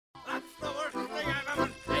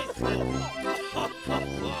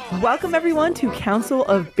Welcome everyone to Council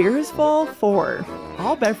of Beerisfal 4.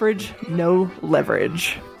 All beverage, no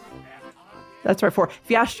leverage. That's right, 4.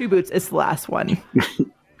 If you ask Shoe Boots, it's the last one.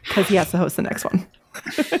 Because he has to host the next one.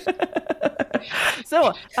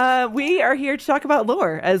 So, we are here to talk about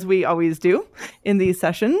lore, as we always do in these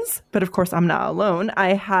sessions. But of course, I'm not alone.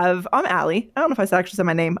 I'm Allie. I don't know if I actually said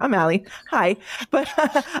my name. I'm Allie. Hi. But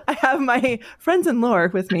I have my friends in lore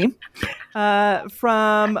with me.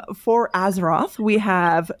 From For Azeroth, we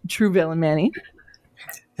have True Villain Manny.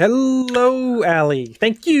 Hello, Allie.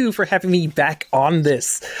 Thank you for having me back on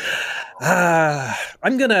this.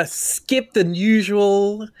 I'm going to skip the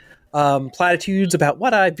usual platitudes about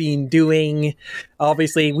what I've been doing.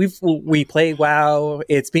 Obviously, we play WoW.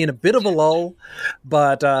 It's been a bit of a lull,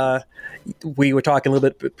 but we were talking a little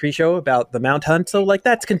bit pre-show about the Mount Hunt, so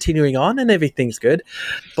that's continuing on and everything's good.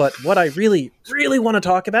 But what I really, really want to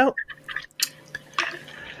talk about,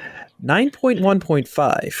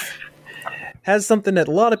 9.1.5 has something that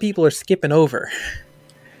a lot of people are skipping over.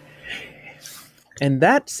 And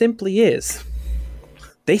that simply is,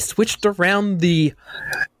 they switched around the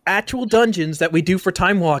actual dungeons that we do for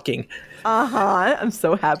time walking. I'm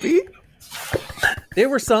so happy. There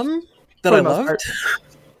were some that I loved.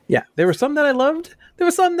 Yeah, there were some that I loved. There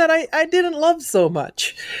were some that I didn't love so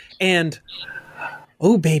much. And,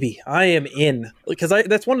 oh baby, I am in. Because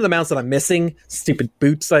that's one of the mounts that I'm missing. Stupid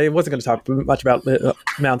Boots. I wasn't going to talk much about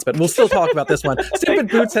mounts, but we'll still talk about this one. Stupid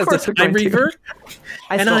Boots has the Time Reaver.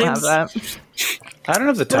 I still have that. I don't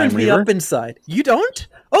have the Time Reaver. Me up inside. You don't?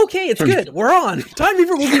 Okay, it's good. We're on. Time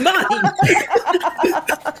Reaver will be mine.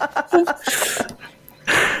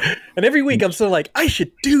 And every week I'm so I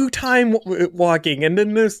should do time walking, and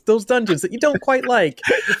then there's those dungeons that you don't quite like.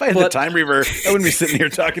 If I had the Time Reaver, I wouldn't be sitting here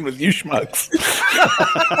talking with you schmucks.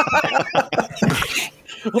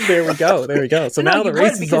 Well, there we go. So now the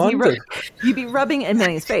race is on. You'd be rubbing in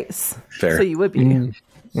Manny's face. Fair. So you would be.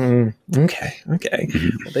 Okay. Well,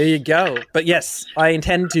 there you go. But yes, I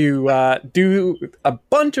intend to do a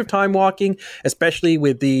bunch of time walking, especially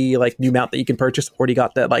with the new mount that you can purchase. Already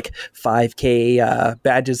got that 5k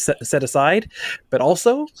badges set aside, but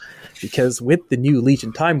also because with the new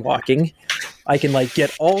Legion time walking, I can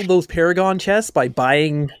get all those Paragon chests by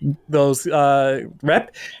buying those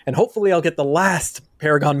rep, and hopefully I'll get the last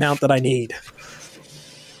Paragon mount that I need.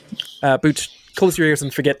 Boots, close your ears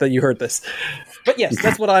and forget that you heard this. But yes,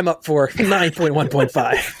 that's what I'm up for.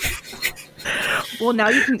 9.1.5. Well, now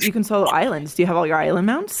you can solo islands. Do you have all your island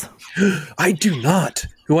mounts? I do not.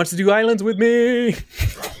 Who wants to do islands with me?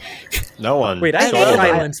 No one. Wait, I love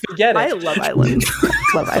islands. Forget it. I love islands.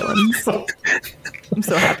 Love islands. I'm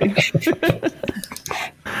so happy.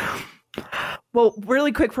 Well,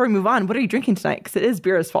 really quick before we move on, what are you drinking tonight? Because it is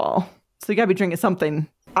Beerisfal. So you got to be drinking something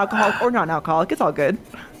alcoholic or non-alcoholic. It's all good.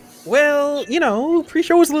 Well,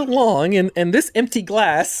 pre-show was a little long, and this empty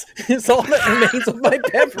glass is all that remains of my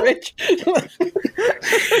beverage.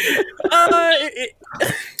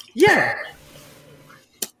 Yeah.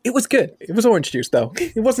 It was good. It was orange juice, though.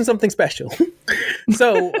 It wasn't something special.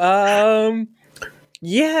 So,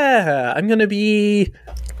 yeah, I'm going to be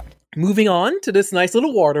moving on to this nice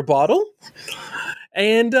little water bottle,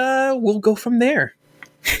 and we'll go from there.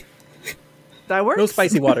 That works. No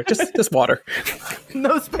spicy water, just water.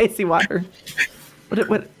 No spicy water.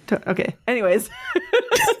 Okay. Anyways,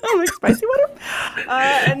 spicy water.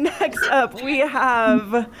 Next up, we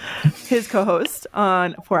have his co-host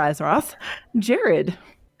on For Azeroth, Jared.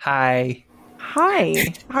 Hi. How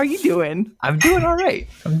are you doing? I'm doing all right.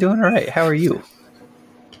 How are you?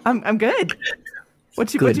 I'm good.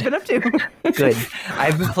 What you been up to? Good.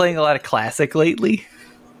 I've been playing a lot of Classic lately.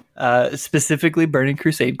 Specifically Burning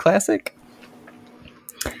Crusade Classic.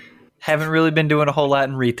 Haven't really been doing a whole lot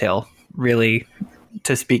in retail, really,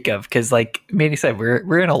 to speak of, because Manny said,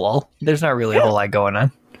 we're in a lull. There's not really a whole lot going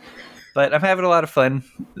on, but I'm having a lot of fun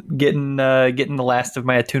getting the last of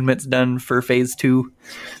my attunements done for Phase 2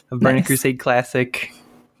 of Burning Crusade Classic.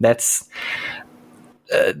 That's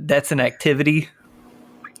an activity.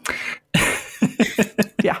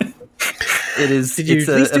 Yeah, it is. Did you at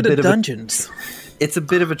least do the dungeons? It's a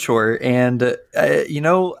bit of a chore, and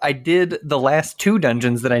I did the last 2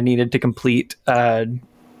 dungeons that I needed to complete.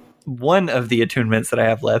 One of the attunements that I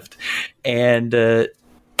have left, and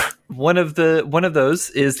one of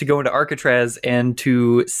those is to go into Alcatraz and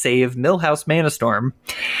to save Millhouse Manastorm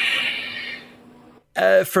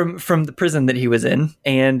from the prison that he was in,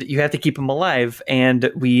 and you have to keep him alive, and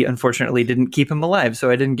we unfortunately didn't keep him alive, so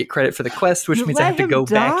I didn't get credit for the quest, which means I have to go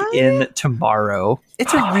back in tomorrow.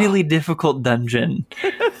 It's a really difficult dungeon.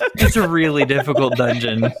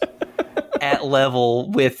 at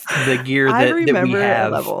level with the gear I that we remember at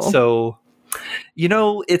have. level. So,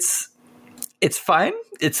 it's fine.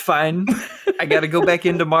 It's fine. I got to go back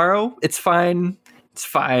in tomorrow. It's fine. It's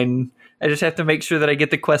fine. I just have to make sure that I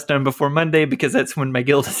get the quest done before Monday because that's when my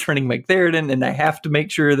guild is running Mike Theroden, and I have to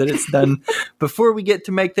make sure that it's done before we get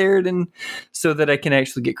to Mike Theroden so that I can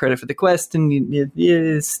actually get credit for the quest. And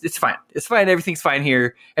it's fine. It's fine. Everything's fine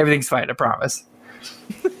here. Everything's fine. I promise.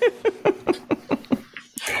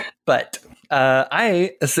 But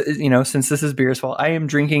since this is Beerisfal, I am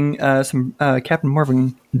drinking some Captain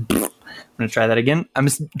Morgan. I'm going to try that again. I'm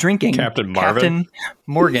drinking Captain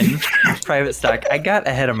Morgan private stock. I got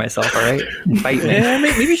ahead of myself, all right? Bite me. Yeah,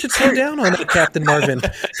 maybe you should slow down on that, Captain Marvin.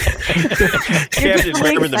 Captain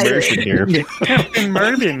Marvin the Merchant here. Captain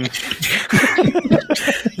Marvin.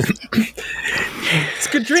 It's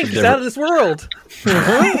a good drink. It's out of this world.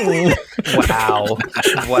 Wow.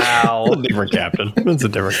 A different captain. It's a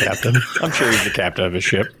different captain. I'm sure he's the captain of his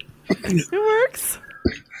ship. It works.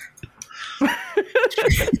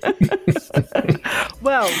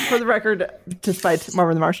 Well, for the record, despite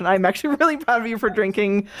Marvin the Martian, I'm actually really proud of you for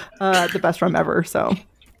drinking the best rum ever. So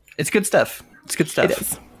It's good stuff. It's good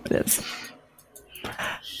stuff. it is.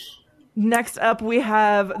 Next up, we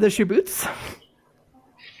have the Shoe Boots,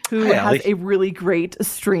 who Hi, has Allie. a really great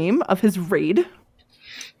stream of his raid.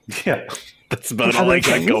 Yeah. That's about all I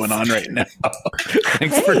got going on right now.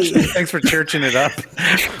 Thanks for churching it up.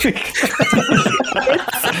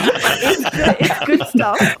 It's good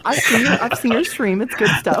stuff. I've seen your stream. It's good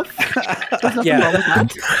stuff. There's nothing wrong with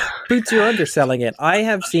that. Boots, you're underselling it. I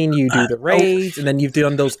have seen you do the raids, and then you've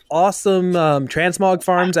done those awesome transmog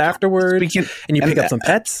farms afterwards, and you pick up some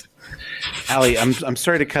pets. Allie, I'm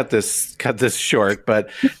sorry to cut this short, but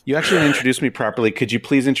you actually introduced me properly. Could you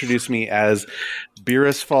please introduce me as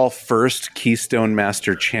Beerisfal first Keystone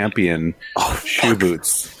Master Champion, Shoe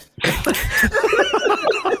Boots?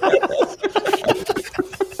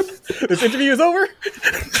 This interview is over.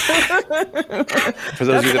 For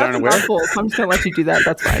those of you that aren't aware, So I'm just gonna let you do that.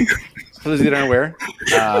 That's fine. For those of you that aren't aware,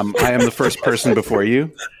 I am the first person before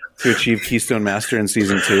you to achieve Keystone Master in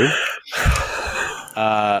Season 2.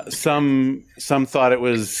 Some thought it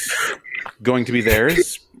was going to be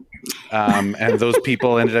theirs, and those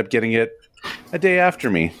people ended up getting it a day after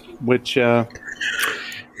me, which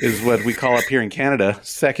is what we call up here in Canada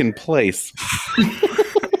second place.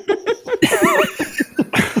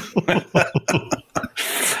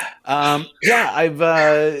 I've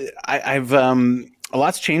a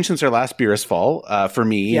lot's changed since our last Beerisfal for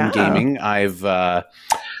me in gaming.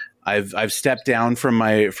 I've stepped down from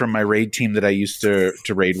my raid team that I used to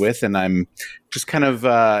raid with, and I'm just kind of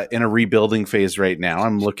in a rebuilding phase right now.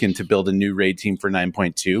 I'm looking to build a new raid team for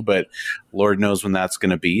 9.2, but Lord knows when that's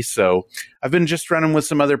going to be. So I've been just running with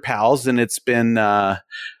some other pals, and it's been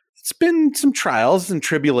some trials and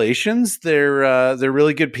tribulations. They're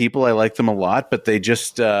really good people. I like them a lot, but they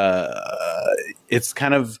just it's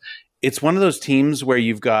one of those teams where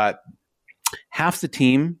you've got half the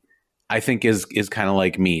team I think is kind of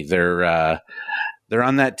like me. They're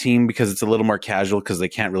on that team because it's a little more casual because they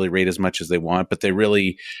can't really raid as much as they want, but they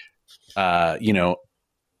really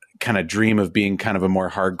kind of dream of being kind of a more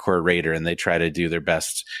hardcore raider, and they try to do their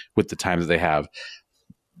best with the time that they have.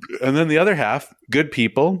 And then the other half, good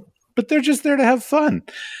people, but they're just there to have fun.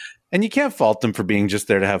 And you can't fault them for being just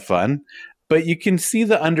there to have fun, but you can see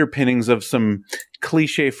the underpinnings of some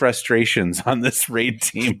cliche frustrations on this raid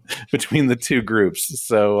team between the two groups.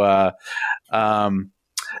 So I'm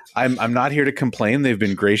not here to complain. They've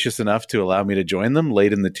been gracious enough to allow me to join them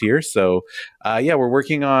late in the tier. So we're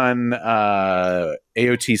working on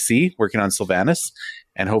AOTC, working on Sylvanas,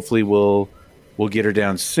 and hopefully we'll get her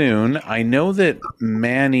down soon. I know that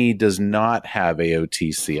Manny does not have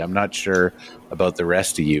AOTC. I'm not sure about the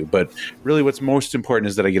rest of you, but really what's most important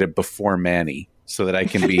is that I get it before Manny so that I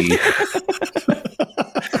can be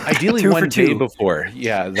ideally 1 day before.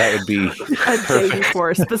 Yeah, that would be A day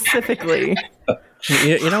before, specifically.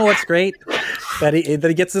 You know what's great? That he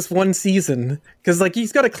gets this one season, because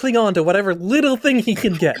he's got to cling on to whatever little thing he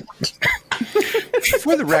can get.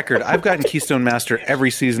 For the record, I've gotten Keystone Master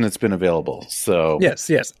every season it's been available. So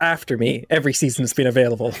yes, after me, every season it's been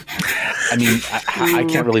available. I mean, I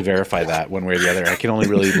can't really verify that one way or the other. I can only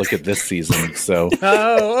really look at this season. So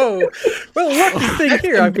well, lucky thing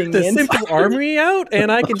here, I've got the simple armory out,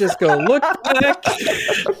 and I can just go look back.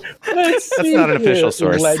 That's not an official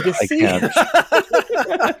source. Legacy. I can't.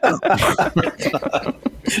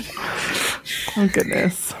 Oh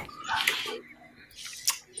goodness.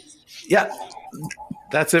 Yeah,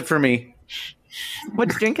 that's it for me.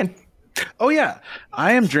 What you drinking? Oh yeah,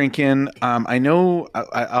 I am drinking. I know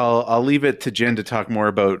I'll leave it to Jen to talk more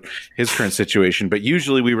about his current situation, but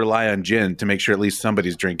usually we rely on Jen to make sure at least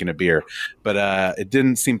somebody's drinking a beer. But it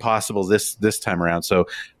didn't seem possible this time around, so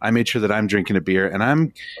I made sure that I'm drinking a beer, and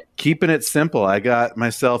I'm keeping it simple. I got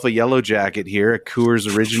myself a Yellow Jacket here, a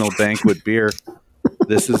Coors Original Banquet beer.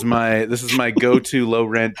 This is my go-to low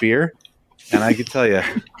rent beer, and I can tell you,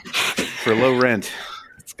 for low rent,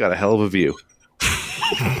 it's got a hell of a view.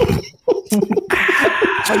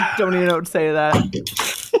 I don't even know what to say to that.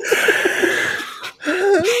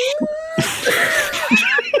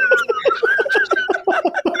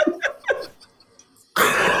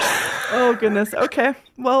 Oh goodness. Okay.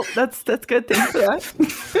 Well, that's good. Thanks for that.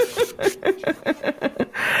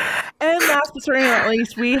 And last but certainly not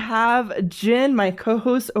least, we have Jen, my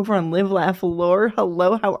co-host over on Live Laugh Lore.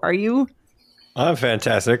 Hello. How are you? I'm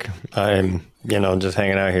fantastic. I'm, just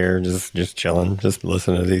hanging out here, just chilling, just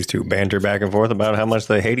listening to these two banter back and forth about how much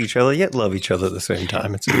they hate each other yet love each other at the same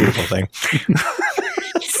time. It's a beautiful thing.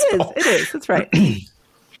 It is. That's right.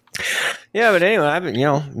 Yeah, but anyway, I've been,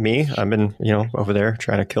 over there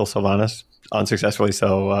trying to kill Sylvanas unsuccessfully.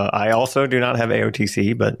 So I also do not have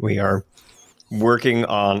AOTC, but we are working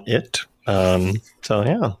on it. So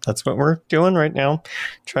yeah, that's what we're doing right now.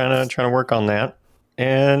 Trying to work on that.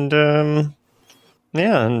 And I'm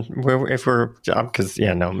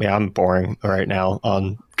boring right now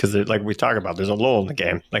because like we talk about, there's a lull in the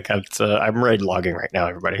game. Like I'm raid logging right now,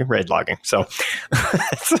 everybody, raid logging. So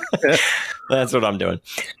that's what I'm doing.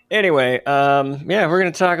 Anyway, we're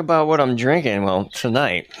going to talk about what I'm drinking. Well,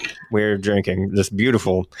 tonight we're drinking this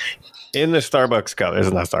beautiful in the Starbucks cup. It's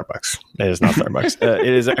not Starbucks. It is not Starbucks.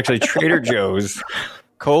 It is actually Trader Joe's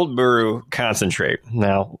cold brew concentrate.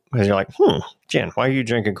 Now, because you're like, Jen, why are you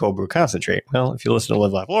drinking cold brew concentrate? Well, if you listen to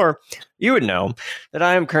Live Laugh Lore, you would know that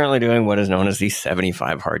I am currently doing what is known as the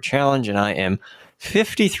 75 Hard Challenge, and I am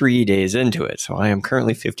 53 days into it. So I am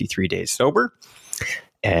currently 53 days sober,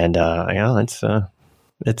 and it's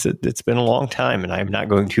been a long time, and I'm not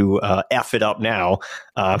going to F it up now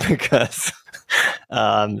because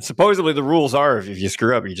supposedly the rules are if you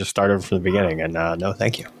screw up, you just start over from the beginning, and no,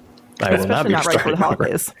 thank you. I will not be right for the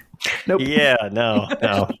holidays. Nope. Yeah, no.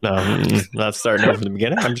 Not starting over from the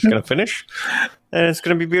beginning. I'm just going to finish, and it's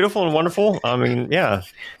going to be beautiful and wonderful. I mean, yeah.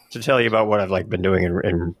 To tell you about what I've been doing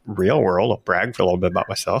in real world, I'll brag for a little bit about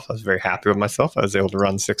myself. I was very happy with myself. I was able to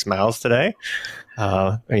run 6 miles today.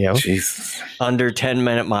 Jesus. Under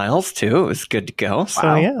 10-minute miles too. It was good to go. So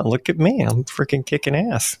wow. Yeah, look at me. I'm freaking kicking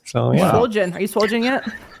ass. So yeah. Swole Jen. Are you swole Jen yet?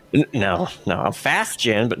 No. I'm fast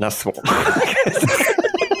Jen, but not swole.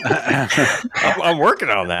 I'm working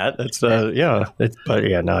on that.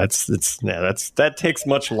 That takes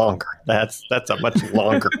much longer. That's a much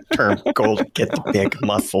longer term goal to get the big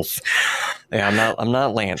muscles. Yeah, I'm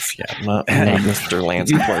not Lance yet. I'm not Mr. Lance.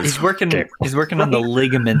 He's working on the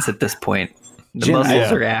ligaments at this point. The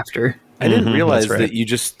muscles are after. I didn't realize that you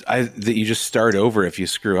just start over if you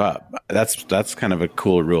screw up. That's kind of a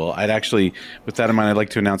cool rule. I'd actually, with that in mind, I'd like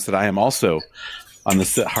to announce that I am also on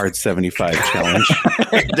the Hard 75 challenge.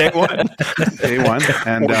 Day one,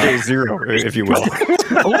 and day zero, if you will.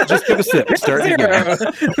 Just give a sip. Start again.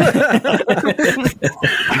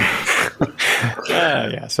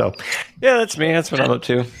 So that's me. That's what I'm up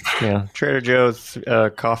to. Yeah, Trader Joe's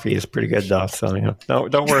coffee is pretty good though. So no,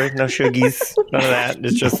 don't worry, no sugies, none of that.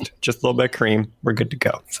 It's just a little bit of cream. We're good to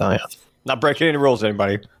go. So yeah, not breaking any rules,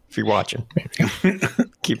 anybody. If you're watching,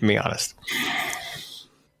 keeping me honest.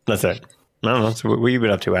 That's it. I don't know. So what have you been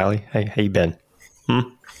up to, Allie? How you been?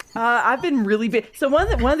 I've been really busy. So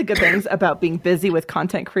one of the good things about being busy with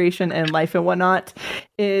content creation and life and whatnot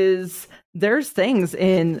is there's things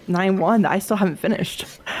in 9.1 that I still haven't finished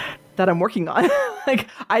that I'm working on. Like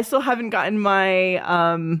I still haven't gotten my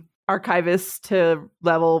archivist to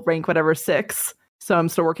level rank whatever 6. So I'm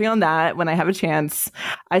still working on that when I have a chance.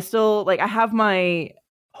 I have my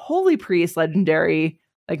Holy Priest legendary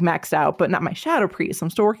maxed out, but not my Shadow Priest. I'm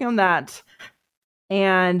still working on that.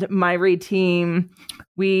 And my raid team,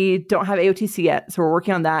 we don't have AOTC yet, so we're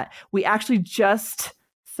working on that. We actually just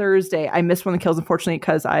Thursday, I missed one of the kills, unfortunately,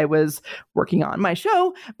 because I was working on my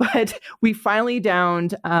show, but we finally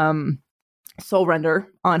downed Soul Render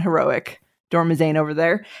on Heroic, Dormazane over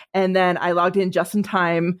there. And then I logged in just in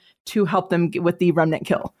time to help them get with the Remnant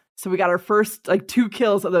kill. So we got our first 2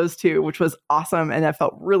 kills of those 2, which was awesome. And that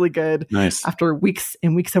felt really good. Nice. After weeks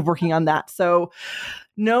and weeks of working on that. So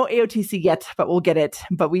no AOTC yet, but we'll get it.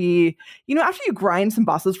 But we, after you grind some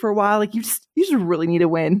bosses for a while, you just really need a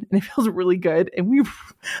win. And it feels really good. And we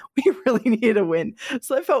really needed a win.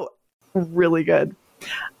 So it felt really good.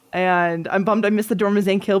 And I'm bummed I missed the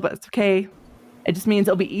Dormazane kill, but it's okay. It just means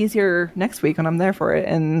it'll be easier next week when I'm there for it,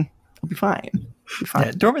 and it'll be fine.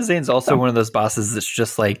 Yeah, Dormazane's also one of those bosses that's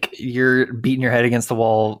just like you're beating your head against the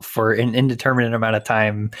wall for an indeterminate amount of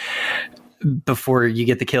time before you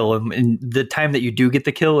get the kill, and the time that you do get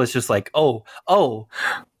the kill is just like, oh,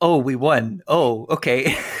 we won. Oh,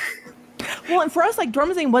 okay. Well, and for us, like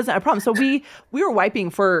Dormazane wasn't a problem. So we were wiping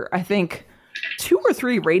for I think 2 or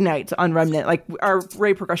 3 raid nights on Remnant. Like our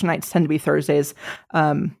raid progression nights tend to be Thursdays,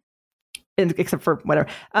 except for whatever.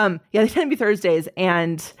 They tend to be Thursdays,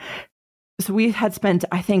 and so we had spent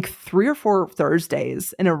I think 3 or 4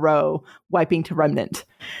 Thursdays in a row wiping to Remnant.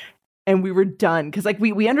 And we were done because like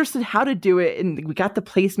we understood how to do it and we got the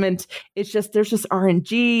placement. It's just there's just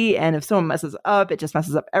RNG, and if someone messes up, it just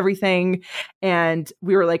messes up everything. And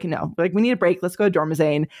we were like, no, like we need a break. Let's go to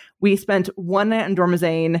Dormazane. We spent 1 night on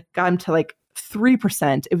Dormazane, got him to like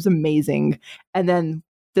 3%. It was amazing. And then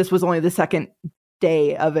this was only the second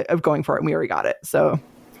day of going for it, and we already got it. So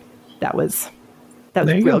that was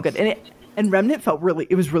real good. And Remnant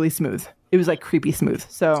it was really smooth. It was like creepy smooth.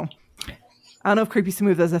 So I don't know if creepy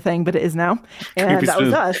smooth is a thing, but it is now. And creepy that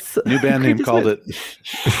smooth. Was us. New band name called it.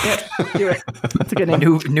 Yeah, do it. It's a good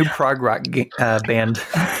name. New prog rock band.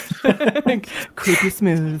 Creepy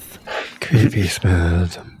smooth. Creepy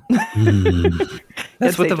smooth.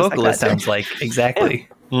 That's what the vocalist sounds like. Exactly.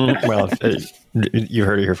 Well, you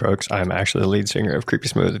heard it here, folks. I'm actually the lead singer of Creepy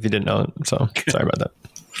Smooth, if you didn't know it. So sorry about that.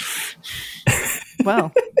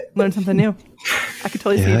 Wow. Learned something new. I could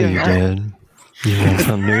totally see you doing that. Yeah, you did. You learned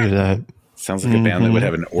something new to that. Sounds like a band that would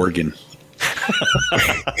have an organ.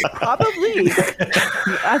 Probably.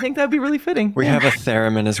 I think that'd be really fitting. We have a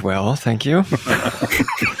theremin as well. Thank you.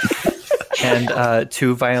 And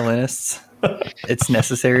 2 violinists. It's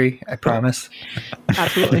necessary, I promise.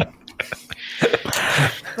 Absolutely.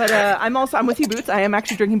 But I'm with you, Boots. I am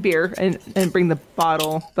actually drinking beer and bring the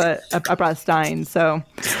bottle, but I brought a Stein, so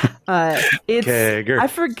it's Kegger. I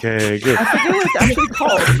forget what it's actually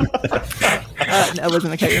called. No, it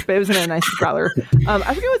wasn't a kegger, but it was in a nice growler.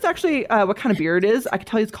 I forget what's actually what kind of beer it is. I can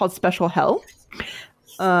tell you it's called Special Hell,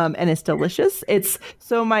 and it's delicious.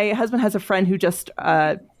 So my husband has a friend who just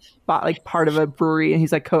bought like part of a brewery, and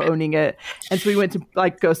he's like co-owning it, and so we went to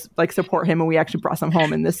like go like support him, and we actually brought some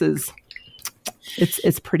home, and this is.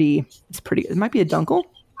 It's pretty. It might be a Dunkel.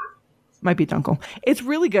 It's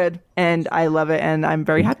really good, and I love it, and I'm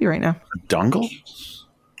very happy right now. Dongle?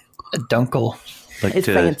 A Dunkel. Like it's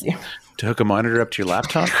fancy. To hook a monitor up to your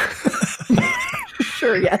laptop?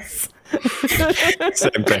 Sure, yes.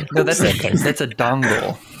 Same thing. No, that's a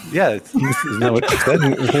dongle. Yeah, isn't that what you said?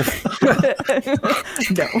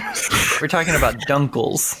 No. We're talking about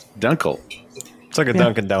dunkles. Dunkel. It's like a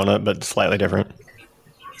Dunkin' Donut, but slightly different.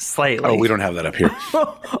 Slightly. Oh, we don't have that up here.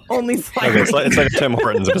 Only slightly. Okay, it's like a Tim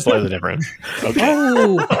Hortons, but slightly different. Okay.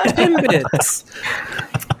 Oh, Timbits.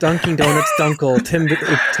 Dunkin' Donuts, Dunkel. Tim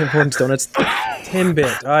Hortons Donuts,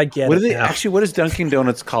 Timbit. I get it. Actually, what does Dunkin'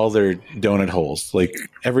 Donuts call their donut holes? Like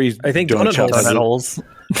I think donut shop has holes.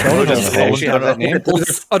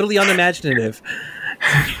 It's utterly unimaginative.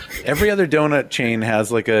 Every other donut chain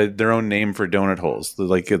has like their own name for donut holes.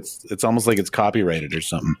 Like it's almost like it's copyrighted or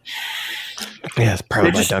something. Yeah, it's probably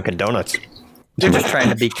by Dunkin' Donuts. They're just trying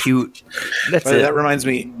to be cute. That's it. That reminds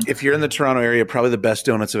me, if you're in the Toronto area, probably the best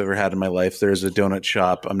donuts I've ever had in my life. There's a donut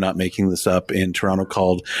shop, I'm not making this up, in Toronto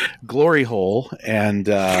called Glory Hole. And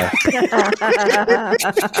I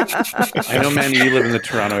know, man, you live in the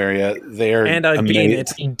Toronto area. They're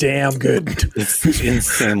it's damn good. It's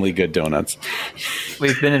insanely good donuts.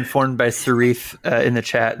 We've been informed by Sarif in the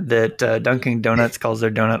chat that Dunkin' Donuts calls their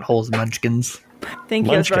donut holes munchkins. Thank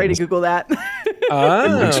you. I was ready to Google that.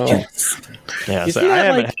 Oh. Yeah, so I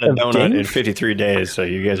haven't had a donut in 53 days, so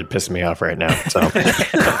you guys are pissing me off right now. So I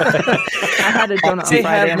had a donut on Friday.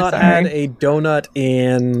 I have not had a donut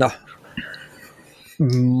in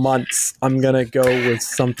months. I'm going to go with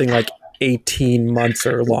something like 18 months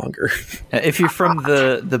or longer. If you're from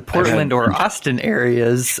the Portland or Austin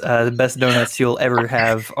areas, the best donuts you'll ever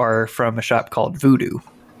have are from a shop called Voodoo.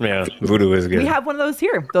 Yeah, Voodoo is good. We have one of those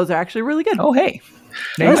here. Those are actually really good. Oh, hey.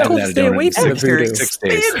 I was told to stay away from the Voodoo. 6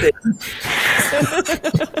 days.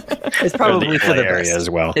 It's probably for the best as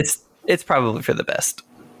well. It's probably for the best.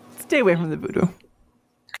 Stay away from the Voodoo.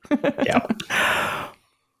 Yeah.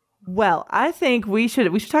 Well, I think we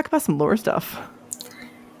should talk about some lore stuff.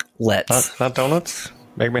 Let's. Not donuts?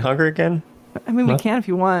 Make me hungry again? I mean, we can if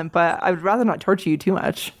you want, but I would rather not torture you too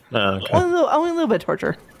much. Oh, okay. Only a little bit of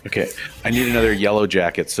torture. Okay, I need another yellow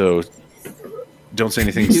jacket, so don't say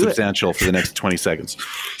anything substantial for the next 20 seconds.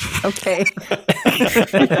 Okay.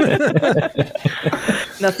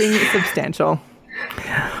 Nothing substantial.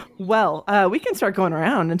 Well, we can start going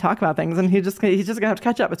around and talk about things, and he's just gonna have to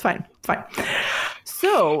catch up. It's fine. It's fine.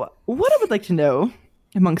 So, what I would like to know,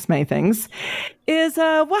 amongst many things, is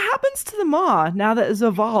what happens to the maw now that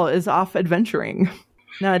Zoval is off adventuring?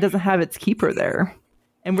 Now it doesn't have its keeper there.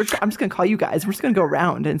 And I'm just going to call you guys. We're just going to go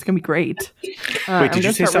around, and it's going to be great. Wait, did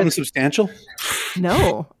you say something substantial?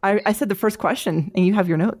 No. I said the first question, and you have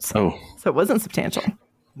your notes. Oh. So it wasn't substantial.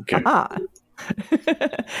 Okay.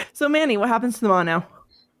 So, Manny, what happens to the maw now?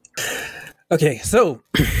 Okay, so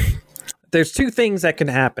there's two things that can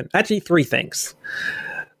happen. Actually, three things.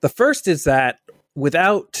 The first is that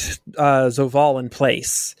without Zoval in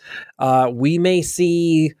place, we may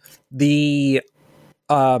see the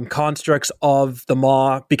constructs of the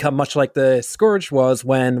Maw become much like the Scourge was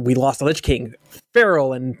when we lost the Lich King,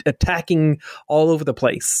 feral and attacking all over the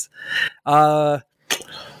place.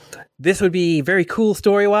 This would be very cool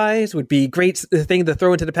story-wise, would be a great thing to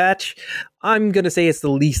throw into the patch. I'm going to say it's the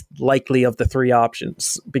least likely of the three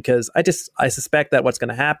options, because I suspect that what's going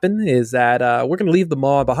to happen is that we're going to leave the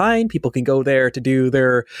Maw behind. People can go there to do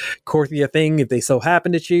their Korthia thing if they so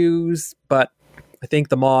happen to choose, but I think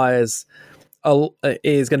the Maw is going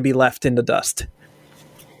to be left in the dust.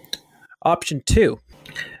 Option 2.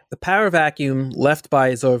 The power vacuum left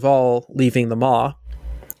by Zorval leaving the Maw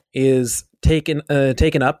is taken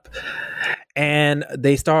up, and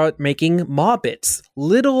they start making Maw bits,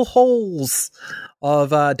 little holes of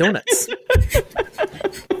donuts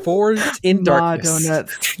forged in darkness.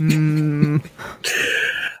 Donuts.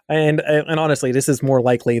 And honestly, this is more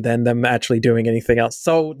likely than them actually doing anything else.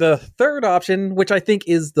 So the third option, which I think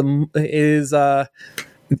is going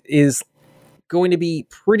to be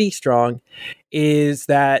pretty strong, is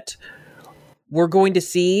that we're going to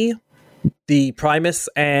see the Primus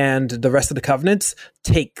and the rest of the Covenants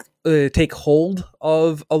take hold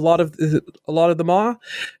of a lot of the Maw.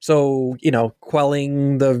 So,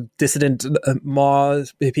 quelling the dissident Maw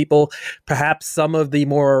people, perhaps some of the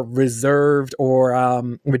more reserved or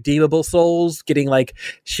redeemable souls getting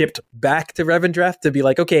shipped back to Revendreth to be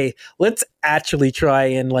okay, let's actually try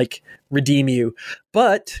and redeem you.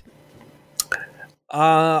 But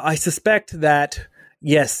I suspect that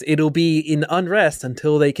yes, it'll be in unrest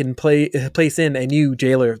until they can place in a new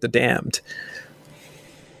Jailer of the Damned.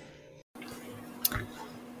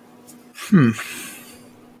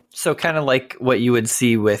 So kind of like what you would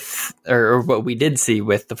see with, or what we did see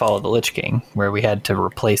with the Fall of the Lich King, where we had to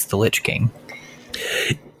replace the Lich King.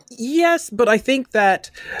 Yes, but I think that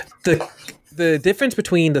the difference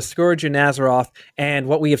between the Scourge and Azeroth and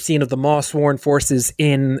what we have seen of the Maw sworn forces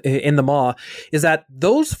in the Maw is that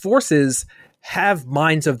those forces have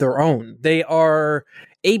minds of their own. They are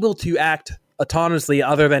able to act autonomously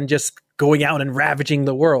other than just going out and ravaging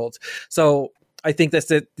the world. So I think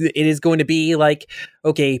that it is going to be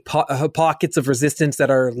pockets of resistance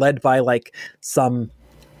that are led by some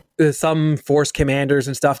force commanders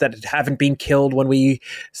and stuff that haven't been killed when we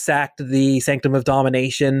sacked the Sanctum of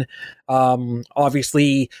Domination.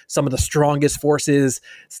 Obviously, some of the strongest forces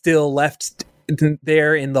still left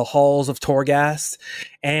there in the halls of Torghast,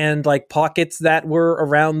 and pockets that were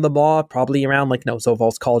around the Maw, probably around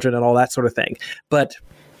Zoval's Cauldron and all that sort of thing. But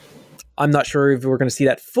I'm not sure if we're going to see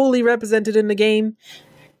that fully represented in the game.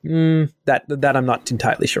 That I'm not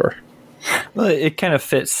entirely sure. Well, it kind of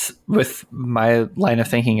fits with my line of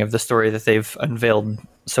thinking of the story that they've unveiled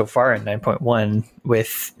so far in 9.1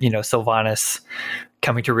 with, Sylvanas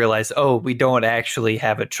coming to realize, we don't actually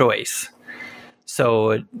have a choice.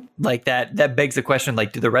 So that begs the question,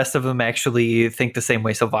 do the rest of them actually think the same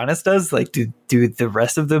way Sylvanas does? Do the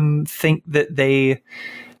rest of them think that they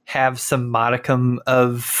have some modicum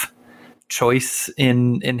of choice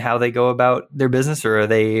in how they go about their business, or are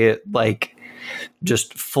they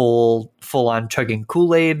just full on chugging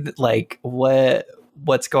Kool-Aid?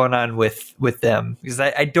 What's going on with them? Because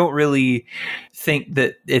I don't really think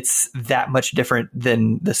that it's that much different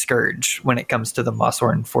than the Scourge when it comes to the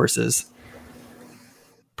Mossworn forces.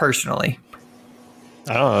 Personally,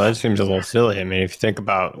 I don't know. That seems a little silly. I mean, if you think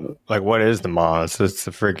about what is the Maw? It's a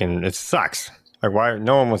freaking. It sucks. Why?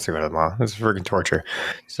 No one wants to go to the Maw. It's freaking torture.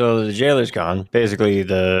 So the jailer's gone. Basically,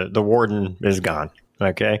 the warden is gone.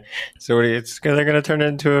 Okay, so they're going to turn it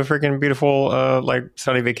into a freaking beautiful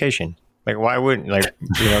sunny vacation. Why wouldn't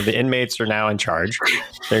the inmates are now in charge?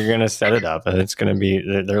 They're going to set it up, and it's going to be.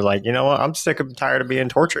 They're you know what? I'm sick and tired of being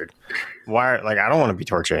tortured. Why? I don't want to be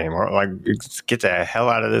tortured anymore. Get the hell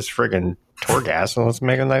out of this friggin' Torghast, and let's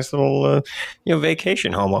make a nice little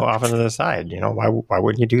vacation home off into the side. Why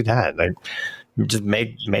wouldn't you do that? Just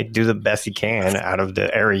do the best you can out of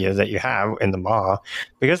the area that you have in the Maw,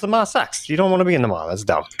 because the Maw sucks. You don't want to be in the Maw. That's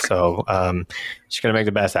dumb. So just gonna make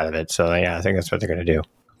the best out of it. So yeah, I think that's what they're gonna do.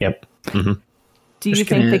 Yep. Mm-hmm. Do you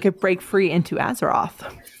think they could break free into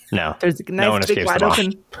Azeroth? No. There's a No one nice big escapes wide the Maw.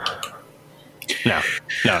 open. No.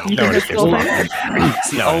 No. You No one think escapes the Maw.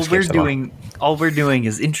 See, No one escapes the Maw. all we're doing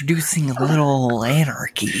is introducing a little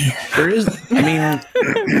anarchy. There is, I mean,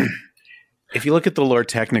 if you look at the lore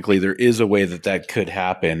technically, there is a way that could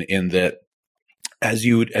happen in that as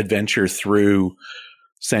you adventure through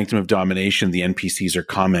Sanctum of Domination, the NPCs are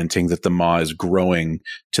commenting that the Maw is growing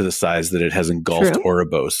to the size that it has engulfed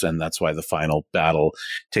Oribos, and that's why the final battle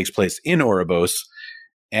takes place in Oribos.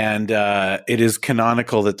 And it is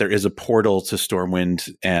canonical that there is a portal to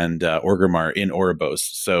Stormwind and Orgrimmar in Oribos.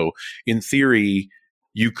 So in theory,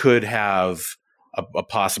 you could have a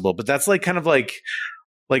possible, but that's like kind of like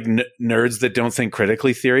nerds that don't think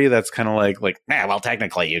critically theory. That's kind of like, well,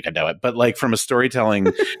 technically you could do it, but like from a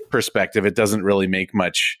storytelling perspective, it doesn't really make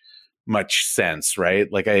much sense, right?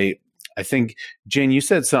 Like I think Jane, you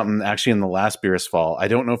said something actually in the last Beerisfal. I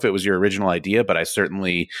don't know if it was your original idea, but I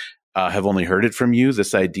certainly have only heard it from you.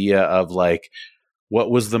 This idea of like, what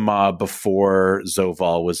was the Maw before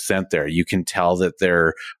Zoval was sent there? You can tell that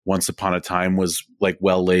there once upon a time was like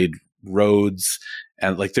well-laid roads,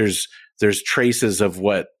 and like there's traces of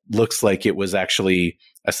what looks like it was actually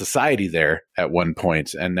a society there at one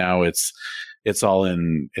point, and now it's all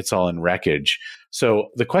in wreckage.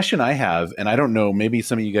 So the question I have, and I don't know, maybe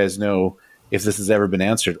some of you guys know if this has ever been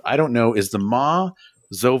answered. I don't know, is the Maw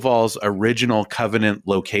Zoval's original Covenant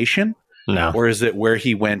location? No. Or is it where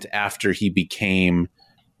he went after he became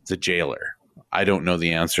the jailer? I don't know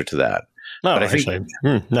the answer to that. No, but I actually,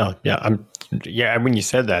 no. Yeah, when you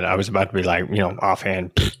said that, I was about to be like,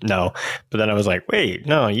 offhand, no. But then I was like, wait,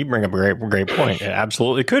 no, you bring up a great point. It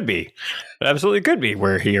absolutely could be. It absolutely could be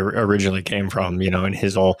where he originally came from, in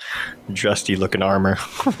his all justy looking armor,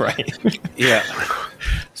 right? Yeah.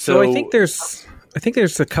 So I think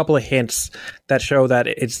there's a couple of hints that show that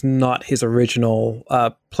it's not his original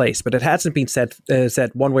place, but it hasn't been said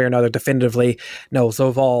one way or another definitively. No,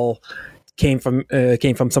 Zoval came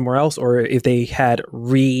from somewhere else, or if they had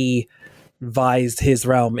revised his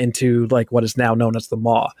realm into like what is now known as the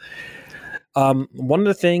Maw. One of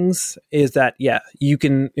the things is that you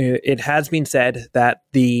can. It has been said that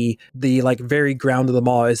the like very ground of the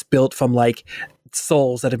Maw is built from like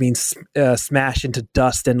souls that have been smashed into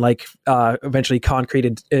dust and like eventually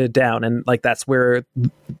concreted down, and like that's where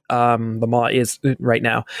the Maw is right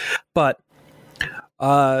now. But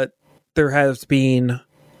there has been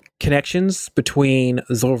connections between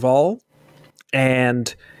Zorval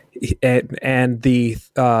and the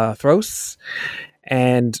Thros,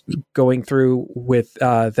 and going through with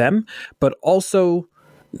them, but also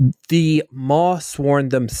the Maw Sworn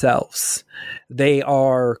themselves. They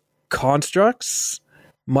are constructs,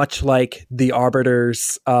 much like the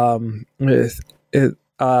Arbiter's the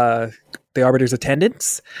Arbiter's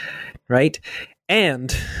attendants, right?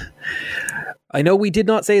 And I know we did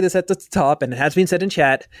not say this at the top, and it has been said in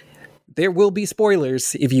chat. There will be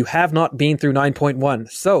spoilers if you have not been through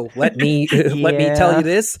 9.1. So let me let me tell you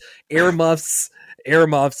this: air muffs.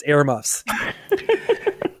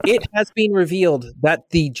 It has been revealed that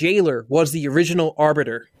the jailer was the original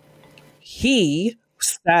Arbiter. He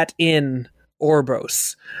sat in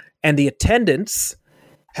Oribos, and the attendants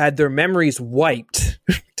had their memories wiped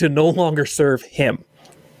to no longer serve him.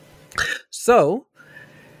 So,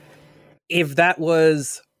 if that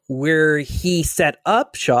was where he set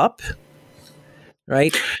up shop,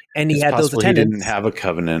 right, and he had those attendants, he didn't have a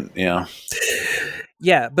covenant,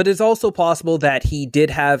 yeah, but it's also possible that he did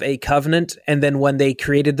have a covenant, and then when they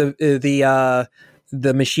created the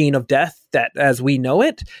machine of death, that as we know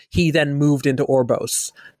it, he then moved into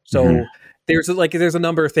Oribos. So there's a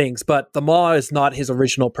number of things, but the Maw is not his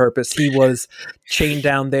original purpose. He was chained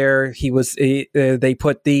down there. They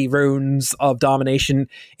put the runes of domination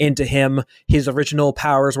into him. His original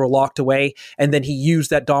powers were locked away, and then he used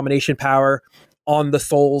that domination power on the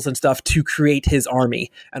souls and stuff to create his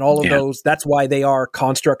army, and all of those. That's why they are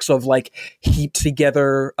constructs of like heaped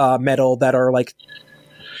together metal that are like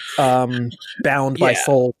bound by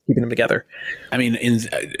soul, keeping them together. I mean,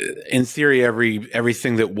 in theory,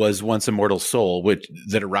 everything that was once a mortal soul,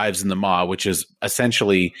 that arrives in the Maw, which is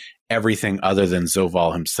essentially everything other than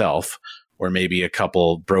Zoval himself, or maybe a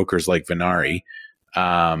couple brokers like Venari.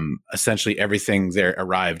 Essentially everything there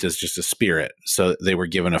arrived as just a spirit, so they were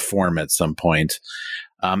given a form at some point.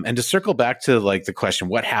 And to circle back to like the question,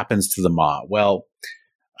 what happens to the Maw? Well,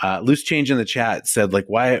 Loose Change in the chat said like,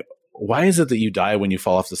 why is it that you die when you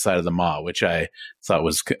fall off the side of the Maw? Which I thought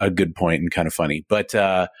was a good point and kind of funny. But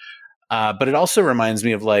it also reminds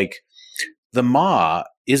me of like, the Maw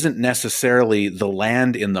isn't necessarily the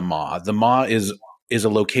land in the Maw. The Maw is is a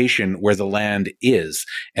location where the land is,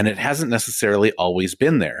 and it hasn't necessarily always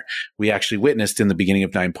been there. We actually witnessed in the beginning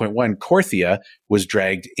of 9.1, Korthia was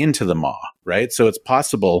dragged into the Maw, right? So it's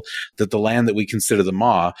possible that the land that we consider the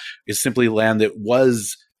Maw is simply land that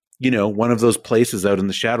was, one of those places out in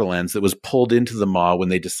the Shadowlands that was pulled into the Maw when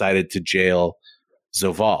they decided to jail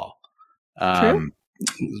Zoval.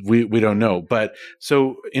 We don't know. But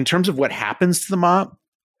so in terms of what happens to the Maw,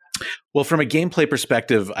 well, from a gameplay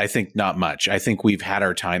perspective, I think not much. I think we've had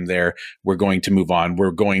our time there. We're going to move on.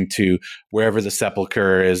 We're going to wherever the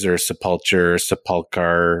Sepulchre is, or Sepulchre,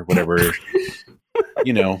 whatever,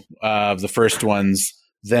 the first ones.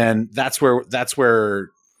 Then that's where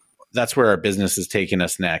our business has taken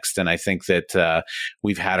us next. And I think that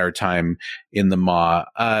we've had our time in the Maw.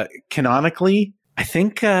 Canonically, I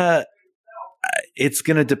think it's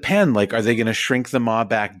going to depend. Like, are they going to shrink the Maw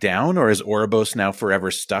back down, or is Oribos now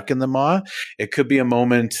forever stuck in the Maw? It could be a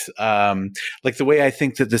moment, like the way I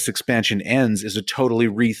think that this expansion ends is a totally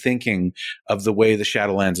rethinking of the way the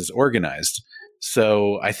Shadowlands is organized.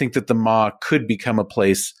 So I think that the Maw could become a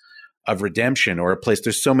place of redemption, or a place,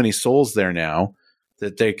 there's so many souls there now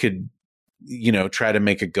that they could, try to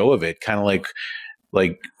make a go of it. Kind of like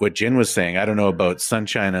what Jin was saying. I don't know about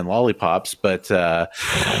sunshine and lollipops, but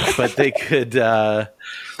they could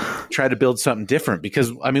try to build something different.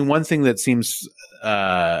 Because one thing that seems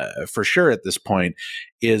for sure at this point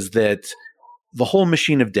is that the whole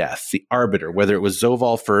machine of death, the Arbiter, whether it was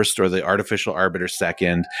Zoval first or the artificial Arbiter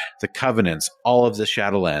second, the Covenants, all of the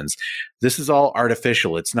Shadowlands, this is all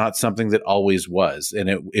artificial. It's not something that always was,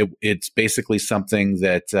 and it's basically something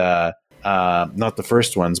that not the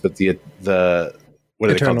first ones, but the what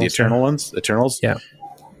are they called? The Eternal ones? Eternals? Yeah.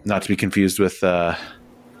 Not to be confused with... No,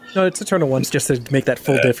 it's Eternal ones, just to make that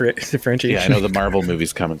full differentiation. Yeah, I know the Marvel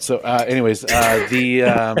movie's coming. So anyways,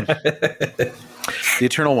 the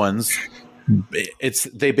Eternal ones,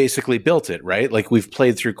 they basically built it, right? Like, we've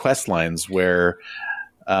played through quest lines where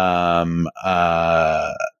they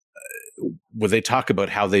talk about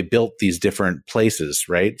how they built these different places,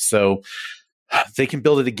 right? So they can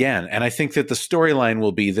build it again. And I think that the storyline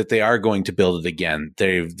will be that they are going to build it again.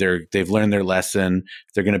 They've learned their lesson.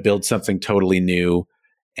 They're going to build something totally new.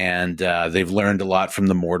 And they've learned a lot from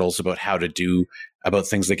the mortals about about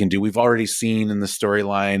things they can do. We've already seen in the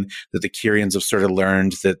storyline that the Kyrians have sort of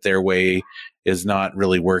learned that their way is not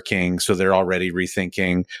really working. So they're already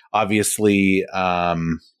rethinking. Obviously,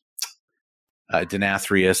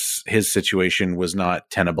 Denathrius, his situation was not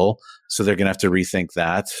tenable. So they're going to have to rethink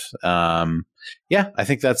that. I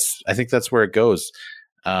think that's where it goes.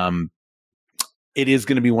 It is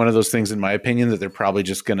going to be one of those things, in my opinion, that they're probably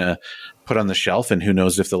just going to put on the shelf, and who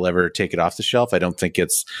knows if they'll ever take it off the shelf. I don't think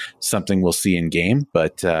it's something we'll see in game,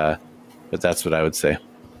 but that's what I would say.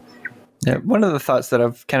 Yeah, one of the thoughts that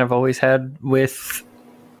I've kind of always had with,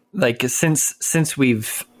 like, since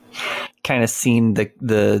we've kind of seen the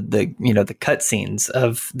cutscenes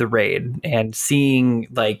of the raid, and seeing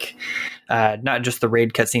like not just the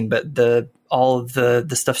raid cutscene, but all of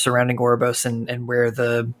the stuff surrounding Oribos and where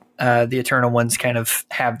the Eternal Ones kind of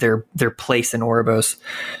have their place in Oribos.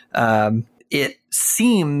 It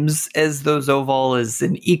seems as though Zoval is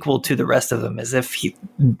an equal to the rest of them, as if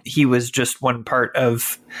he was just one part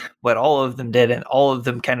of what all of them did, and all of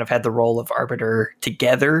them kind of had the role of Arbiter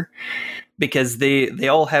together, because they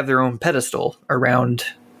all have their own pedestal around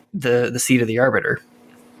the seat of the Arbiter.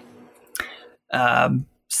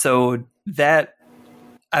 So that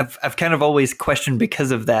I've kind of always questioned,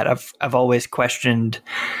 because of that. I've always questioned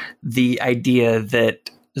the idea that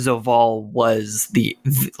Zoval was the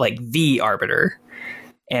Arbiter,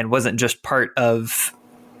 and wasn't just part of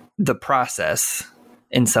the process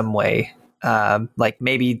in some way. Like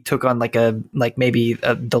maybe took on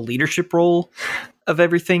the leadership role of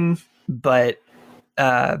everything, but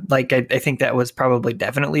I think that was probably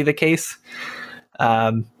definitely the case.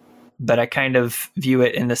 But I kind of view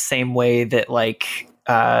it in the same way that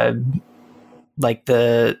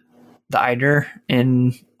the Eider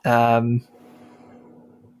in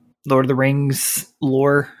Lord of the Rings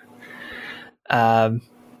lore, kind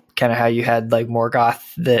of how you had like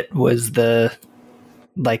Morgoth, that was the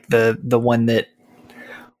one that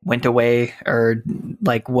went away, or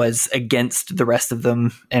like was against the rest of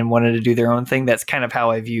them and wanted to do their own thing. That's kind of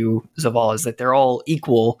how I view Zoval, is that they're all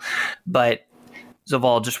equal, but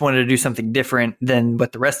Zoval just wanted to do something different than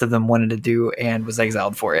what the rest of them wanted to do, and was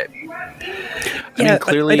exiled for it. Yeah,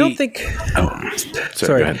 clearly, I don't think. Oh,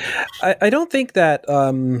 sorry. Go ahead. I don't think that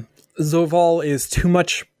Zoval is too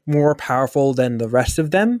much more powerful than the rest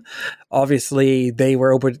of them. Obviously, they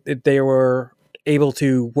were able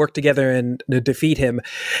to work together and defeat him.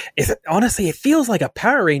 Honestly, it feels like a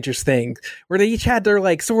Power Rangers thing where they each had their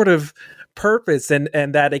like sort of purpose and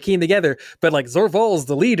that they came together. But like Zorval's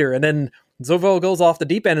the leader, and then Zorval goes off the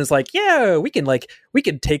deep end and is like, yeah, we can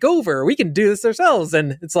take over, we can do this ourselves.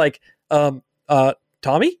 And it's like,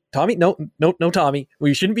 Tommy, no, Tommy,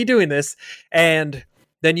 we shouldn't be doing this. And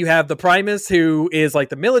then you have the Primus, who is like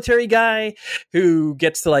the military guy who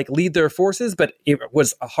gets to like lead their forces, but it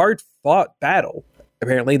was a hard fought battle.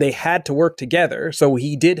 Apparently they had to work together. So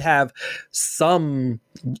he did have some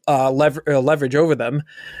leverage over them.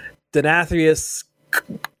 Denathrius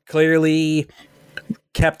clearly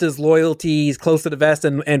kept his loyalties close to the vest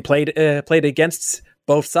and played against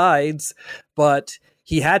both sides, but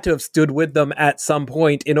he had to have stood with them at some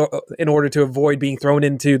point in order to avoid being thrown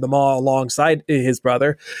into the maw alongside his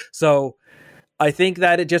brother. So I think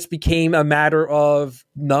that it just became a matter of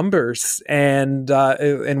numbers, and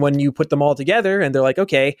when you put them all together, and they're like,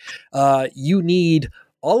 okay, you need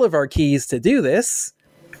all of our keys to do this.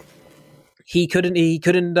 He couldn't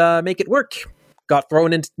make it work. Got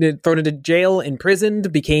thrown into jail,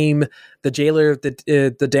 imprisoned, became the jailer of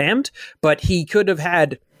the damned. But he could have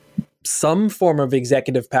had some form of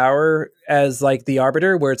executive power as like the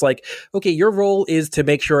arbiter, where it's like, okay, your role is to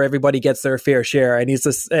make sure everybody gets their fair share, and he's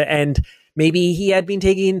just, and maybe he had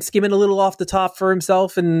been skimming a little off the top for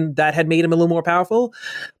himself, and that had made him a little more powerful.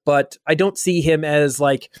 But I don't see him as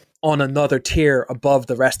like on another tier above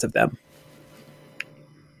the rest of them.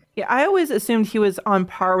 Yeah, I always assumed he was on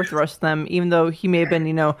par with the rest of them, even though he may have been,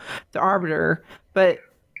 the arbiter. But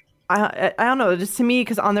I don't know, just to me,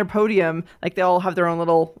 because on their podium, like they all have their own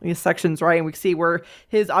little sections, right? And we see where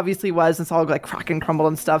his obviously was, and it's all like crack and crumbled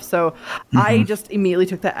and stuff. So I just immediately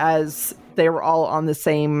took that as they were all on the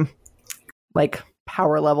same like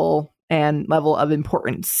power level and level of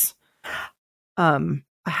importance. I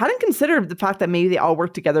hadn't considered the fact that maybe they all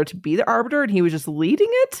worked together to be the arbiter and he was just leading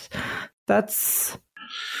it. That's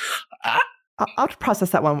I'll have to process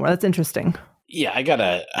that one more. That's interesting. Yeah,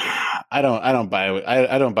 I don't buy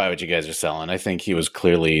what you guys are selling. I think he was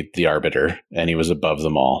clearly the arbiter and he was above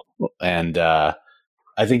them all. And I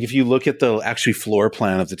think if you look at the actually floor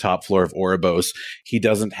plan of the top floor of Ouroboros, he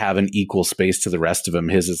doesn't have an equal space to the rest of them.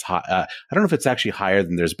 His is high. I don't know if it's actually higher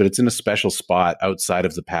than theirs, but it's in a special spot outside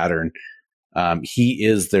of the pattern. He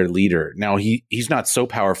is their leader. Now he's not so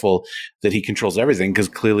powerful that he controls everything, because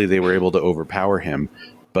clearly they were able to overpower him.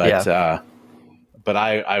 But but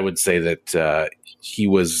I would say that he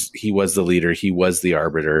was the leader. He was the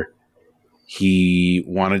arbiter. He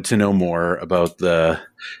wanted to know more about the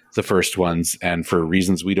first ones, and for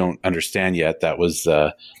reasons we don't understand yet, that was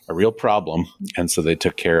a real problem, and so they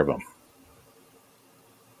took care of him.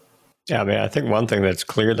 Yeah, I mean, I think one thing that's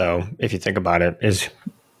clear, though, if you think about it, is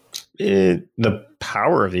the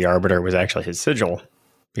power of the arbiter was actually his sigil,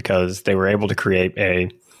 because they were able to create they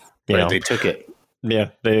took it. Yeah,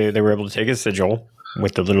 they were able to take his sigil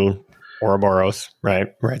with the little Ouroboros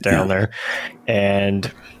right down there,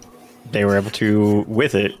 and they were able to,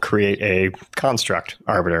 with it, create a construct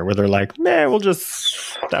arbiter where they're like, man,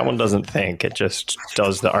 that one doesn't think, it just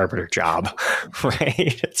does the arbiter job, right?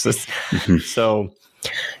 It's just so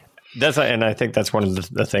and I think that's one of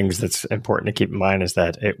the things that's important to keep in mind, is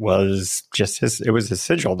that it was just his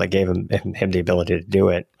sigil that gave him the ability to do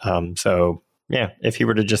it. So yeah, if he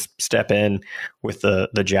were to just step in with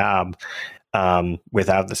the job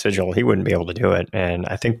without the sigil, he wouldn't be able to do it. And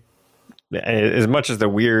I think, as much as the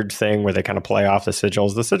weird thing where they kind of play off the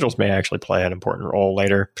sigils may actually play an important role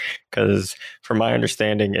later, because from my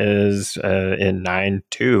understanding is in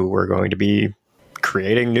 9.2 we're going to be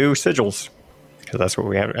creating new sigils, because that's what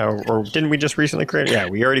we have. Or didn't we just recently create? Yeah,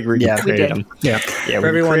 we already created them. Yeah, for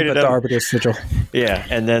everyone but the arbiter sigil. Yeah,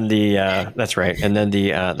 and then that's right. And then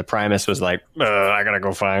the Primus was like, I gotta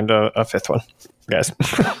go find a fifth one, guys.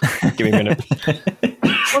 Give me a minute.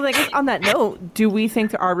 Well, I guess on that note, do we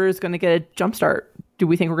think the arbiter is going to get a jump start? Do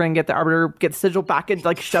we think we're going to get the arbiter, get the sigil back and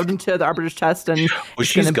like shoved into the arbiter's chest, and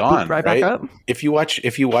she's gone right back up? If you watch the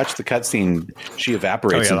cutscene, she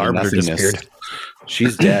evaporates into nothingness. Disappeared.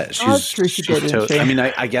 She's dead. True, she did. I mean,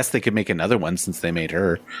 I guess they could make another one since they made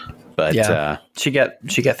her, but she got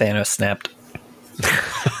Thanos snapped.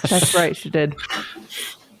 That's right, she did.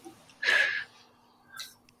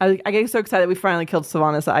 I get so excited we finally killed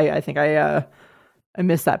Sylvanas. I think I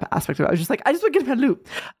missed that aspect of it. I was just like, I just want to get him a loop.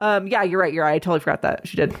 Yeah, you're right. I totally forgot that.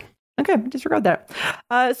 She did. Okay, disregard that.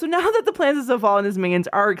 So now that the plans of Zoval and his minions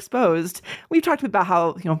are exposed, we've talked about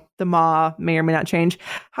how the Maw may or may not change.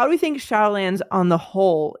 How do we think Shadowlands on the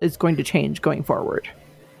whole is going to change going forward?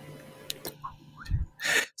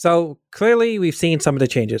 So clearly we've seen some of the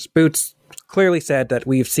changes. Boots clearly said that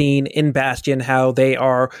we've seen in Bastion how they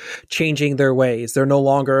are changing their ways. They're no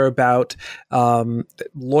longer about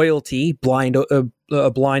loyalty, blind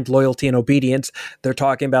loyalty and obedience. They're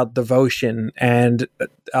talking about devotion and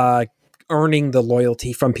earning the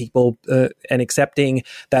loyalty from people and accepting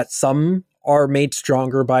that some are made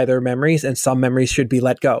stronger by their memories and some memories should be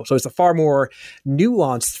let go. So it's a far more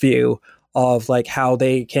nuanced view of like how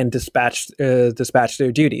they can dispatch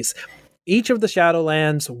their duties. Each of the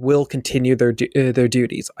Shadowlands will continue their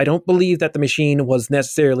duties. I don't believe that the machine was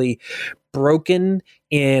necessarily broken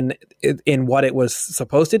in what it was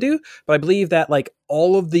supposed to do, but I believe that like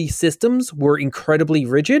all of the systems were incredibly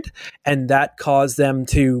rigid, and that caused them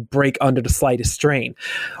to break under the slightest strain.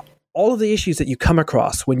 All of the issues that you come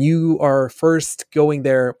across when you are first going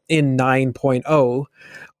there in 9.0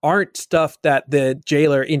 aren't stuff that the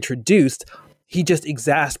jailer introduced. He just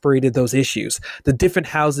exasperated those issues. The different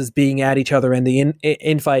houses being at each other and the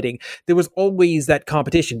infighting. There was always that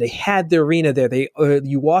competition. They had the arena there.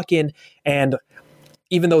 You walk in, and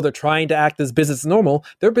even though they're trying to act as business as normal,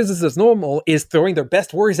 their business as normal is throwing their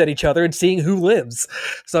best words at each other and seeing who lives.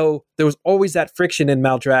 So there was always that friction in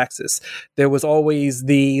Maldraxxus. There was always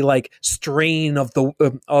the like strain of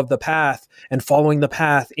the path and following the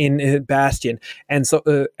path in Bastion, and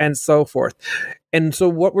so forth. And so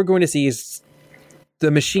what we're going to see is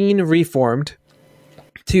the machine reformed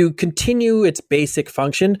to continue its basic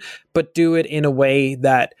function, but do it in a way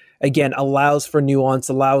that, again, allows for nuance,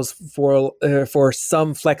 allows for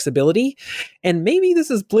some flexibility. And maybe this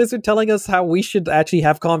is Blizzard telling us how we should actually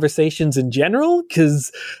have conversations in general,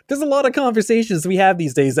 because there's a lot of conversations we have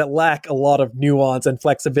these days that lack a lot of nuance and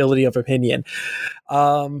flexibility of opinion.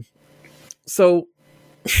 So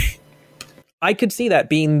I could see that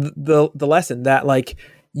being the lesson, that like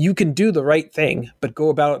you can do the right thing, but go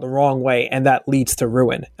about it the wrong way, and that leads to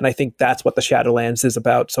ruin. And I think that's what the Shadowlands is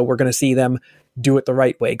about. So we're going to see them do it the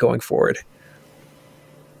right way going forward.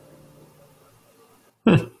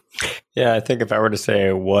 Yeah, I think if I were to say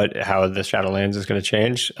how the Shadowlands is going to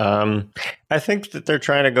change, I think that they're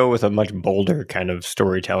trying to go with a much bolder kind of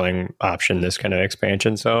storytelling option, this kind of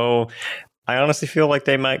expansion. So I honestly feel like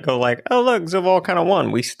they might go like, oh, look, Zaval kind of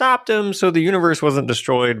won. We stopped him, so the universe wasn't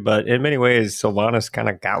destroyed. But in many ways, Sylvanas kind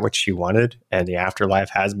of got what she wanted, and the afterlife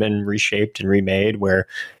has been reshaped and remade, where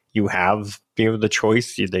you have the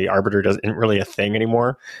choice. The Arbiter isn't really a thing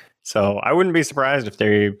anymore. So I wouldn't be surprised if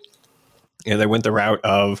they went the route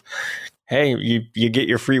of, hey, you get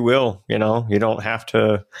your free will. You don't have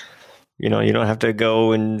to. You don't have to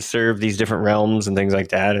go and serve these different realms and things like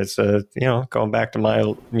that. It's going back to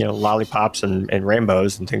my lollipops and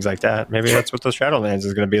rainbows and things like that. Maybe that's what the Shadowlands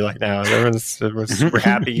is going to be like now. Everyone's super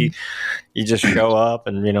happy. You just show up,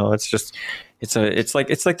 and it's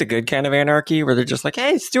like the good kind of anarchy where they're just like,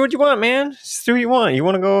 hey, just do what you want, man. Just do what you want. You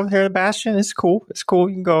want to go over there to Bastion? It's cool.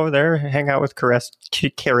 You can go over there, hang out with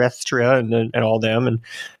Carestra and all them, and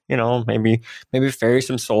maybe ferry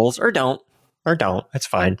some souls, or don't. It's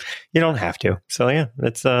fine. You don't have to. So yeah,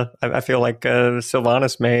 it's I feel like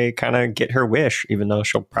Sylvanas may kind of get her wish, even though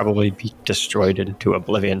she'll probably be destroyed into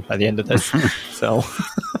oblivion by the end of this. So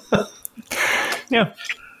yeah.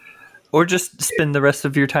 Or just spend the rest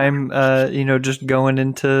of your time just going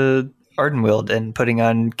into Ardenweald and putting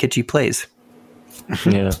on kitschy plays.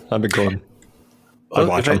 Yeah, that'd be cool. I'd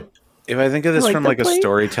watch them. If I think of this from like a play?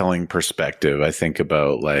 storytelling perspective, I think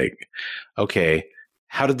about like, okay,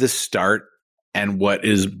 how did this start? And what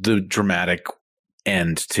is the dramatic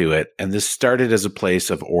end to it? And this started as a place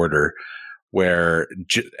of order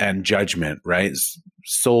and judgment, right?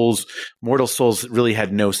 Mortal souls really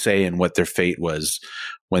had no say in what their fate was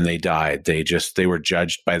when they died. They were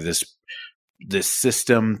judged by this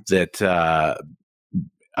system that,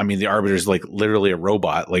 the Arbiter's like literally a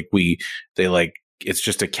robot. It's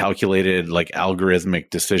just a calculated, like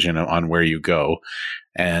algorithmic decision on where you go.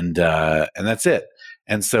 And that's it.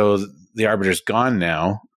 And so the Arbiter's gone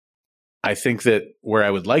now. I think that where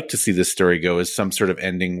I would like to see this story go is some sort of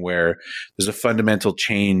ending where there's a fundamental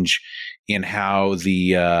change in how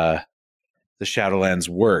the Shadowlands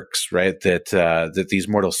works, right? That these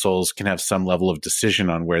mortal souls can have some level of decision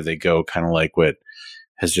on where they go, kind of like what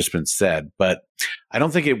has just been said. But I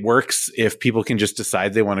don't think it works if people can just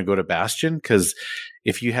decide they want to go to Bastion, because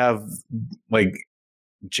if you have like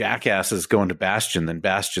jackasses going to Bastion, then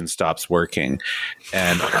Bastion stops working,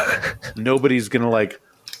 and nobody's gonna like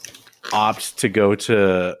opt to go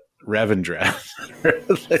to Revendreth.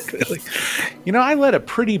 I led a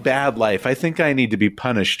pretty bad life. I think I need to be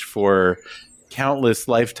punished for countless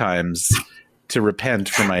lifetimes to repent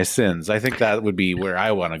for my sins. I think that would be where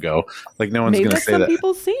I want to go. Like, no one's Maybe going to that's say some that.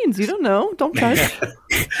 people's scenes. You don't know. Don't judge.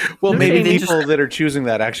 Well, No maybe shame. people that are choosing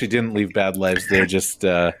that actually didn't leave bad lives. They're just,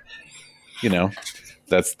 you know,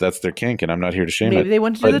 that's their kink, and I'm not here to shame Maybe it. they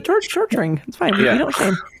want to do the torturing. It's fine. Yeah. We don't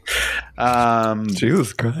shame.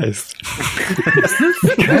 Jesus Christ.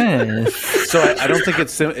 So I don't think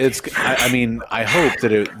it's. I mean, I hope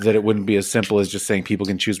that it wouldn't be as simple as just saying people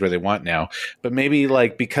can choose where they want now. But maybe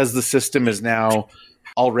like because the system is now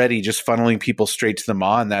already just funneling people straight to the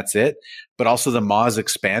maw and that's it. But also the maw is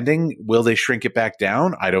expanding. Will they shrink it back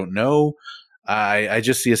down? I don't know. I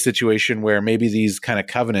just see a situation where maybe these kind of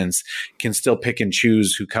covenants can still pick and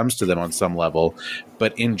choose who comes to them on some level.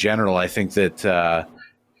 But in general, I think that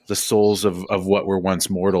the souls of what were once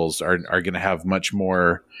mortals are going to have much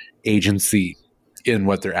more agency in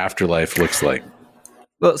what their afterlife looks like.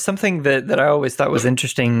 Well, something that I always thought was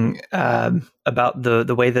interesting about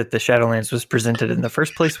the way that the Shadowlands was presented in the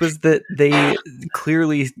first place was that they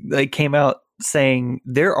clearly came out saying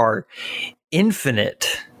there are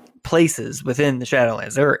infinite places within the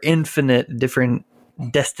Shadowlands. There are infinite different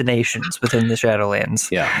destinations within the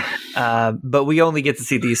Shadowlands. Yeah. But we only get to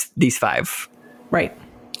see these 5. Right.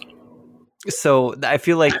 So I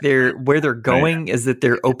feel like where they're going is that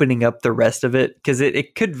they're opening up the rest of it, because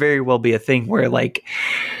it could very well be a thing where, like,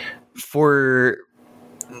 for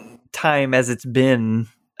time as it's been,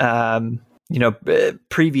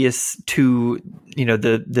 previous to,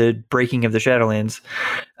 the breaking of the Shadowlands,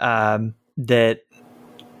 that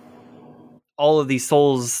all of these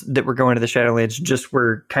souls that were going to the Shadowlands just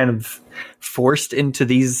were kind of forced into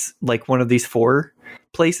these, like, one of these 4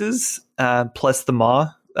 places, plus the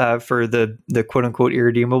Maw. For the quote unquote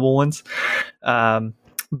irredeemable ones.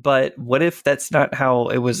 But what if that's not how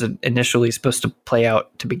it was initially supposed to play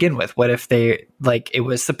out to begin with? What if it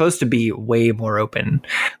was supposed to be way more open?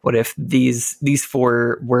 What if these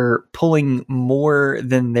 4 were pulling more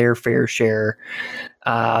than their fair share,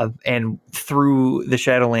 and threw the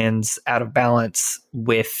Shadowlands out of balance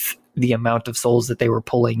with the amount of souls that they were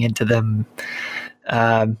pulling into them?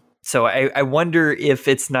 So I wonder if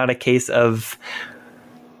it's not a case of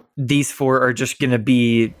these 4 are just going to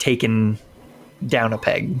be taken down a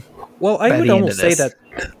peg. Well, I would almost say that.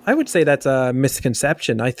 I would say that's a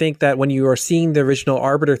misconception. I think that when you are seeing the original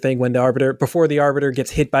Arbiter thing, before the Arbiter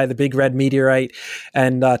gets hit by the big red meteorite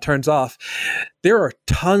and turns off, there are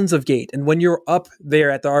tons of gate. And when you're up there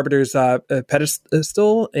at the Arbiter's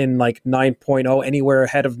pedestal in like 9.0, anywhere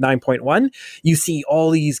ahead of 9.1, you see all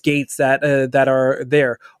these gates that are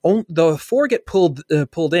there. The 4 get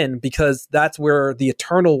pulled in because that's where the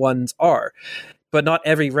eternal ones are. But not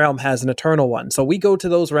every realm has an eternal one. So we go to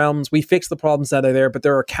those realms, we fix the problems that are there, but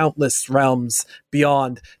there are countless realms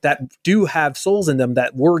beyond that do have souls in them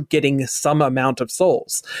that were getting some amount of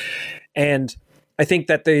souls. And I think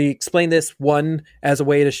that they explain this, one, as a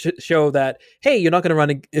way to show that, hey, you're not going to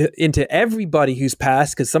run into everybody who's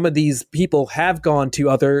passed, because some of these people have gone to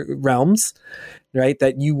other realms, right,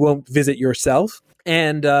 that you won't visit yourself.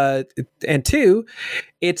 And 2,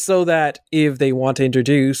 it's so that if they want to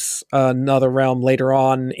introduce another realm later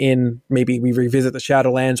on in, maybe we revisit the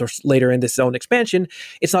Shadowlands or later in this zone expansion,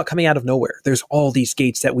 it's not coming out of nowhere. There's all these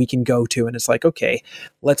gates that we can go to, and it's like, okay,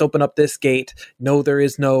 let's open up this gate. No, there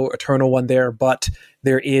is no eternal one there, but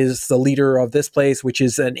there is the leader of this place, which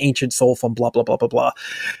is an ancient soul from blah, blah, blah, blah, blah.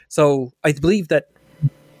 So I believe that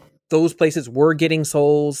those places were getting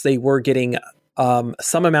souls. They were getting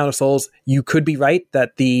some amount of souls. You could be right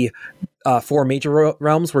that the 4 major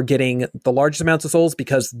realms were getting the largest amounts of souls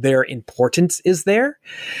because their importance is there.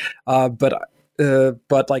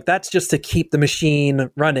 But like, that's just to keep the machine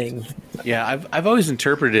running. Yeah, I've always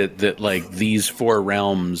interpreted that like these 4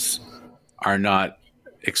 realms are not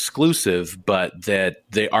exclusive, but that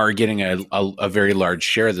they are getting a very large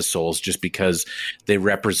share of the souls just because they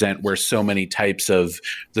represent where so many types of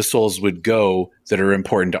the souls would go that are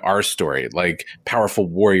important to our story. Like powerful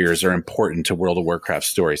warriors are important to World of Warcraft's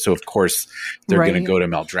story. So of course they're going to go to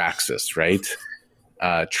Maldraxxus, right?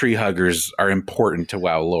 Tree huggers are important to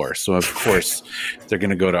WoW lore. So of course they're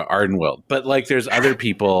going to go to Ardenweald. But like there's other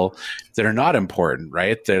people that are not important,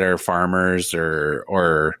 right? That are farmers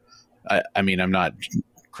or I mean, I'm not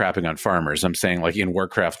crapping on farmers. I'm saying like in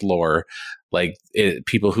Warcraft lore, like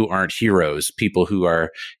people who aren't heroes, people who are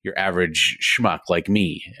your average schmuck like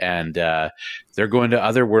me. And they're going to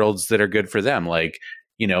other worlds that are good for them. Like,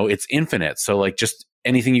 it's infinite. So like just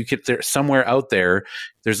anything you get there, somewhere out there,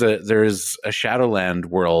 there's a Shadowland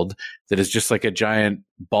world that is just like a giant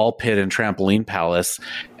ball pit and trampoline palace,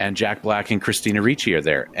 and Jack Black and Christina Ricci are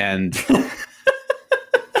there. And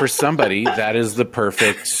for somebody, that is the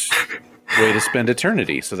perfect way to spend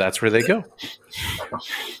eternity. So that's where they go.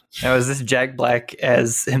 Now, is this Jack Black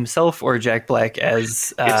as himself or Jack Black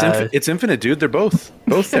as? It's infinite, dude. They're both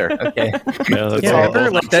there. Okay. Yeah, that's Yeah, all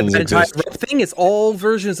remember, like that options entire exist. thing is all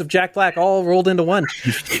versions of Jack Black all rolled into one.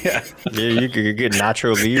 Yeah. Yeah, you get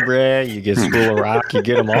Nacho Libre, you get School of Rock, you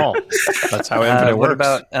get them all. That's how infinite What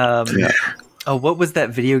works. about? Oh, what was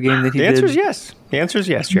that video game that he The did? answer is yes. The answer is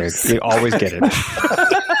yes, Jared. You always get it.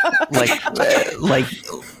 like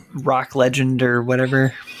Rock Legend or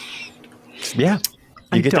whatever. Yeah. You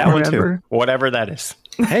I get don't that one remember. too. Whatever that is.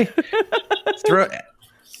 Hey,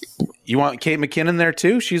 you want Kate McKinnon there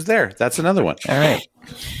too? She's there. That's another one. All right.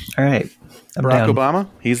 I'm Barack down. Obama,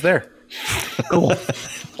 he's there. Cool.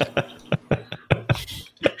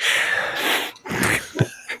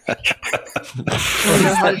 I don't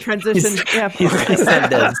know how to transition. Yeah. He's not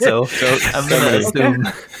dead, so I'm gonna assume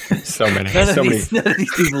So many. none So many. of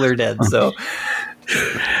these people are dead. So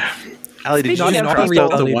Allie, did you Speaking Not in of our cross out the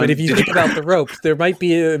reality, one? but if you think about the rope, there might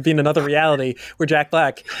be been another reality where Jack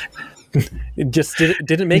Black just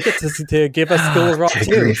didn't make it to give us School of Rock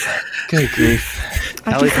too. good grief.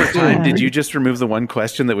 Allie, for time, did you just remove the one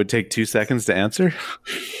question that would take 2 seconds to answer?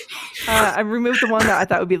 I removed the one that I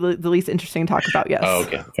thought would be the least interesting to talk about. Yes. Oh,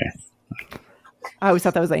 okay. I always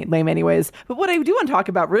thought that was lame anyways. But what I do want to talk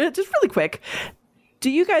about, just really quick,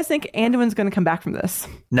 do you guys think Anduin's going to come back from this?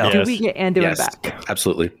 No. Do Yes. we get Anduin Yes, back?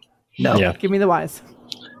 absolutely. No. Yeah. Give me the whys.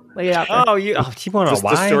 Lay it out there. Oh, you want to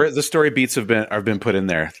why? The story beats have been put in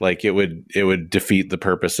there. Like it would defeat the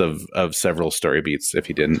purpose of several story beats if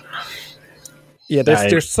he didn't. Yeah,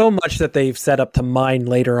 there's so much that they've set up to mine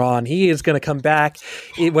later on. He is going to come back,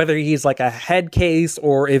 whether he's like a head case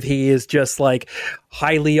or if he is just like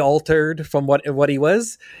highly altered from what he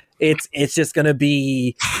was. It's just going to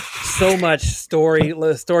be so much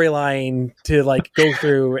storyline to like go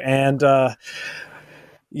through, and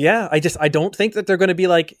yeah, I don't think that they're going to be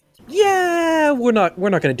like, yeah, we're not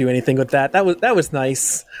going to do anything with that. That was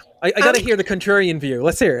nice. I got to hear the contrarian view.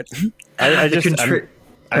 Let's hear it. I just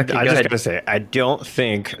Okay, I go just ahead. gotta say, I don't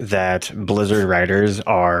think that Blizzard writers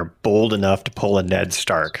are bold enough to pull a Ned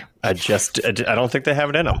Stark. I don't think they have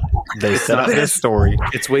it in them. They set up this story.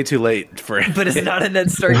 It's way too late for it. But it's not a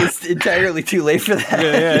Ned Stark. It's entirely too late for that.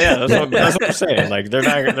 Yeah. That's what I'm saying. Like they're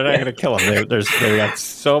not gonna kill him. They got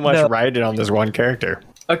so much riding on this one character.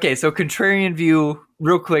 Okay, so contrarian view,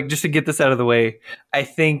 real quick, just to get this out of the way. I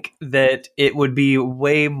think that it would be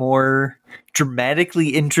way more dramatically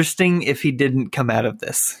interesting if he didn't come out of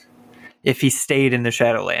this. If he stayed in the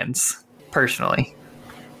Shadowlands, personally.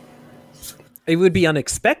 It would be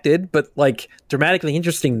unexpected, but like dramatically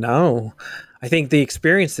interesting. No, I think the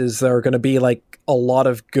experiences are going to be like a lot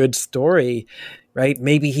of good story, right?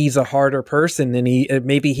 Maybe he's a harder person, and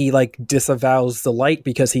maybe he like disavows the light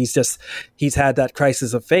because he's had that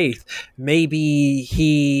crisis of faith. Maybe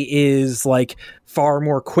he is like far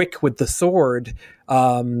more quick with the sword.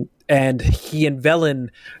 And he and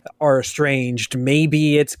Velen are estranged.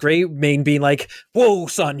 Maybe it's great. Maybe like, whoa,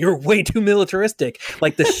 son, you're way too militaristic.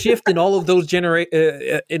 Like the shift in all of those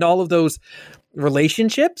in all of those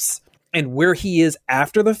relationships and where he is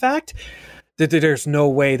after the fact. That there's no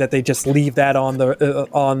way that they just leave that on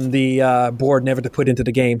the board, never to put into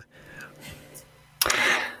the game.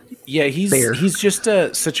 Yeah, he's just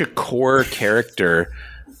such a core character.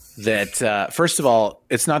 That first of all,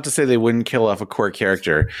 it's not to say they wouldn't kill off a core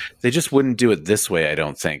character. They just wouldn't do it this way, I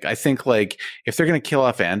don't think. I think like if they're going to kill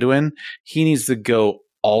off Anduin, he needs to go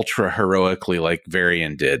ultra heroically like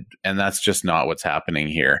Varian did, and that's just not what's happening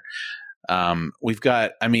here.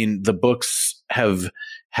 The books have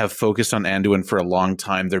focused on Anduin for a long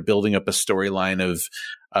time. They're building up a storyline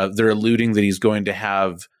of they're alluding that he's going to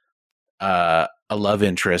have a love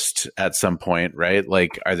interest at some point, right?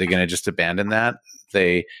 Like, are they going to just abandon that?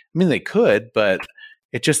 They could, but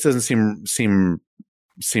it just doesn't seem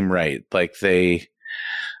right. Like Jin's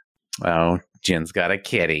got a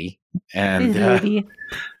kitty, and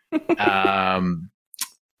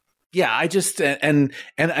yeah, I just and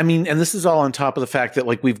this is all on top of the fact that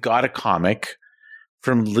like we've got a comic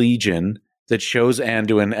from Legion that shows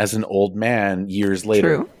Anduin as an old man years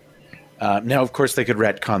later. True. Now, of course, they could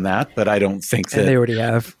retcon that, but I don't think that And they already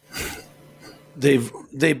have. they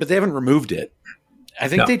haven't removed it. I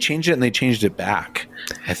think they changed it and they changed it back.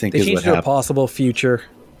 I think They is what changed to a happened. possible future.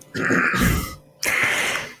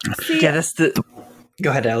 Yeah, that's the... Go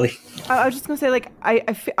ahead, Allie. I was just gonna say, like,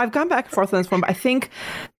 I've gone back and forth on this one, but I think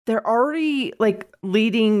they're already like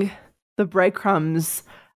leading the breadcrumbs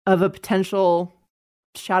of a potential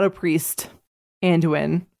Shadow Priest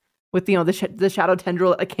Anduin with the shadow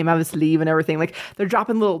tendril that came out of his sleeve and everything. Like they're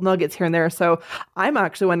dropping little nuggets here and there. So I'm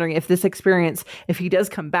actually wondering if this experience, if he does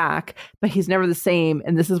come back, but he's never the same,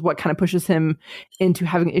 and this is what kind of pushes him into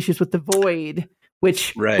having issues with the void,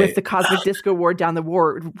 which with the cosmic disco war down the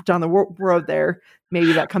road there,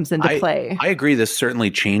 maybe that comes into play. I agree. This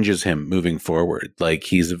certainly changes him moving forward. Like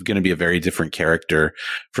he's going to be a very different character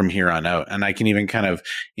from here on out. And I can even kind of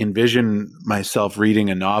envision myself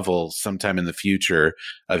reading a novel sometime in the future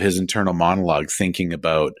of his internal monologue, thinking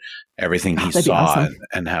about everything he saw awesome.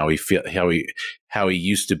 and how he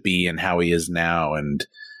used to be and how he is now. And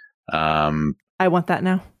I want that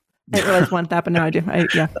now. I didn't realize I want that, but now I do.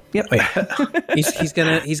 Yep. He's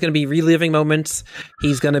gonna be reliving moments.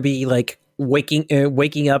 He's gonna be like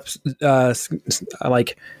waking up,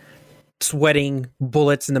 like sweating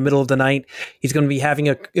bullets in the middle of the night. He's going to be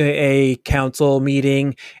having a council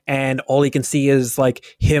meeting, and all he can see is like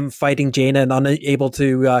him fighting Jaina and unable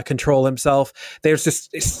to control himself. There's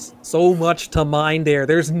just so much to mine there.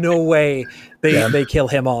 There's no way they kill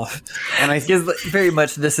him off. And I think very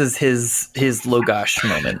much this is his Logosh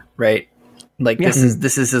moment, right? Like this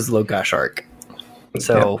is his Logosh arc.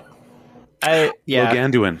 So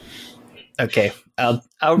Loganduin. Okay,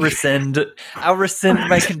 I'll rescind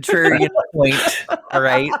my contrarian point. All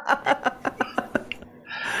right.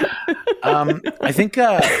 I think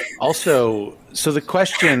also. So the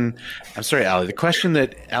question, I'm sorry, Ali. The question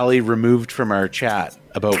that Ali removed from our chat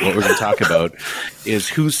about what we're going to talk about is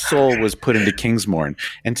whose soul was put into Kingsmorn.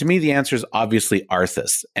 And to me, the answer is obviously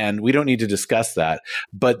Arthas. And we don't need to discuss that.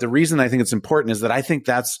 But the reason I think it's important is that I think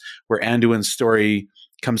that's where Anduin's story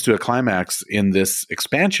comes to a climax in this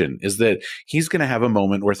expansion, is that he's going to have a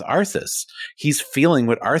moment with Arthas. He's feeling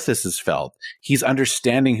what Arthas has felt. He's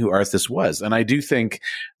understanding who Arthas was. And I do think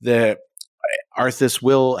that Arthas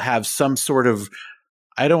will have some sort of,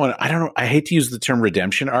 I hate to use the term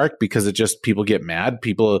redemption arc because it just, people get mad.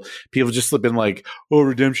 People just have been like, oh,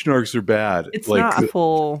 redemption arcs are bad. It's like, not a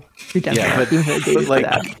full redemption arc. But like,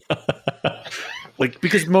 like,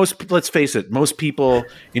 because let's face it, most people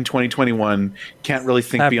in 2021 can't really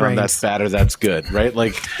think beyond that's bad or that's good, right?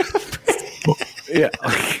 Like, yeah,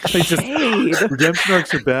 like, redemption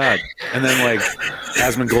arcs are bad. And then like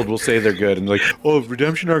Asmongold will say they're good and like, oh,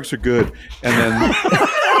 redemption arcs are good. And then,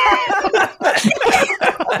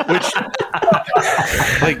 which,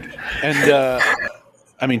 like, and,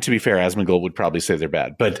 I mean, to be fair, Asmongold would probably say they're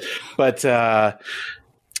bad, but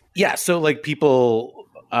yeah, so like people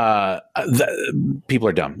are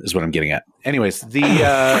dumb is what I'm getting at. Anyways,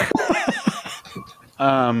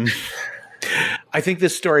 I think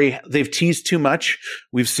this story, they've teased too much.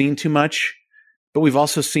 We've seen too much, but we've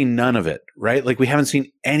also seen none of it, right? Like we haven't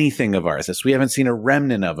seen anything of Arthas. We haven't seen a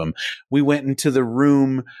remnant of him. We went into the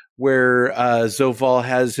room where Zoval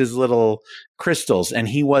has his little crystals and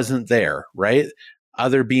he wasn't there, right?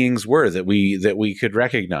 Other beings were that we could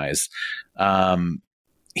recognize.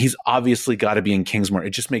 He's obviously got to be in Kingsmorn.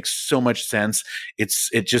 It just makes so much sense. It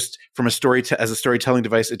just from a as a storytelling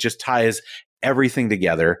device, it just ties everything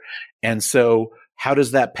together. And so how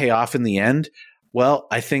does that pay off in the end? Well,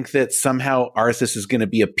 I think that somehow Arthas is going to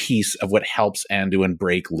be a piece of what helps Anduin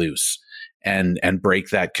break loose and break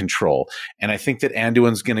that control. And I think that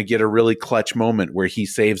Anduin's going to get a really clutch moment where he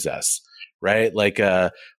saves us, right? Like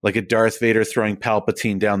a Darth Vader throwing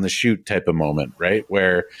Palpatine down the chute type of moment, right?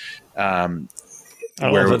 Where, I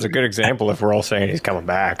don't know if that's a good example if we're all saying he's coming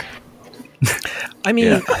back. I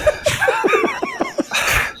mean,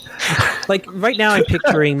 like right now I'm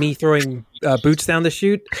picturing me throwing boots down the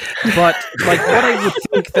chute, but like what I would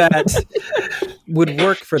think that would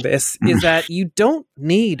work for this is that you don't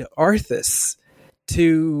need Arthas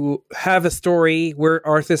to have a story where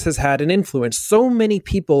Arthas has had an influence. So many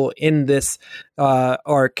people in this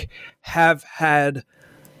arc have had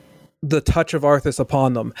the touch of Arthas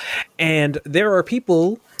upon them, and there are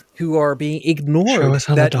people who are being ignored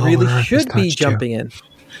that really should be jumping in.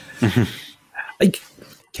 Like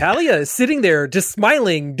Kalia is sitting there just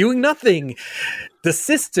smiling, doing nothing. The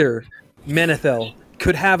sister Menethil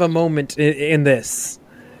could have a moment in this,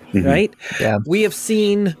 right? Yeah, we have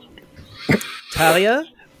seen Talia,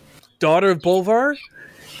 daughter of Bolvar.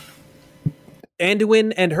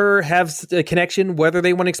 Anduin and her have a connection, whether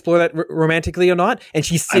they want to explore that romantically or not. And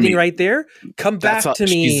she's sitting right there. Come back to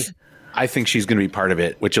me. I think she's going to be part of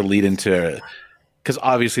it, which will lead into, because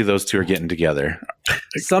obviously those two are getting together.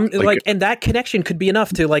 And that connection could be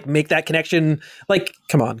enough to like make that connection. Like,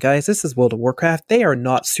 come on, guys, this is World of Warcraft. They are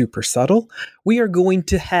not super subtle. We are going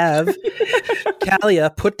to have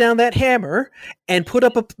Kalia put down that hammer and pick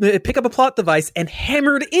up a plot device and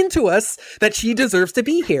hammered into us that she deserves to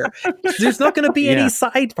be here. There's not going to be any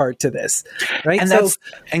side part to this, right?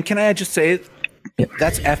 And can I just say,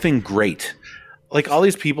 that's effing great. Like all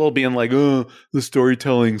these people being like, oh, the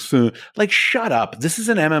storytelling's like, shut up. This is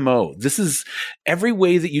an MMO. This is every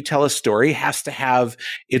way that you tell a story has to have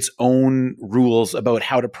its own rules about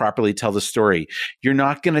how to properly tell the story. You're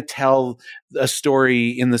not going to tell a story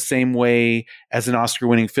in the same way as an Oscar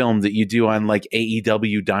winning film that you do on like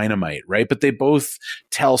AEW Dynamite, right? But they both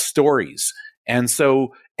tell stories. And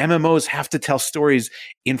so MMOs have to tell stories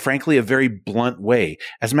in, frankly, a very blunt way.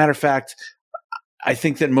 As a matter of fact, I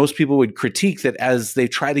think that most people would critique that as they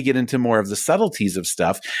try to get into more of the subtleties of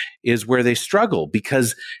stuff is where they struggle,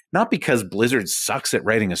 because not because Blizzard sucks at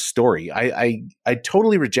writing a story. I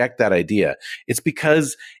totally reject that idea. It's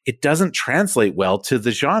because it doesn't translate well to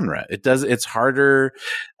the genre. It's harder.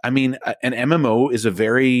 I mean, an MMO is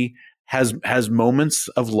has moments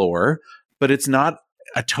of lore, but it's not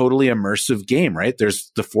a totally immersive game, right?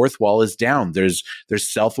 There's the fourth wall is down. There's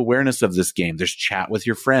self-awareness of this game. There's chat with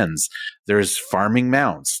your friends. There's farming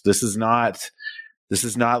mounts. This is not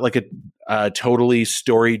like a totally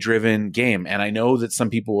story-driven game. And I know that some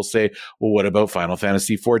people will say, well, what about Final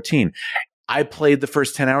Fantasy XIV? I played the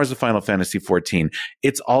first 10 hours of Final Fantasy XIV.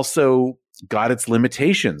 It's also got its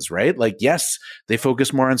limitations, right? Like, yes, they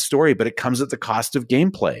focus more on story, but it comes at the cost of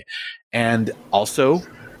gameplay. And also,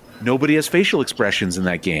 nobody has facial expressions in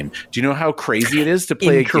that game. Do you know how crazy it is to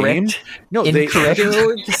play a game? No, Incorrect.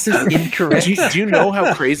 This is Incorrect. Do you know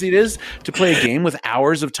how crazy it is to play a game with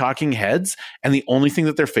hours of talking heads, and the only thing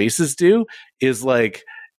that their faces do is like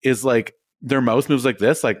their mouth moves like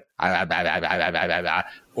this, like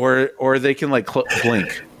or they can like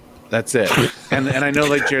blink. That's it. And I know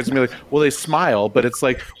like Jared's gonna be like, well, they smile, but it's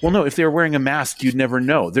like, well, no, if they were wearing a mask, you'd never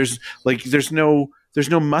know. There's no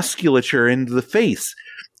musculature in the face.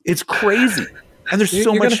 It's crazy. And there's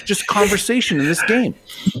so much just conversation in this game.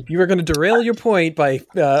 You were going to derail your point by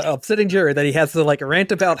upsetting Jared that he has to like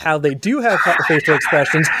rant about how they do have facial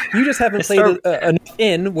expressions. You just haven't played enough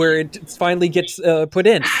in where it finally gets put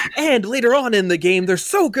in. And later on in the game, they're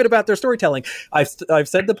so good about their storytelling. I've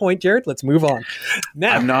said the point, Jared. Let's move on.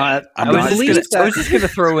 Now, I was just going to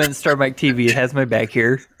throw in Star Mike TV. It has my back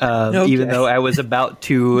here, even though I was about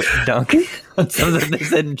to dunk on something that they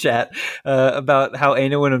said in chat about how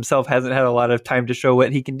Anoin himself hasn't had a lot of time to show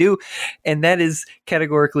what he can do, and that is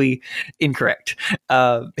categorically incorrect.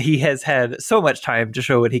 He has had so much time to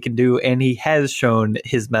show what he can do, and he has shown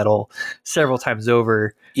his mettle several times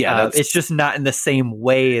over. Yeah, it's just not in the same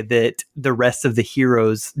way that the rest of the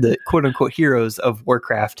heroes, the quote-unquote heroes of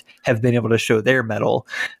Warcraft, have been able to show their mettle,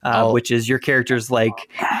 which is your characters like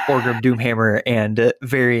Orgrim Doomhammer and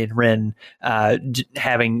Varian Wren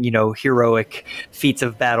having, heroic feats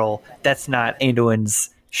of battle. That's not Anduin's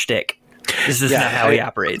shtick. This is not how he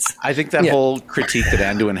operates. I think that whole critique that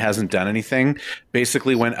Anduin hasn't done anything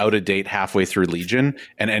basically went out of date halfway through Legion,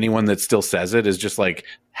 and anyone that still says it is just like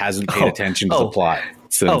hasn't paid attention to the plot.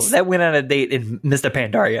 That went out of date in Mr.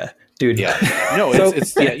 Pandaria, dude. Yeah, no,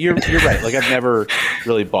 it's you're right. Like I've never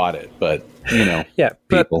really bought it, but yeah.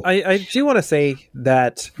 But I do want to say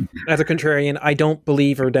that as a contrarian, I don't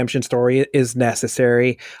believe a redemption story is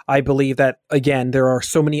necessary. I believe that again, there are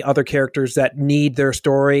so many other characters that need their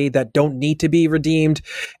story that don't need to be redeemed,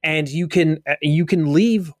 and you can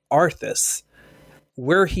leave Arthas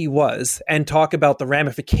where he was and talk about the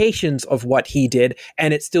ramifications of what he did,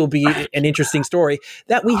 and it still be an interesting story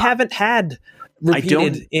that we haven't had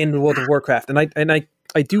repeated in World of Warcraft. And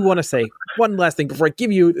I do want to say one last thing before I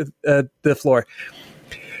give you the floor.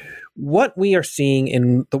 What we are seeing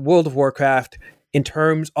in the World of Warcraft in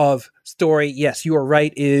terms of story, yes, you are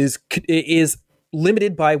right, is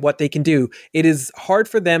limited by what they can do. It is hard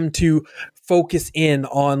for them to focus in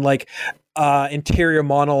on like interior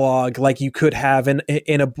monologue like you could have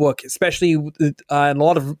in a book, especially in a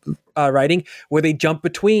lot of writing where they jump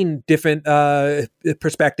between different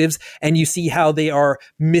perspectives and you see how they are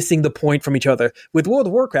missing the point from each other. With World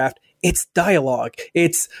of Warcraft, it's dialogue.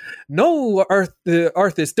 It's, no,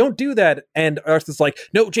 Arthas, don't do that. And Arthas like,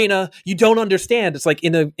 no, Jaina, you don't understand. It's like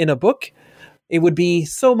in a book, it would be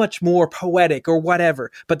so much more poetic or whatever,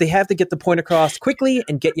 but they have to get the point across quickly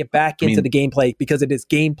and get you back into the gameplay because it is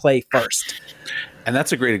gameplay first. And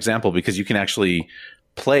that's a great example because you can actually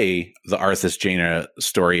play the Arthas Jaina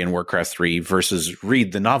story in Warcraft 3 versus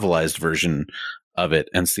read the novelized version of it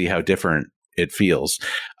and see how different it feels.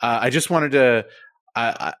 I just wanted to,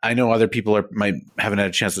 I know other people haven't had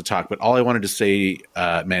a chance to talk, but all I wanted to say,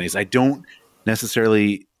 Manny, is I don't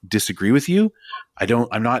necessarily disagree with you.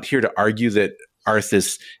 I'm not here to argue that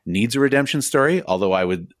Arthas needs a redemption story, although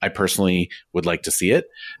I personally would like to see it.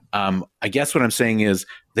 I guess what I'm saying is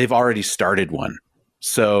they've already started one,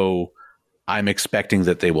 so I'm expecting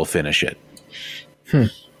that they will finish it.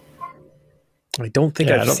 I don't think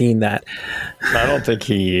I've seen that. I don't think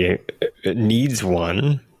he needs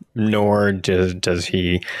one, nor does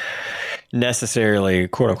he necessarily,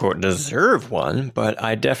 quote unquote, deserve one. But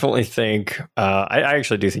I definitely think, I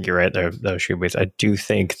actually do think you're right there, though, Shoebaits. I do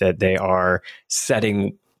think that they are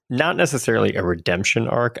setting not necessarily a redemption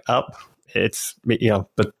arc up. It's,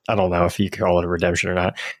 but I don't know if you call it a redemption or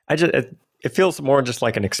not. It feels more just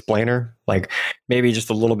like an explainer, like maybe just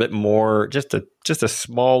a little bit more, just a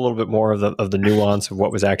small little bit more of the nuance of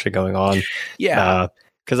what was actually going on. Yeah.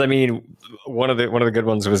 Because I mean, one of the good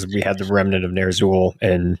ones was we had the remnant of Ner'zhul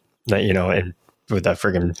and with that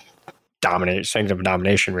friggin' Sanctum of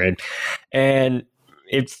Domination raid, and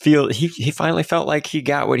he finally felt like he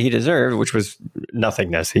got what he deserved, which was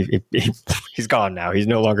nothingness. He's gone now. He's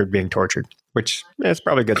no longer being tortured, which is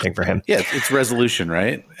probably a good thing for him. Yeah, it's resolution,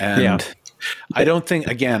 right? And I don't think,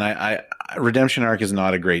 again, I redemption arc is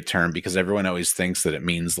not a great term because everyone always thinks that it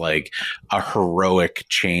means like a heroic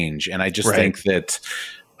change, and I just think that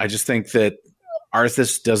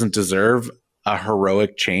Arthas doesn't deserve a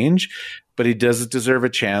heroic change, but he does deserve a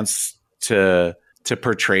chance to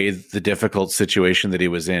portray the difficult situation that he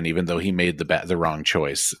was in, even though he made the wrong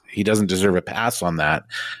choice. He doesn't deserve a pass on that,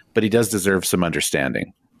 but he does deserve some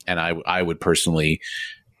understanding. And I would personally,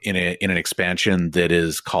 in an expansion that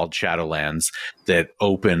is called Shadowlands, that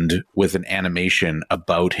opened with an animation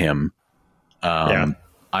about him,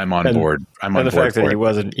 I'm on board. I'm on board. And the fact that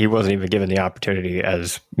he wasn't even given the opportunity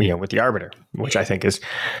as with the Arbiter, which I think is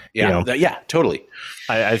totally.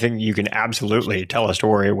 I think you can absolutely tell a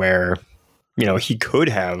story where he could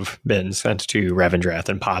have been sent to Revendreth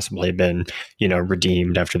and possibly been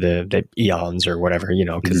redeemed after the eons or whatever,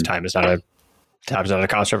 because time is not a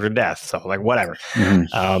construct of death, so like whatever.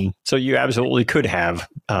 So you absolutely could have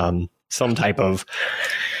some type of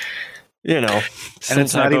and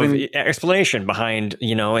it's not even explanation behind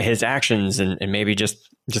his actions, and maybe just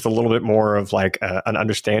a little bit more of like an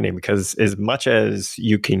understanding, because as much as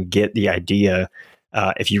you can get the idea,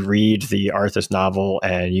 if you read the Arthas novel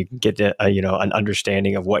and you can get an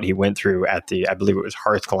understanding of what he went through at I believe it was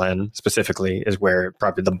Hearthglen specifically, is where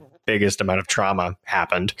probably the biggest amount of trauma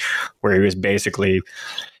happened, where he was basically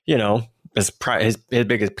his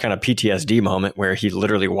biggest kind of PTSD moment, where he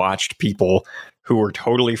literally watched people who were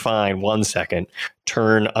totally fine 1 second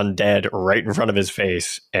turn undead right in front of his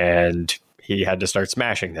face, and he had to start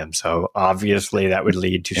smashing them. So obviously that would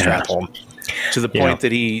lead to Stratholme. To the point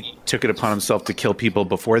that he took it upon himself to kill people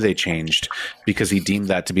before they changed, because he deemed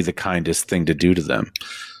that to be the kindest thing to do to them.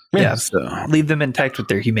 Yeah, so leave them intact with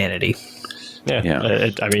their humanity.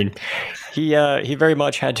 I mean, he very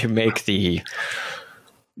much had to make the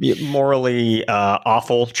morally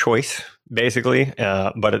awful choice, basically,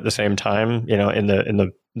 but at the same time, in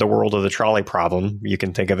the world of the trolley problem, you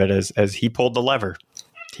can think of it as he pulled the lever.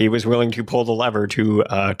 He was willing to pull the lever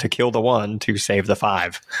to kill the one to save the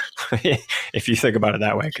five, if you think about it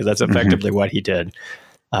that way, because that's effectively what he did.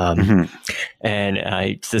 And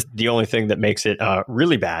it's just the only thing that makes it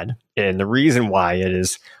really bad, and the reason why it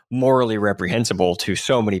is morally reprehensible to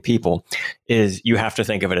so many people, is you have to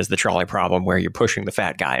think of it as the trolley problem, where you're pushing the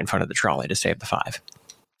fat guy in front of the trolley to save the five.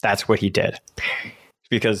 That's what he did.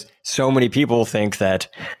 Because so many people think that,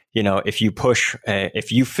 if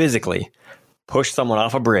you physically push someone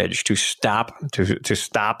off a bridge to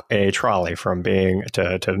stop a trolley from being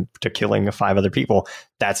to killing 5 other people,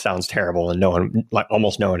 that sounds terrible, and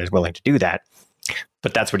almost no one is willing to do that.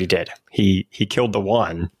 But that's what he did. He killed the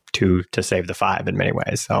one to save the 5 in many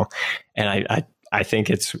ways. So, and I think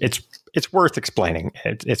it's worth explaining.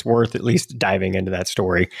 It's worth at least diving into that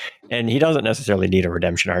story. And he doesn't necessarily need a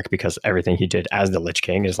redemption arc, because everything he did as the Lich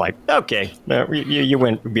King is like, okay, you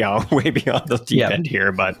went way beyond the deep end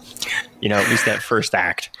here. But, at least that first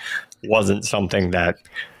act wasn't something that,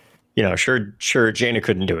 sure, Jaina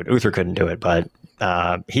couldn't do it. Uther couldn't do it, but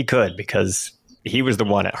he could, because he was the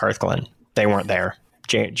one at Hearthglen. They weren't there.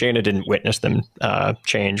 Jaina didn't witness them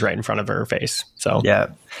change right in front of her face. So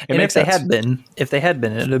and if they had been,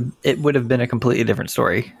 it would have been a completely different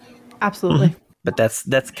story. Absolutely. But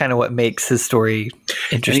that's kind of what makes his story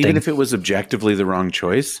interesting. And even if it was objectively the wrong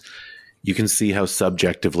choice, you can see how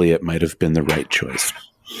subjectively it might have been the right choice.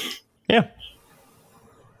 Yeah.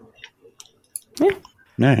 All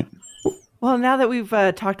right. Well, now that we've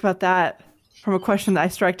talked about that, from a question that I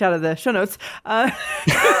striked out of the show notes. No,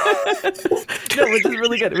 which is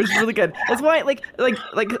really good. It was really good. That's why, like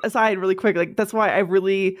aside really quick, like that's why I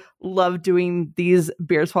really love doing these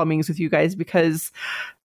Beerisfal meetings with you guys, because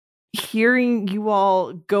hearing you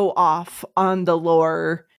all go off on the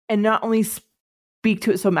lore and not only speak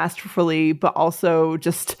to it so masterfully, but also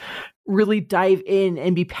just really dive in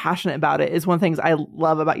and be passionate about it is one of the things I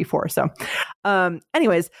love about you four. So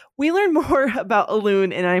anyways, we learn more about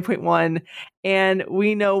Elune in 9.1, and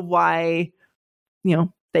we know why,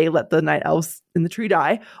 they let the night elves in the tree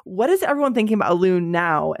die. What is everyone thinking about Elune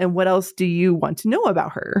now, and what else do you want to know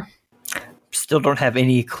about her? Still don't have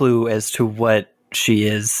any clue as to what she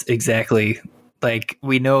is exactly. Like,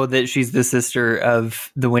 we know that she's the sister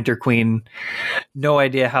of the Winter Queen. No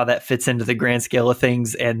idea how that fits into the grand scale of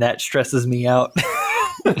things, and that stresses me out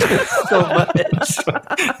so much.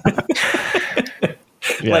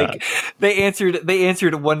 Yeah. Like, they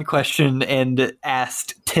answered one question and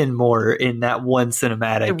asked 10 more in that one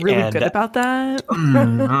cinematic. They're really good about that.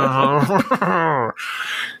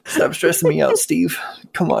 Stop stressing me out, Steve.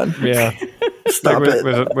 Come on. Yeah. Stop like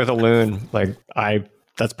it. with Elune, like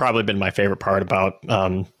that's probably been my favorite part about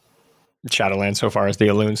Shadowlands so far, is the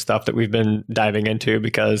Elune stuff that we've been diving into,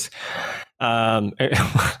 because I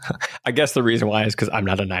guess the reason why is because I'm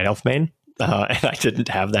not a Night Elf main. And I didn't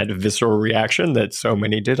have that visceral reaction that so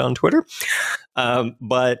many did on Twitter.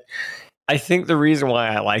 But I think the reason why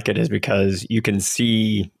I like it is because you can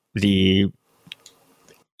see the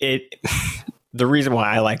reason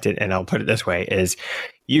why I liked it, and I'll put it this way, is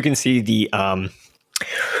you can see the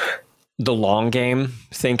long game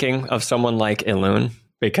thinking of someone like Elune,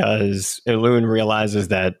 because Elune realizes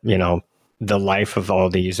that, the life of all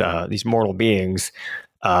these mortal beings,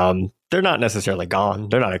 they're not necessarily gone.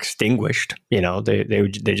 They're not extinguished.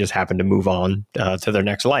 They just happen to move on to their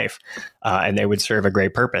next life, and they would serve a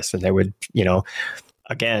great purpose, and they would,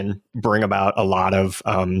 again, bring about a lot of,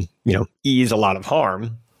 ease a lot of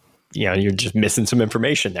harm. You're just missing some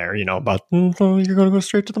information there, about, you're going to go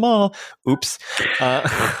straight to the mall. Oops.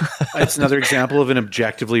 It's another example of an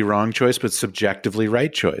objectively wrong choice, but subjectively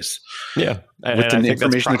right choice. Yeah. With the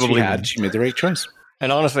information that she had, she made the right choice.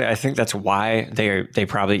 And honestly, I think that's why they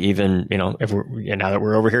probably even, if now that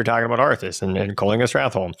we're over here talking about Arthas and calling of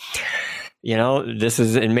Stratholme, this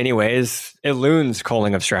is in many ways Elune's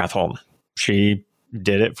calling of Stratholme. She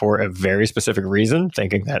did it for a very specific reason,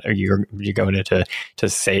 thinking that you're going to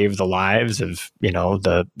save the lives of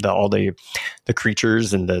all the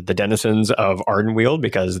creatures and the denizens of Ardenweald,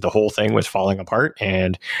 because the whole thing was falling apart.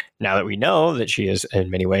 And now that we know that she is in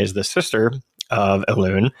many ways the sister of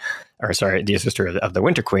Elune, the sister of the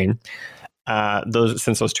Winter Queen,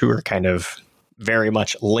 since those two are kind of very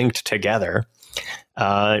much linked together,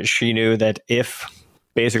 she knew that if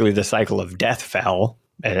basically the cycle of death fell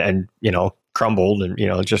and crumbled, and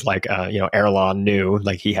just like Erlon knew,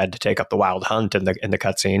 like, he had to take up the wild hunt in the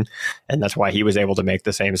cutscene, and that's why he was able to make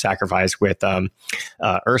the same sacrifice with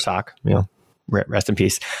Ursoc, rest in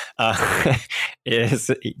peace.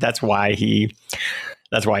 That's why he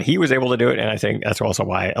was able to do it, and I think that's also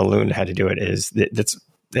why Elune had to do it.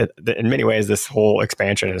 In many ways, this whole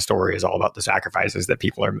expansion and story is all about the sacrifices that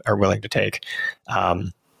people are willing to take,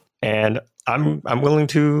 and I'm willing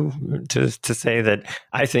to say that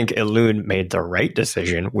I think Elune made the right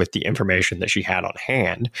decision with the information that she had on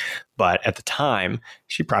hand, but at the time,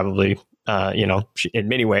 she probably, in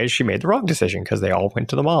many ways, she made the wrong decision, because they all went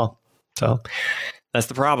to the mall. So that's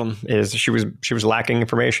the problem, is she was lacking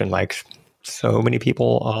information, like so many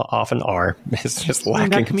people often are. It's just lacking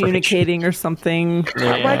not communicating or something.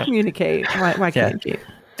 Yeah. Why communicate? Why communicate?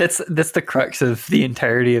 That's the crux of the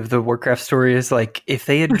entirety of the Warcraft story, is like, if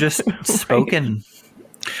they had just spoken,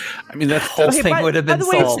 I mean, that's whole thing would have been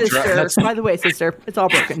solved. By the way, sister, it's all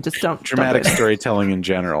broken. Just don't. dramatic don't do it. storytelling in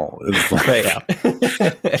general. Is like,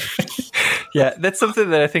 Yeah, that's something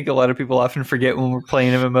that I think a lot of people often forget when we're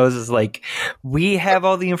playing MMOs, is like, we have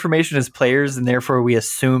all the information as players, and therefore we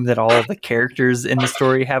assume that all of the characters in the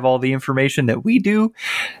story have all the information that we do.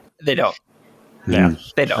 They don't. Yeah,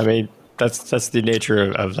 They don't. I mean, that's the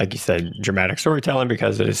nature of, like you said, dramatic storytelling,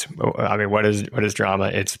 because it is, I mean, what is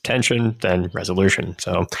drama? It's tension, then resolution.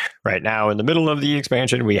 So right now, in the middle of the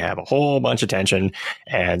expansion, we have a whole bunch of tension,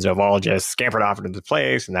 and Zoval just scampered off into the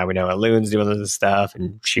place, and now we know Elune's doing this stuff,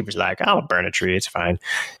 and she was like, I'll burn a tree, it's fine.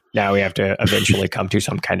 Now we have to eventually come to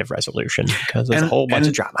some kind of resolution, because there's a whole bunch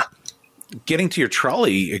of drama. Getting to your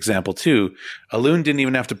trolley example too, Elune didn't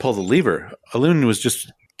even have to pull the lever. Elune was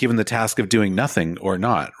just given the task of doing nothing or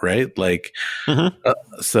not, right? Like,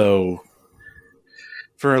 so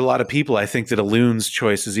for a lot of people, I think that Elune's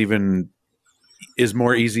choice is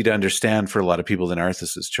more easy to understand for a lot of people than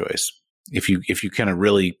Arthas's choice. if you kind of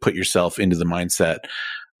really put yourself into the mindset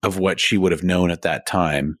of what she would have known at that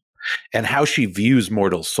time and how she views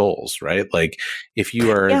mortal souls, right? Like if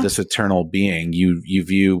you are this eternal being, you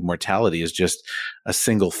view mortality as just a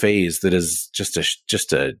single phase that is just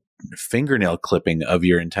a fingernail clipping of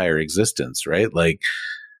your entire existence, right? Like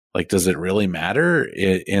does it really matter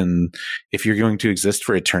if you're going to exist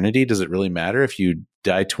for eternity? Does it really matter if you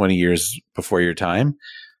die 20 years before your time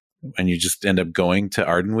and you just end up going to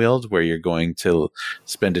Ardenweald, where you're going to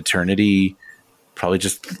spend eternity probably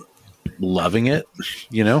just loving it,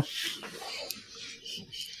 you know?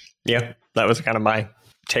 Yeah, that was kind of my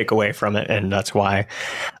takeaway from it, and that's why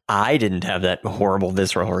I didn't have that horrible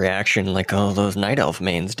visceral reaction like all those night elf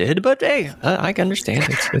mains did. But hey, I can understand.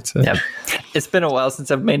 It's been a while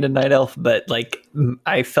since I've made a night elf, but like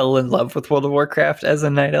I fell in love with World of Warcraft as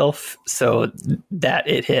a night elf, so that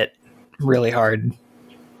it hit really hard.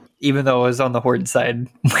 Even though I was on the Horde side,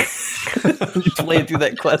 playing through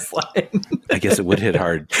that quest line. I guess it would hit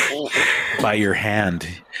hard by your hand.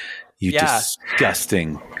 You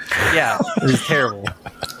disgusting. Yeah, it was terrible.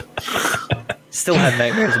 Still have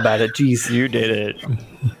nightmares about it. Jeez, you did it.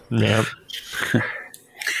 Yeah.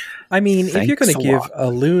 I mean, if you're going to give lot.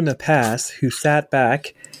 a loon a pass who sat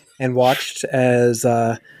back and watched as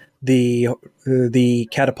the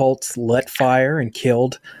catapults let fire and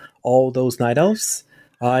killed all those night elves,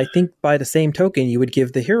 I think by the same token, you would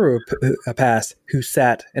give the hero a pass who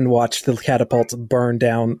sat and watched the catapults burn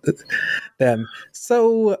down them.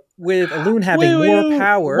 So, with a loon having more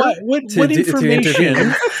power to intervene,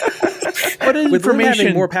 with Loon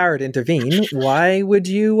having more power to intervene, why would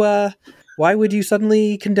you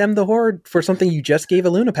suddenly condemn the Horde for something you just gave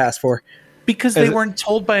a loon a pass for? Because they weren't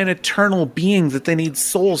told by an eternal being that they need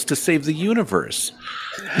souls to save the universe.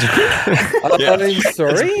 I'm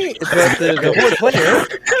sorry, but the Horde player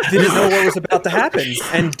didn't know what was about to happen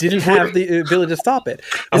and didn't have the ability to stop it.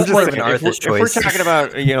 I'm just thinking, if we're talking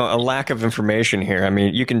about a lack of information here, I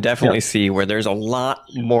mean, you can definitely see where there's a lot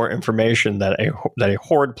more information that a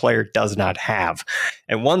Horde player does not have.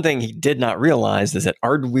 And one thing he did not realize is that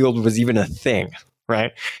Ardenweald was even a thing.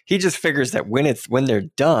 Right? He just figures that when they're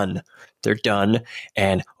done,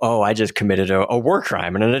 and I just committed a war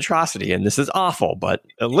crime and an atrocity, and this is awful. But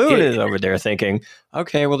Loon is over there thinking,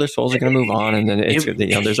 okay, well, their souls are going to move on, and then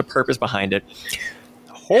there's a purpose behind it.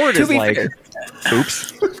 Horde is like,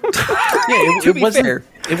 oops.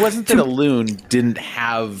 It wasn't that a loon didn't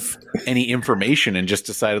have any information and just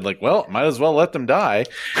decided like, well, might as well let them die.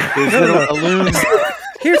 A loon.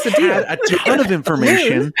 Here's the deal: a ton of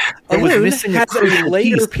information. A loon has a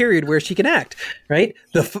later period where she can act. Right?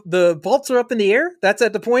 The vaults are up in the air. That's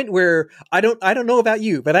at the point where I don't know about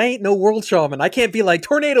you, but I ain't no world shaman. I can't be like,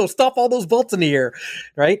 tornado, stop all those vaults in the air.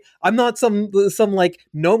 Right? I'm not some like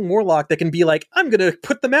gnome warlock that can be like, I'm gonna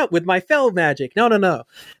put them out with my fell magic. No.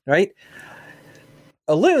 Right?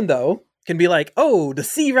 A loon though can be like, oh, the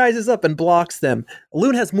sea rises up and blocks them. A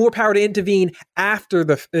loon has more power to intervene after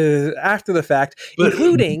the fact,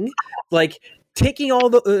 including like taking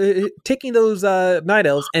those night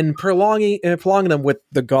elves and prolonging them with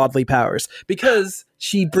the godly powers, because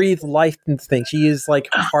she breathed life into things. She is like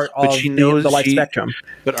part of the light spectrum.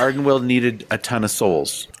 But Ardenweald needed a ton of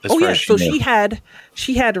souls.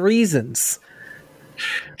 She had reasons.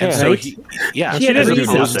 And so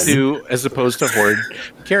as opposed to Horde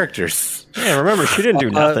characters. Yeah, remember, she didn't do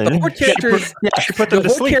nothing. The Horde characters, she put them to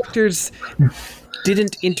sleep. Characters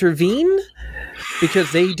didn't intervene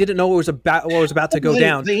because they didn't know what was about to go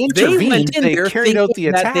down. They intervened. They carried out the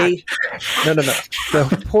attack. No.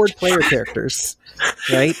 The Horde player characters,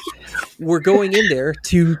 right, were going in there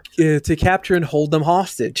to capture and hold them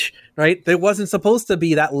hostage. Right, there wasn't supposed to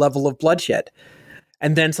be that level of bloodshed.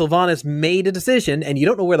 And then Sylvanas made a decision, and you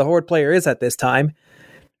don't know where the Horde player is at this time,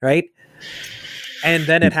 right? And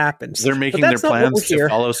then it happens. They're making their plans to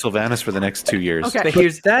follow Sylvanas for the next 2 years. Okay, but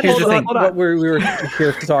here's the thing. What we were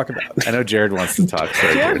here to talk about. I know Jared wants to talk.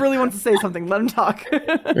 Sorry, Jared really wants to say something. Let him talk.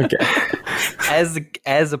 Okay.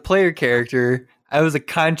 As a player character, I was a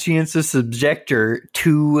conscientious objector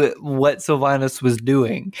to what Sylvanas was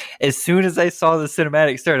doing. As soon as I saw the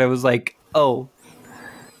cinematic start, I was like, oh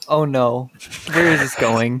no, where is this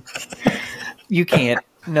going? You can't.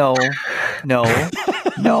 No.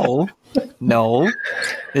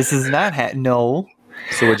 This is not no.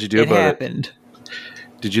 So what'd you do about happened. it?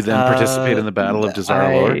 Did you then participate in the Battle of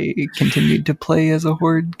Dazar'alor? I continued to play as a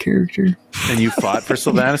Horde character. And you fought for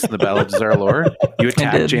Sylvanas in the Battle of Dazar'alor? You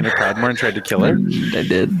attacked Jaina Proudmoore and tried to kill her? I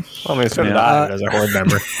did. Well, I mean, so did I as a Horde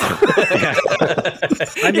member.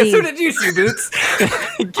 I mean, so did you, Sea Boots.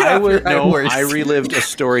 I relived a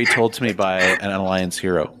story told to me by an Alliance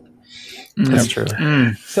hero. That's true.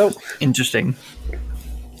 So Interesting.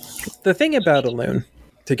 the thing about Elune,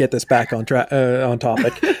 to get this back on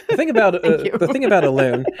topic, the thing about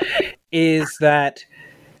Elune is that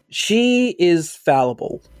she is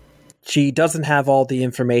fallible. She doesn't have all the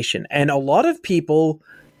information, and a lot of people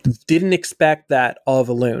didn't expect that of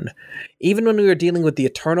Elune. Even when we were dealing with the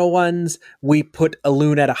Eternal Ones, we put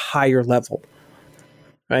Elune at a higher level.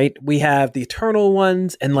 Right? We have the Eternal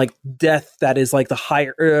Ones and like death that is like the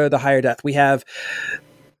higher death. We have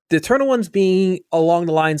the Eternal Ones being along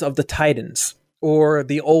the lines of the Titans or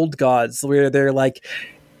the old gods, where they're like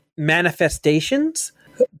manifestations,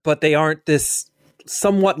 but they aren't this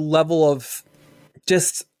somewhat level of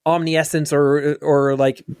just omniscience or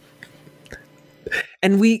like.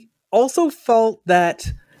 And we also felt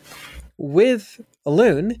that with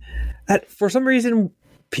Elune, that for some reason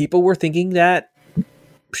people were thinking that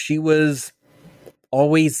she was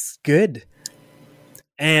always good.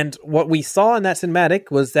 And what we saw in that cinematic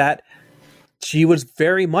was that she was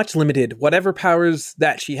very much limited. Whatever powers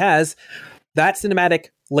that she has, that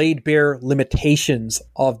cinematic laid bare limitations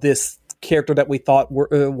of this character that we thought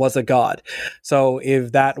was a god. So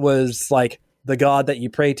if that was like the god that you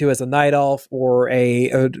pray to as a night elf or a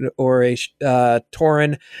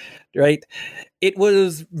Tauren, right? It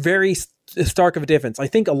was very stark of a difference. I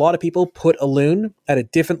think a lot of people put Elune at a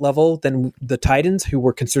different level than the Titans, who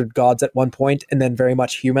were considered gods at one point and then very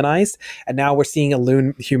much humanized. And now we're seeing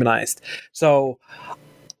Elune humanized. So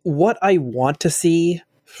what I want to see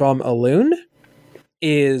from Elune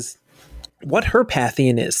is what her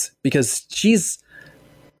pantheon is, because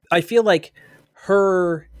I feel like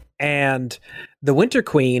her and the Winter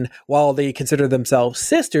Queen, while they consider themselves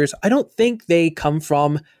sisters, I don't think they come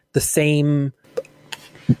from the same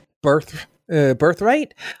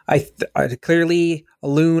birthright. I clearly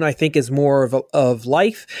Elune, I think, is more of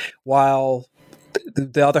life, while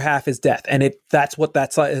the other half is death, and that's what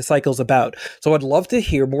that cycle's about. So I'd love to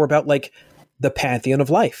hear more about like the pantheon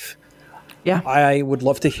of life. Yeah, I would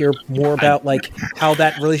love to hear more about like how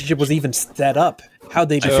that relationship was even set up, how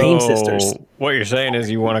they became sisters. What you're saying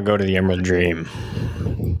is you want to go to the Emerald Dream.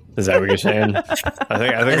 Is that what you're saying? I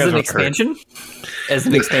think as an expansion? As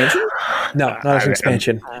an expansion? No, not as an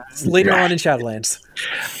expansion. It's later on in Shadowlands.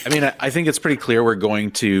 I mean, I think it's pretty clear we're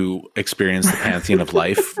going to experience the Pantheon of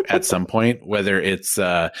Life at some point, whether it's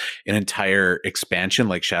an entire expansion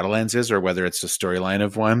like Shadowlands is, or whether it's a storyline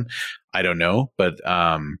of one. I don't know. But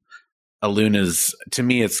Elune is, to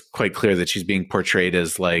me, it's quite clear that she's being portrayed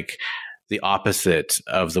as like the opposite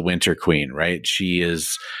of the Winter Queen, right? She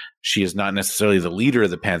is not necessarily the leader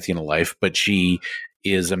of the Pantheon of Life, but she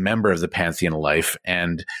is a member of the Pantheon of Life.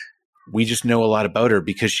 And we just know a lot about her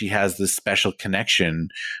because she has this special connection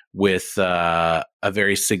with a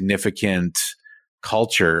very significant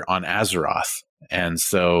culture on Azeroth. And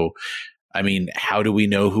so, I mean, how do we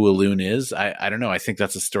know who Elune is? I don't know. I think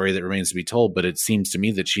that's a story that remains to be told, but it seems to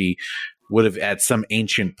me that she would have at some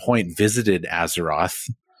ancient point visited Azeroth.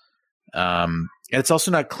 And it's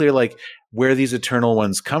also not clear, like, where these Eternal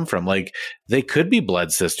Ones come from. Like, they could be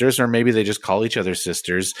blood sisters, or maybe they just call each other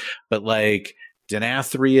sisters, but like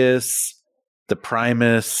Denathrius, the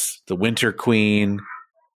Primus, the Winter Queen,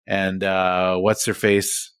 and what's her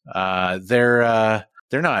face? They're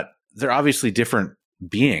obviously different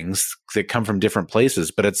beings that come from different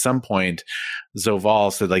places, but at some point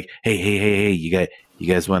Zoval said like, hey, you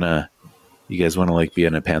guys want to like be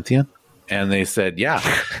in a pantheon? And they said, yeah.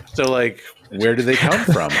 So like, where do they come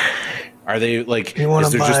from? Are they like, you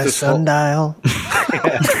want to buy just a sundial?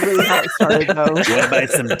 That's really how it started, though. You want to buy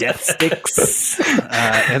some death sticks?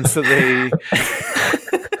 And so they,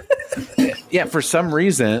 yeah, for some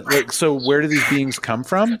reason, like, so where do these beings come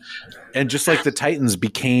from? And just like the Titans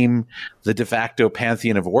became the de facto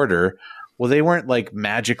Pantheon of Order, well, they weren't like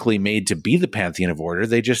magically made to be the Pantheon of Order.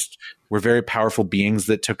 They just were very powerful beings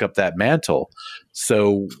that took up that mantle.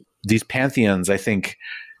 So these pantheons, I think,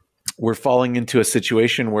 we're falling into a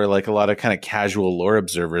situation where like a lot of kind of casual lore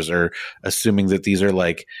observers are assuming that these are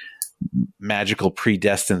like magical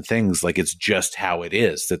predestined things. Like it's just how it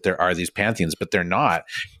is that there are these pantheons, but they're not.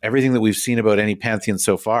 Everything that we've seen about any pantheon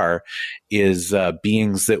so far is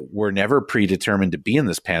beings that were never predetermined to be in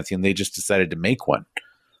this pantheon. They just decided to make one.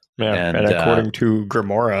 Yeah, and according to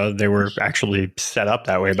Grimoire, they were actually set up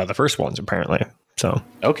that way by the first ones, apparently. So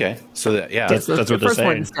okay, so that's what they're first saying.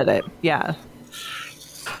 One said it, yeah.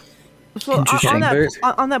 So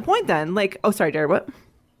on that point, then, like, oh, sorry, Jared, what?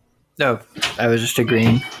 No, I was just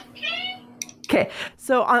agreeing. Okay,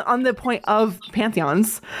 so on the point of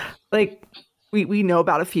pantheons, like we know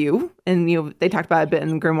about a few, and they talked about it a bit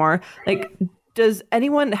in Grimoire. Like, does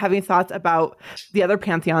anyone have any thoughts about the other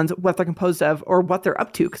pantheons, what they're composed of, or what they're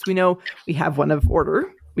up to? Because we know we have one of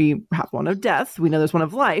order, we have one of death, we know there's one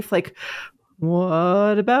of life. Like,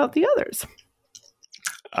 what about the others?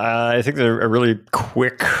 I think a really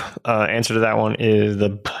quick answer to that one is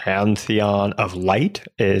the Pantheon of Light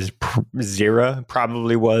is Zira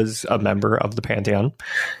probably was a member of the Pantheon.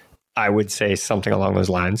 I would say something along those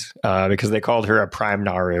lines because they called her a prime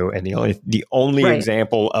Naru, and the only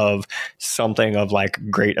example of something of like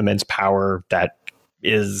great immense power that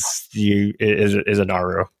is a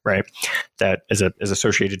Naru, right? That is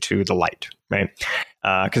associated to the light, right?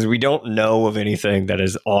 Because we don't know of anything that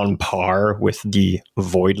is on par with the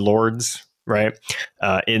Void Lords, right?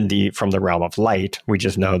 From the realm of light, we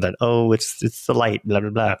just know that it's the light, blah blah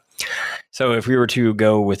blah. So if we were to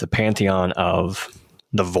go with the pantheon of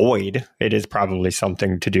the Void, it is probably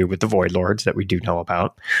something to do with the Void Lords that we do know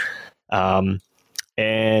about.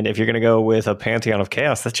 And if you're going to go with a Pantheon of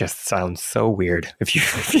Chaos, that just sounds so weird if you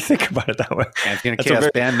think about it that way. Pantheon of Chaos,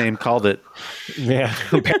 band name called it. Yeah,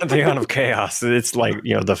 Pantheon of Chaos. It's like,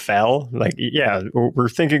 the Fel. Like, yeah, we're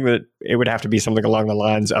thinking that it would have to be something along the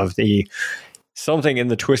lines of something in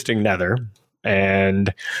the Twisting Nether.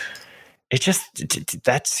 And it just,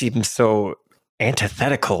 that seems so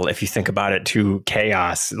antithetical if you think about it to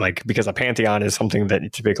chaos, like, because a pantheon is something that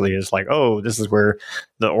typically is like, this is where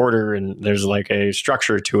the order and there's like a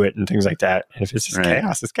structure to it and things like that. And if it's just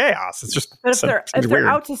chaos, it's chaos. It's just, but if they're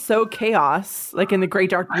out to sow chaos, like in the Great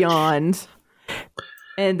Dark Beyond,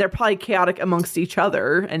 and they're probably chaotic amongst each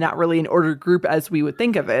other and not really an ordered group as we would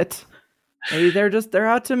think of it, maybe they're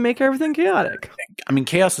out to make everything chaotic. I mean,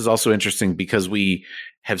 chaos is also interesting because we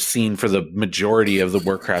have seen for the majority of the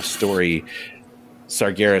Warcraft story,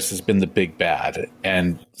 Sargeras has been the big bad.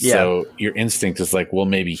 And so your instinct is like, well,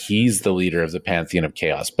 maybe he's the leader of the Pantheon of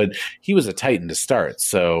Chaos, but he was a Titan to start.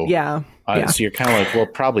 So, so you're kind of like, well,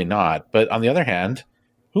 probably not. But on the other hand,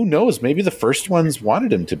 who knows? Maybe the first ones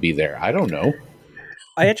wanted him to be there. I don't know.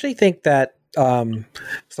 I actually think that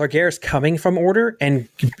Sargeras coming from Order and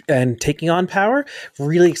taking on power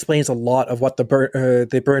really explains a lot of what the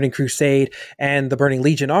Burning Crusade and the Burning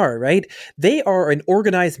Legion are, right? They are an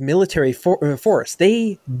organized military force.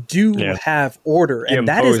 They do have order, and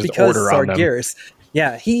that is because Sargeras,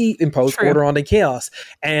 he imposed order on the chaos,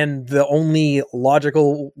 and the only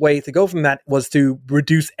logical way to go from that was to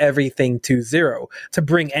reduce everything to zero, to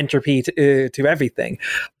bring entropy to everything.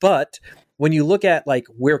 But when you look at like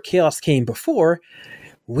where chaos came before,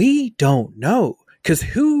 we don't know, because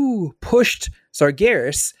who pushed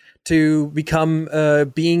Sargeras to become a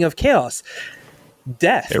being of chaos?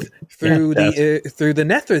 Death through the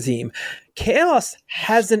Nethertheme. Chaos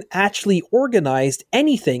hasn't actually organized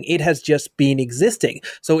anything; it has just been existing.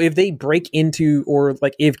 So if they break into, or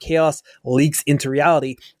like if chaos leaks into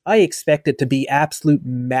reality, I expect it to be absolute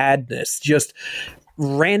madness. Just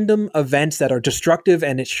random events that are destructive,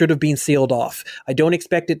 and it should have been sealed off. I don't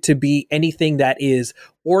expect it to be anything that is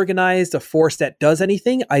organized, a force that does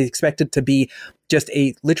anything. I expect it to be just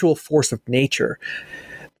a literal force of nature.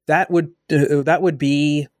 That would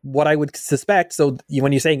be what I would suspect. So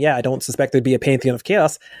when you're saying, I don't suspect there'd be a Pantheon of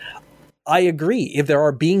Chaos, I agree. If there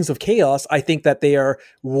are beings of chaos, I think that they are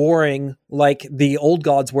warring like the old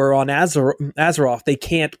gods were on Azeroth. They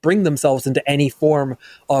can't bring themselves into any form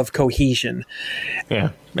of cohesion.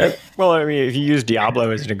 Yeah. Well, I mean, if you use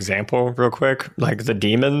Diablo as an example real quick, like the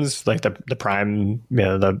demons, like the prime,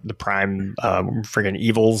 the prime friggin'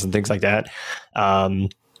 evils and things like that,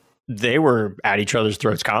 they were at each other's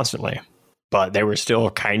throats constantly. But they were still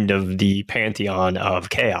kind of the pantheon of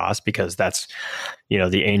chaos, because that's,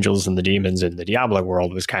 the angels and the demons in the Diablo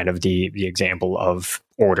world was kind of the example of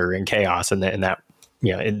order and chaos in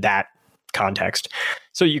that context.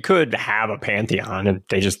 So you could have a pantheon, and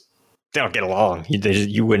they don't get along.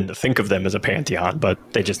 You wouldn't think of them as a pantheon, but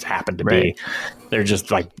they just happen to be. They're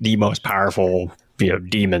just like the most powerful,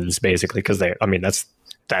 demons, basically, because that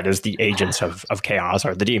is the agents of chaos,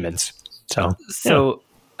 are the demons. So.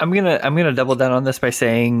 I'm gonna double down on this by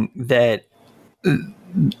saying that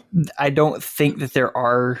I don't think that there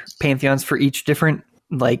are pantheons for each different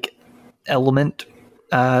element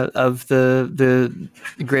of the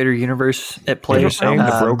greater universe at play. You're saying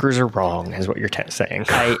the brokers are wrong, is what you're saying.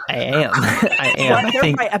 I am. I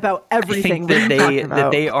think right about everything that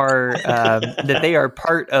they are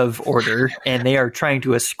part of order, and they are trying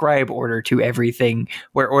to ascribe order to everything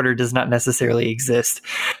where order does not necessarily exist.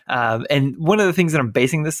 And one of the things that I'm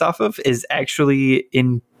basing this off of is actually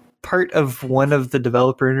in part of one of the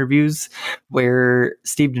developer interviews where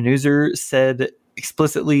Steve Denuser said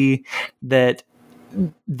explicitly that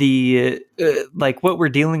the like what we're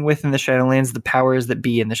dealing with in the Shadowlands, the powers that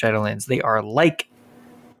be in the Shadowlands, they are like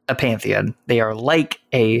a pantheon. They are like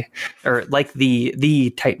the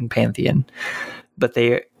Titan pantheon, but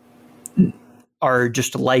they are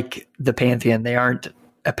just like the pantheon. They aren't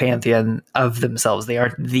a pantheon of themselves. They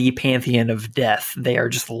aren't the pantheon of death. They are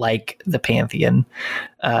just like the pantheon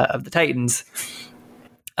of the Titans.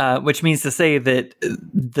 Which means to say that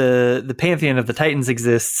the pantheon of the Titans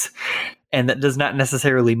exists, and that does not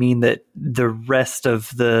necessarily mean that the rest of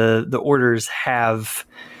the orders have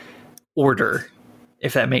order,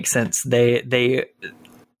 if that makes sense. They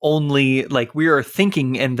only, like, we are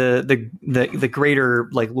thinking, and the greater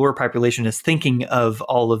like lore population is thinking of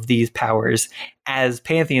all of these powers as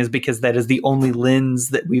pantheons, because that is the only lens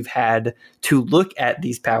that we've had to look at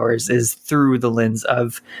these powers, is through the lens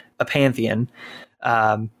of a pantheon.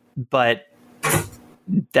 But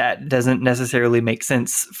that doesn't necessarily make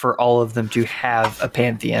sense for all of them to have a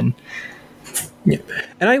pantheon. Yeah.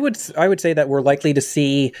 And I would say that we're likely to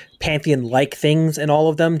see pantheon-like things in all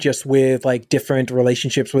of them, just with like different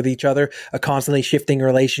relationships with each other. A constantly shifting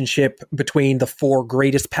relationship between the four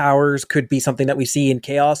greatest powers could be something that we see in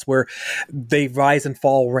Chaos, where they rise and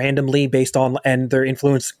fall randomly based on, and their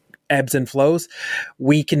influence ebbs and flows.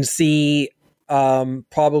 We can see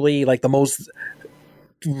probably like the most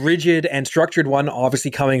rigid and structured one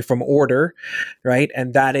obviously coming from Order, right?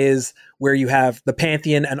 And that is where you have the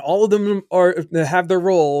pantheon, and all of them have their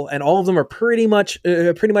role, and all of them are pretty much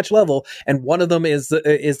level, and one of them is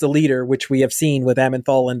the leader, which we have seen with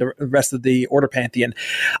Amenthal and the rest of the Order pantheon.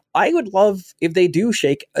 I would love if they do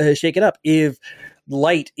shake it up, if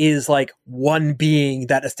Light is like one being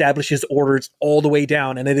that establishes orders all the way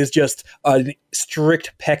down, and it is just a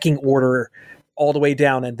strict pecking order all the way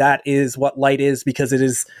down, and that is what Light is, because it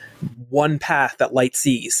is one path that Light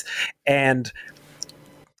sees. And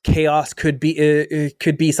Chaos could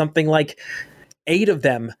be something like 8 of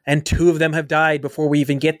them, and 2 of them have died before we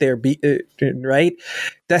even get there. Right?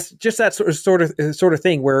 That's just that sort of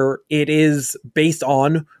thing, where it is based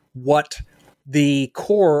on what the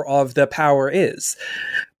core of the power is.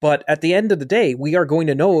 But at the end of the day, we are going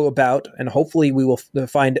to know about, and hopefully we will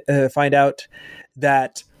find out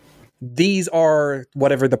that these are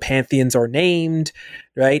whatever the pantheons are named,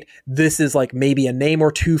 right? This is like maybe a name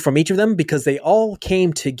or 2 from each of them, because they all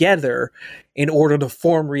came together in order to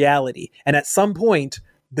form reality. And at some point,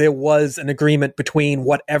 there was an agreement between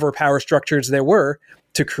whatever power structures there were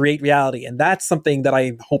to create reality. And that's something that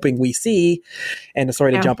I'm hoping we see. And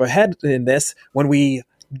sorry to jump ahead in this, when we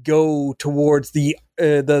go towards the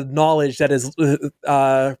knowledge that is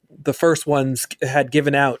the first ones had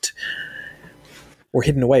given out, or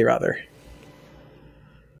hidden away, rather.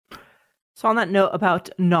 So on that note about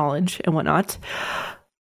knowledge and whatnot,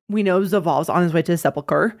 we know Zaval's on his way to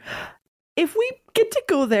Sepulchre. If we get to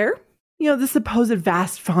go there, the supposed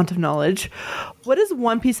vast font of knowledge, what is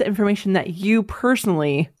one piece of information that you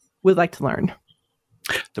personally would like to learn?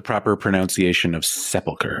 The proper pronunciation of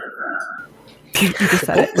Sepulchre. You just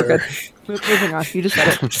said it. We're good. Moving on. You just said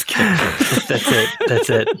it. I'm just kidding. That's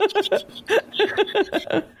it.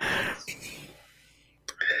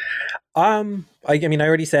 I mean, I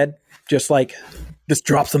already said, just like, let's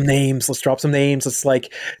drop some names. Let's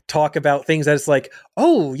like talk about things that's like,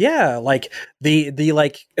 oh yeah, like the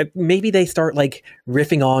like, maybe they start like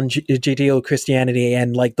riffing on Judeo-Christianity,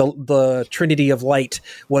 and like the Trinity of Light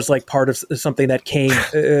was like part of something that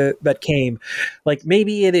came, like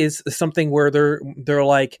maybe it is something where they're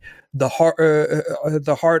like the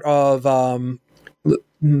heart of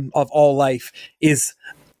all life is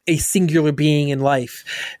a singular being in life.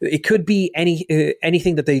 It could be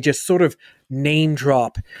anything that they just sort of name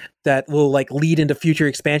drop that will like lead into future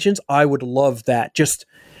expansions. I would love that. Just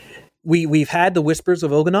we've had the Whispers of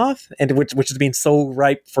Oganoth, and which has been so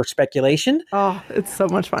ripe for speculation. Oh, it's so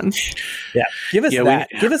much fun. Yeah, give us that.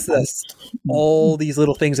 Give us this, all these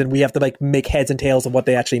little things, and we have to like make heads and tails of what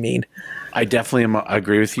they actually mean. I definitely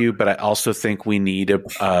agree with you, but I also think we need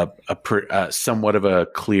a somewhat of a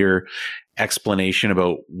clear explanation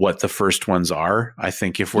about what the first ones are. I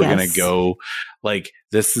think if we're going to go like,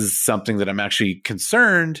 this is something that I'm actually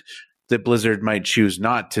concerned that Blizzard might choose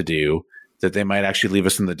not to do, that they might actually leave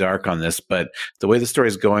us in the dark on this. But the way the story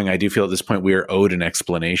is going, I do feel at this point we are owed an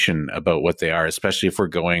explanation about what they are, especially if we're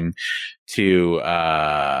going to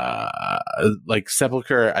like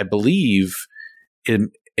Sepulchre. I believe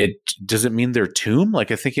it does it mean their tomb? Like,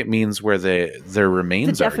 I think it means where their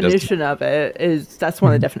remains the are. Definition of it is, that's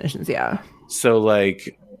one of the definitions. Yeah. So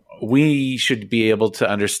like, we should be able to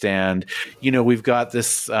understand, we've got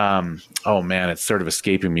this, oh man, it's sort of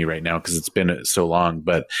escaping me right now because it's been so long,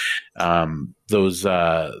 but those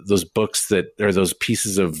books or those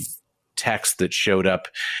pieces of text that showed up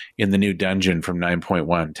in the new dungeon from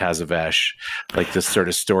 9.1 Tazavesh, like this sort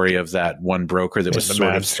of story of that one broker that was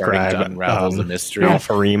sort of starting to unravel the mystery.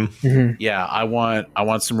 Fareem. Mm-hmm. Yeah, I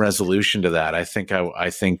want some resolution to that. I think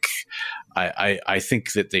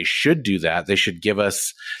that they should do that. They should give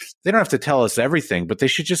us, they don't have to tell us everything, but they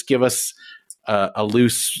should just give us a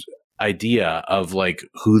loose idea of like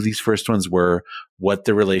who these first ones were, what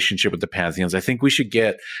the relationship with the Pantheons. I think we should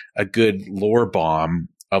get a good lore bomb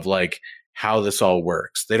of like how this all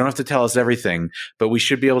works. They don't have to tell us everything, but we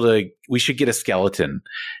should get a skeleton.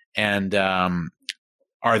 And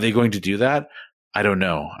are they going to do that? I don't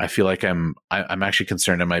know. I feel like I'm actually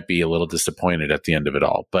concerned I might be a little disappointed at the end of it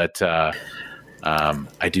all. But I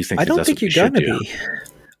do think I don't think you're going to be.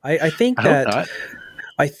 I think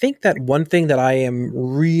that one thing that I am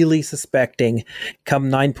really suspecting come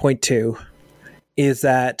 9.2 is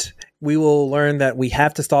that we will learn that we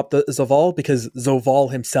have to stop the Zoval because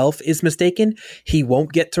Zoval himself is mistaken. He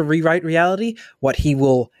won't get to rewrite reality. What he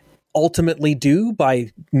will ultimately do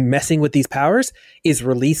by messing with these powers is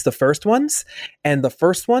release the first ones. And the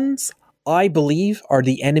first ones, I believe, are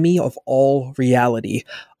the enemy of all reality.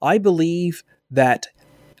 I believe that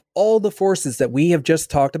all the forces that we have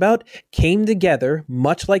just talked about came together,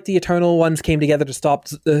 much like the Eternal Ones came together to stop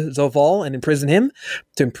Zoval and imprison him,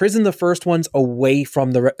 to imprison the first ones away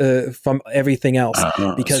from from everything else,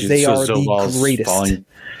 because they are the greatest.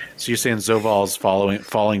 So you're saying Zoval's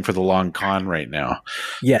falling for the long con right now?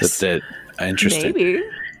 Yes. That's interesting. Maybe.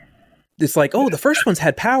 It's like, oh, the first one's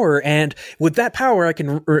had power, and with that power, I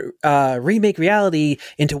can remake reality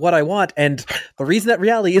into what I want. And the reason that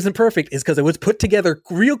reality isn't perfect is because it was put together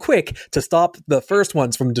real quick to stop the first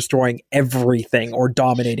ones from destroying everything or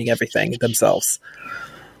dominating everything themselves.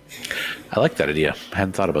 I like that idea. I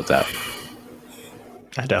hadn't thought about that.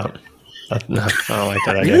 I don't. I don't like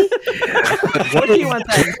that idea. What do you want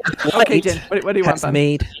then? Okay, Jen, what do you want then?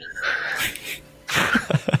 Made.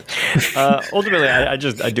 Ultimately, I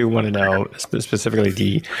do want to know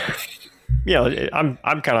specifically I'm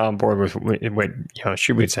kind of on board with what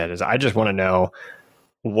Shubut said. Is I just want to know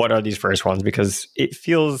what are these first ones, because it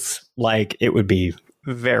feels like it would be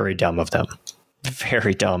very dumb of them,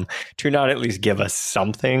 very dumb to not at least give us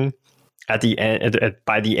something at the end,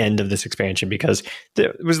 by the end of this expansion, because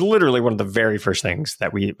it was literally one of the very first things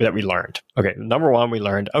that we learned. Okay, number one, we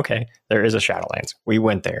learned, okay, there is a Shadowlands. We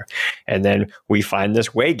went there, and then we find this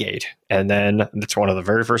Waygate, and then it's one of the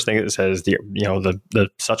very first things that says the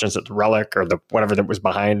such and such relic or the whatever that was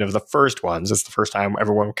behind of the first ones. It's the first time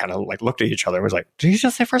everyone kind of like looked at each other and was like, "Did you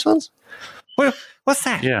just say first ones? What's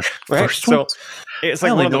that?" Yeah, right. First So ones? it's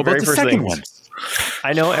like one of the very first things. Ones.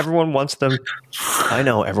 I know everyone wants them. I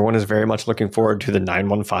know everyone is very much looking forward to the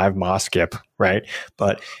 915 Moss skip, right?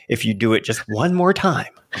 But if you do it just one more time,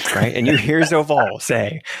 right, and you hear Zoval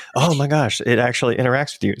say, "Oh my gosh, it actually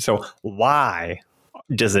interacts with you," so why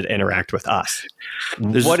does it interact with us?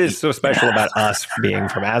 What is so special about us being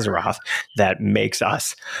from Azeroth that makes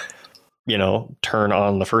us, turn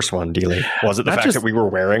on the first one, Dealey? Was it the fact that we were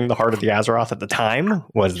wearing the Heart of the Azeroth at the time?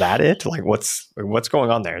 Was that it? Like, what's going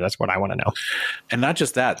on there? That's what I want to know. And not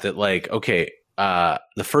just that like, okay,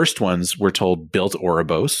 the first ones were told built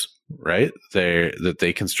Ouroboros, right? That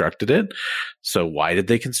they constructed it. So why did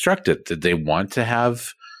they construct it? Did they want to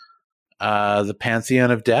have the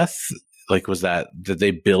Pantheon of Death? Like, did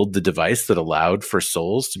they build the device that allowed for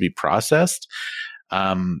souls to be processed?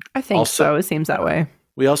 I think so. It seems that way.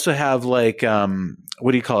 We also have like,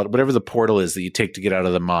 what do you call it? Whatever the portal is that you take to get out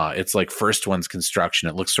of the Maw. It's like first one's construction.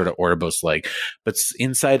 It looks sort of Ouroboros-like. But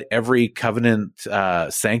inside every Covenant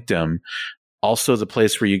sanctum, also the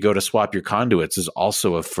place where you go to swap your conduits is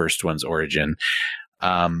also of first one's origin.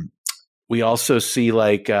 We also see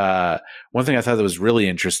like, one thing I thought that was really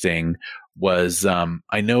interesting was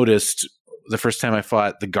I noticed the first time I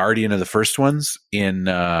fought the Guardian of the first ones in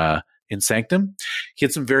Sanctum, he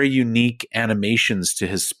had some very unique animations to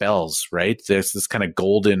his spells, right? There's this kind of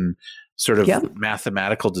golden sort of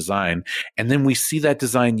mathematical design. And then we see that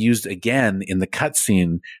design used again in the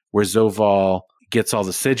cutscene where Zoval gets all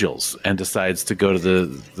the sigils and decides to go to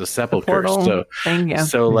the sepulcher.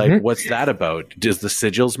 So like, what's that about? Is the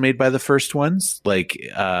sigils made by the first ones? Like,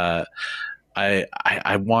 I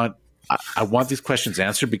want these questions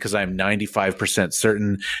answered, because I'm 95%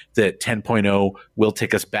 certain that 10.0 will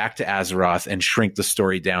take us back to Azeroth and shrink the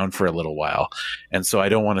story down for a little while. And so I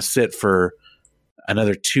don't want to sit for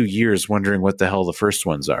another 2 years wondering what the hell the first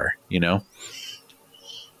ones are,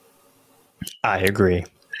 I agree.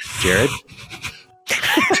 Jared?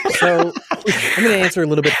 So I'm going to answer a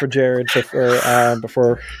little bit for Jared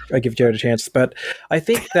before I give Jared a chance. But I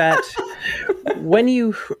think that when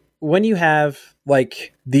you have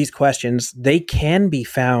like these questions, they can be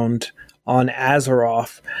found on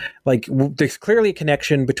Azeroth. Like there's clearly a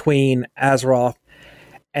connection between Azeroth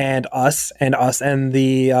and us and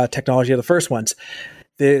the technology of the first ones.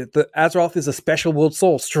 The Azeroth is a special world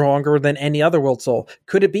soul, stronger than any other world soul.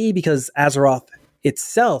 Could it be because Azeroth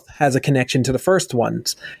itself has a connection to the first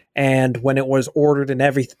ones, and when it was ordered and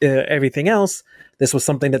everything else, this was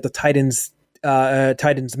something that the Titans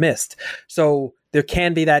missed. So there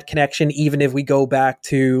can be that connection, even if we go back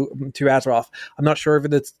to Azeroth. I'm not sure if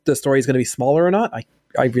the story is going to be smaller or not.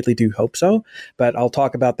 I really do hope so, but I'll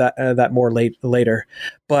talk about that more later.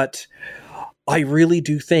 But I really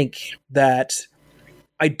do think that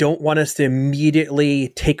I don't want us to immediately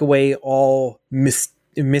take away all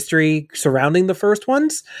mystery surrounding the first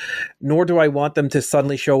ones, nor do I want them to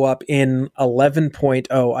suddenly show up in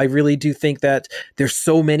 11.0. I really do think that there's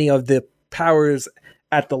so many of the powers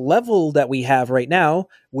at the level that we have right now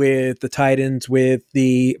with the Titans, with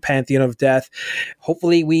the Pantheon of Death.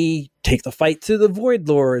 Hopefully we take the fight to the Void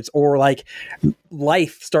Lords, or like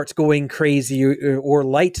life starts going crazy, or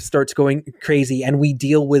light starts going crazy, and we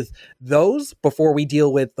deal with those before we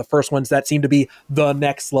deal with the first ones that seem to be the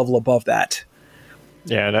next level above that.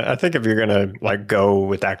 Yeah, and I think if you're gonna like go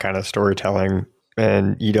with that kind of storytelling,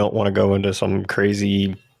 and you don't want to go into some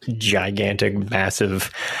crazy, gigantic,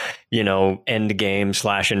 massive, end game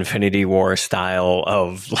 / Infinity War style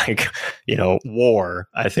of like, war,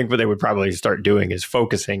 I think what they would probably start doing is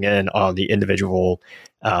focusing in on the individual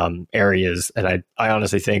areas. And I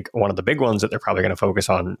honestly think one of the big ones that they're probably going to focus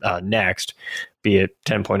on next, be it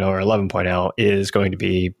 10.0 or 11.0, is going to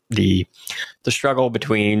be the struggle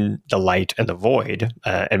between the light and the void.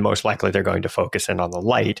 And most likely they're going to focus in on the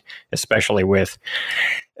light, especially with,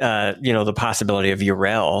 the possibility of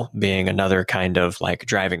Yrel being another kind of like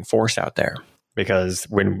driving force out there. Because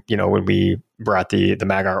when we brought the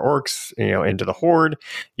Magar orcs, into the Horde,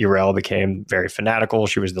 Yrel became very fanatical.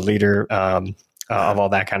 She was the leader of all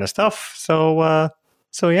that kind of stuff. So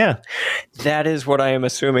yeah, that is what I am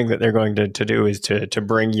assuming that they're going to do, is to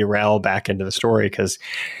bring Yrel back into the story. Because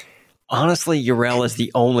honestly, Yrel is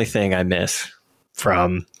the only thing I miss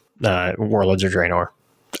from Warlords of Draenor.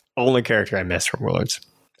 Only character I miss from Warlords.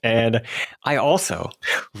 And I also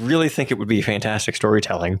really think it would be fantastic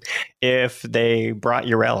storytelling if they brought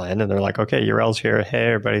Yrel in and they're like, okay, Yrel's here. Hey,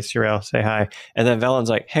 everybody, it's Yrel. Say hi. And then Velen's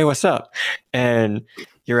like, hey, what's up? And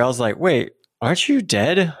Yrel's like, wait, aren't you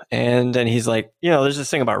dead? And then he's like, there's this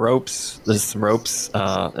thing about ropes. There's some ropes.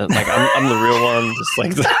 And like, I'm the real one. Just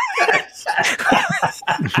like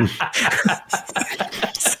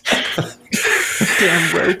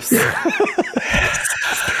Damn ropes.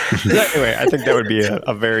 Anyway, I think that would be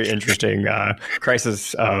a very interesting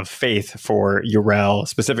crisis of faith for Yrel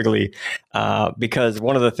specifically, because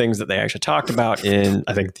one of the things that they actually talked about in,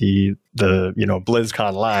 I think, the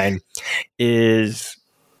BlizzCon line is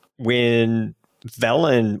when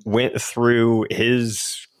Velen went through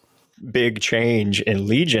his big change in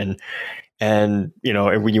Legion, and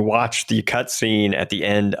when you watch the cutscene at the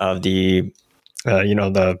end of the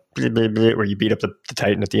the where you beat up the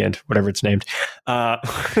Titan at the end, whatever it's named, at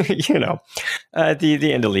the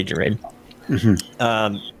end of Legion Raid.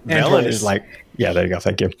 Mm-hmm. Velen is like, yeah, there you go,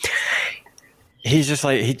 thank you. He's just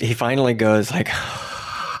like, he finally goes like,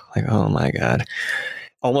 oh my god,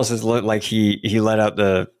 almost as like he let out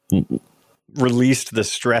released the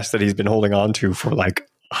stress that he's been holding on to for like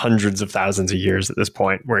hundreds of thousands of years at this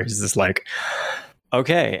point, where he's just like,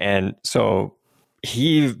 okay. And so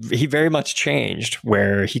he very much changed,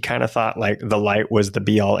 where he kind of thought like the light was the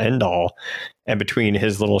be all end all. And between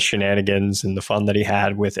his little shenanigans and the fun that he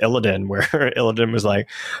had with Illidan, where Illidan was like,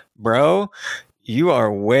 bro, you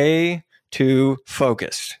are way too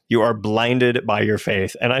focused. You are blinded by your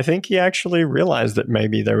faith. And I think he actually realized that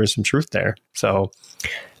maybe there was some truth there. So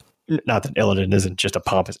not that Illidan isn't just a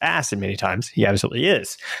pompous ass in many times. He absolutely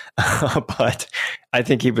is. But I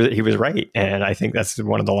think he was right. And I think that's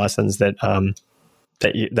one of the lessons that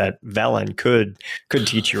that Velen could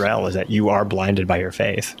teach Yrel, is that you are blinded by your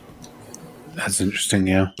faith. That's interesting,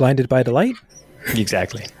 yeah. Blinded by the light?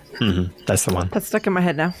 Exactly. Mm-hmm. That's the one. That's stuck in my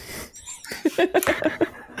head now.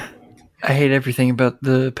 I hate everything about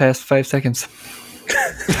the past 5 seconds.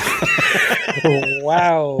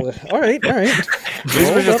 Wow. All right.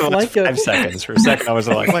 This was just like 5 seconds. For a second, I was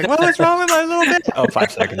like, what was wrong with my little bit? Oh,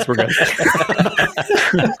 5 seconds. We're good.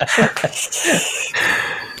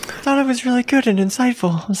 I thought it was really good and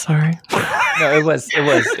insightful. I'm sorry. No, it was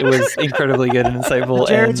incredibly good and insightful.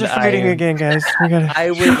 Jared's and just fighting again, guys. We gotta.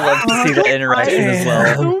 I would love to see that interaction as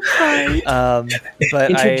well. But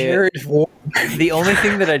Jared War. the only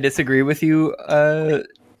thing that I disagree with you,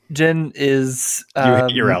 Jen, is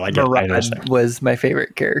You're right. I Murad understand. was my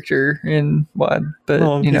favorite character in WAD, but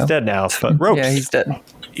Well, you he's know, dead now. But ropes. yeah, he's dead.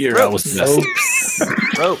 You're always missed.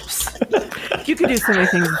 Ropes. You could do so many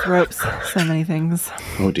things with ropes. So many things.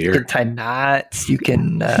 Oh You dear. can tie knots. You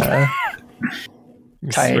can tie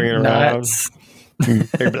Swing it around. knots.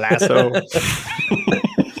 Big lasso.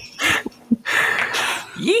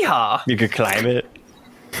 Yeehaw! You could climb it.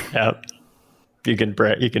 Yep. You can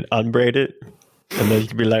unbraid it, and then you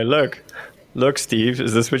can be like, "Look, Steve,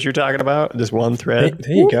 is this what you're talking about? This one thread?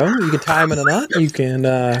 There you go. You can tie him in a knot. You can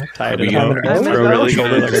Tie it We in go, a I'm bow, in throw it bow. on the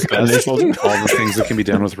shoulder like a discuss pencil." all the things that can be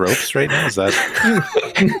done with ropes right now. Is that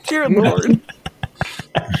Dear Lord.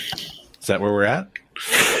 where we're at?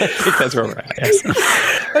 I think that's where we're at. Yes.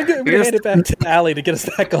 I'm going to hand it back to Allie to get us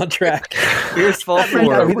back on track. Beerisfal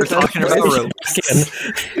 4. We're talking about ropes.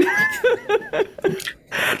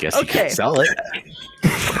 I guess you Okay. can sell it.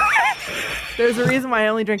 There's a reason why I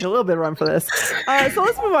only drink a little bit of rum for this. So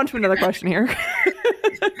let's move on to another question here.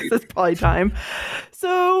 'Cause it's probably time.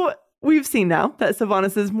 So we've seen now that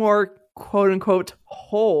Sylvanas is more quote unquote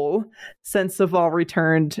whole since Saval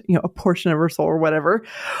returned, a portion of her soul or whatever.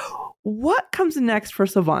 What comes next for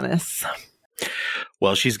Sylvanas?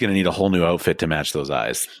 Well, she's going to need a whole new outfit to match those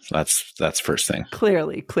eyes. That's first thing.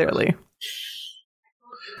 Clearly.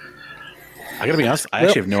 I got to be honest. I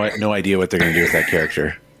actually have no idea what they're going to do with that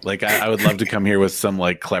character. Like, I would love to come here with some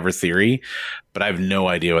like clever theory, but I have no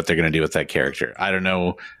idea what they're going to do with that character. I don't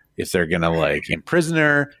know if they're going to like imprison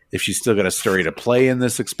her, if she's still got a story to play in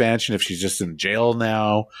this expansion, if she's just in jail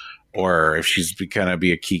now, or if she's going to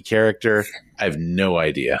be a key character. I have no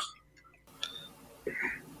idea.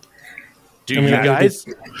 Do you guys?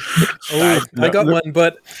 Oh, I got one,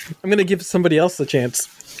 but I'm going to give somebody else a chance.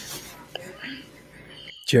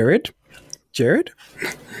 Jared?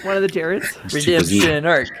 One of the Jareds. Redemption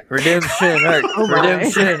arc. Oh my.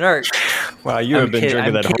 Redemption arc. Wow, you I'm have been kid-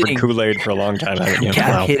 drinking I'm that kidding. hard Kool-Aid for a long time, haven't you?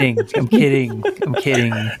 I'm Wow. kidding.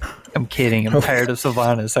 I'm tired of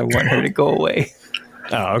Sylvanas. I want her to go away.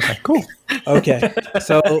 Oh, okay, cool. Okay,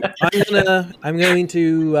 so I'm going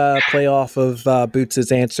to play off of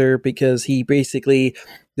Boots' answer because he basically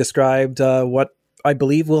described what I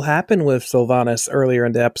believe will happen with Sylvanas earlier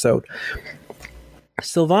in the episode.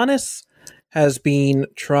 Sylvanas has been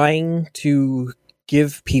trying to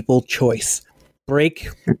give people choice, break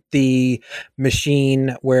the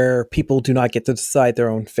machine where people do not get to decide their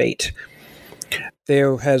own fate.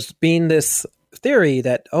 There has been this theory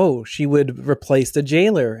that, she would replace the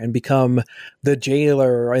jailer and become the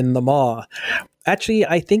jailer in the Maw. Actually,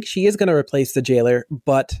 I think she is going to replace the jailer,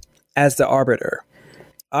 but as the arbiter.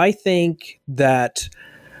 I think that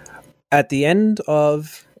at the end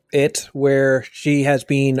of it, where she has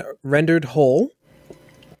been rendered whole,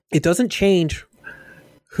 it doesn't change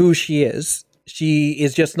who she is. She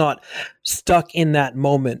is just not stuck in that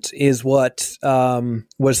moment, is what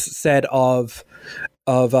was said of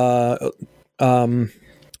oh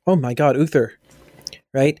my god, Uther,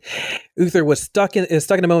 right? Uther was stuck in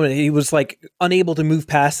a moment. He was like unable to move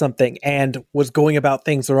past something and was going about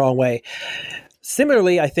things the wrong way.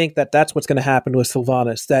 Similarly, I think that that's what's going to happen with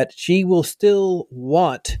Sylvanas, that she will still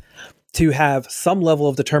want to have some level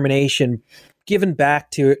of determination given back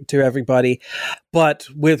to everybody, but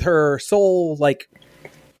with her soul like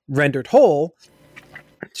rendered whole,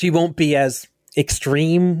 she won't be as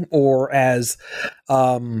extreme or as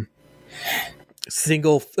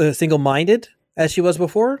single-minded as she was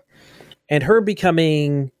before. And her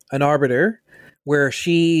becoming an arbiter, where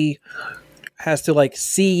she has to like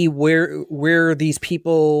see where these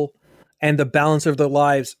people and the balance of their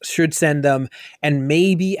lives should send them, and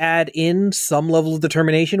maybe add in some level of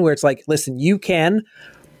determination where it's like, listen, you can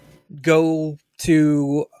go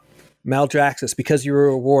to Maldraxxus because you're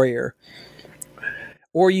a warrior,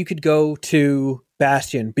 or you could go to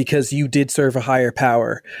Bastion because you did serve a higher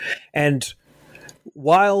power. And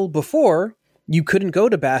while before you couldn't go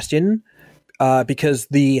to Bastion because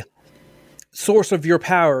the source of your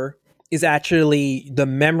power is actually the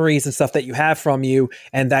memories and stuff that you have from you,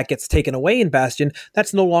 and that gets taken away in Bastion,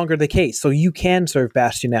 that's no longer the case. So you can serve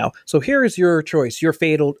Bastion now. So here is your choice, your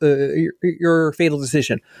fatal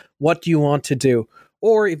decision. What do you want to do?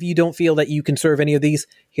 Or if you don't feel that you can serve any of these,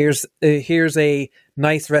 here's a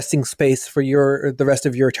nice resting space for the rest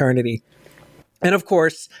of your eternity. And of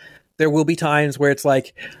course, there will be times where it's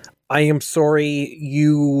like, I am sorry,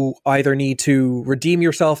 you either need to redeem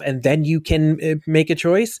yourself and then you can make a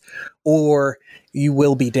choice, or you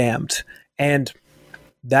will be damned. And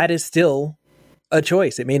that is still a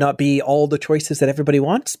choice. It may not be all the choices that everybody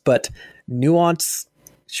wants, but nuance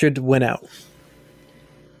should win out.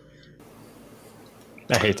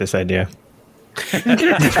 I hate this idea. How do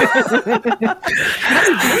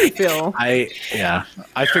you feel? I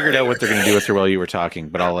figured out what they're going to do with her while you were talking,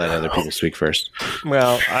 but I'll let other people speak first.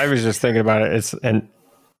 Well, I was just thinking about it.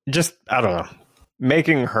 I don't know,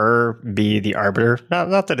 making her be the arbiter.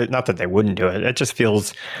 Not that they wouldn't do it. It just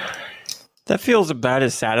feels about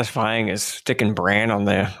as satisfying as sticking Bran on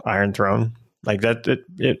the Iron Throne. Like that.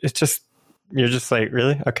 It's just, you're just like,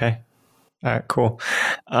 really? Okay, all right, cool.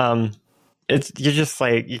 You're just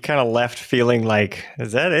like, you kind of left feeling like,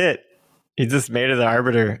 is that it? You just made her the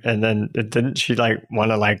arbiter, and then didn't she like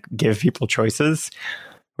want to like give people choices?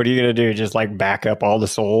 What are you going to do? Just like back up all the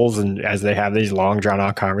souls, and as they have these long drawn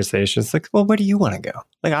out conversations, like, well, where do you want to go?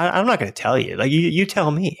 Like, I'm not going to tell you. Like, you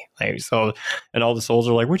tell me. Like, so, and all the souls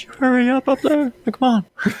are like, would you hurry up there? Like, come on,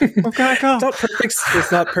 where can I go?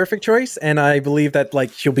 It's not perfect choice, and I believe that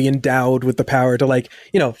like she'll be endowed with the power to like,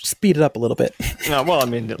 speed it up a little bit. No, well, I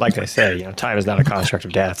mean, like I say, time is not a construct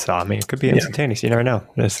of death. So I mean, it could be instantaneous. You never know.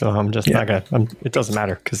 So I'm just not gonna. It doesn't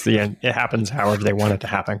matter, because the end, it happens however they want it to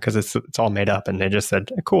happen, because it's all made up, and they just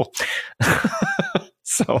said, cool.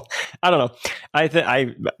 So I don't know.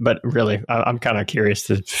 But really, I'm kind of curious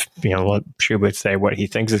to, what Shub would say, what he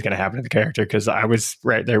thinks is going to happen to the character, because I was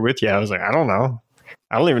right there with you. I was like, I don't know.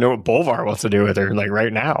 I don't even know what Bolvar wants to do with her. Like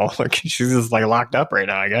right now, like she's just like locked up right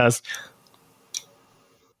now, I guess.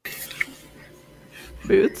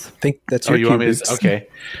 Boots. I think that's Oh, your you want me Boots. to? Okay.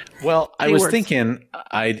 Well, I was thinking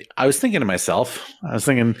to myself,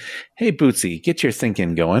 hey, Bootsy, get your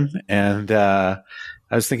thinking going. And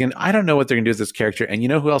I was thinking, I don't know what they're going to do with this character. And you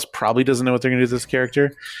know who else probably doesn't know what they're going to do with this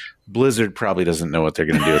character? Blizzard probably doesn't know what they're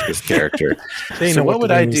going to do with this character. So what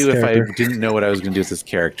would I do if I didn't know what I was going to do with this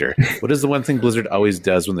character? What is the one thing Blizzard always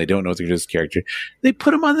does when they don't know what they're going to do with this character? They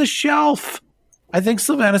put him on the shelf. I think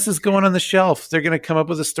Sylvanas is going on the shelf. They're going to come up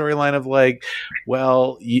with a storyline of like,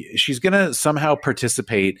 well, she's going to somehow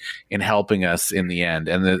participate in helping us in the end.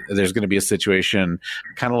 And there's going to be a situation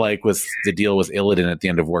kind of like with the deal with Illidan at the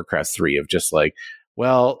end of Warcraft 3 of just like,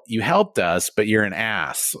 well, you helped us, but you're an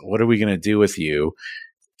ass. What are we going to do with you?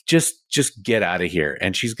 Just get out of here.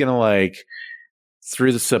 And she's going to like,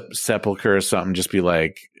 through the sepulcher or something, just be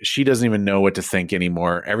like, she doesn't even know what to think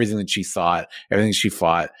anymore. Everything that she thought, everything she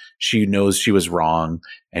fought, she knows she was wrong,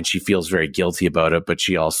 and she feels very guilty about it, but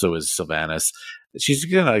she also is Sylvanas. She's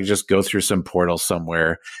going to just go through some portal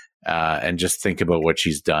somewhere and just think about what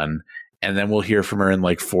she's done. And then we'll hear from her in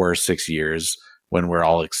like 4 or 6 years when we're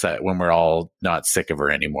all excited, when we're all not sick of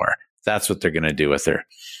her anymore. That's what they're going to do with her.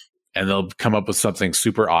 And they'll come up with something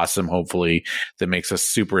super awesome, hopefully, that makes us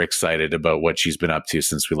super excited about what she's been up to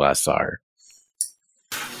since we last saw her.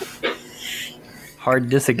 Hard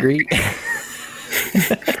disagree.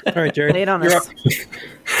 All right, Jared. Lay it on you're us.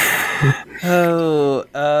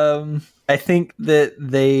 up. I think that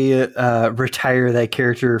they retire that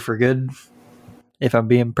character for good. If I'm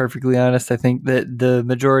being perfectly honest, I think that the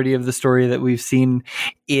majority of the story that we've seen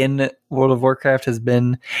in World of Warcraft has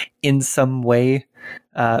been in some way,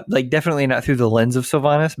 like definitely not through the lens of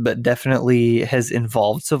Sylvanas, but definitely has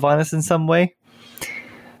involved Sylvanas in some way.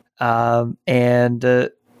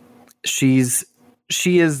 And she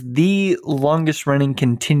is the longest running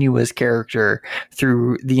continuous character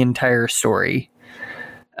through the entire story.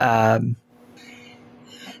 Like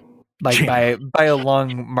by a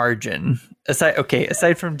long margin.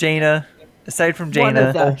 Aside from Jaina,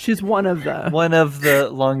 she's one of the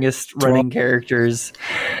longest running characters.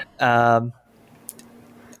 I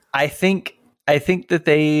think that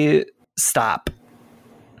they stop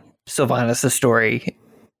Sylvanas' story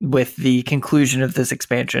with the conclusion of this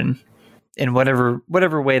expansion in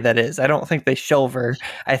whatever way that is. I don't think they shelve her.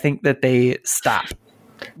 I think that they stop.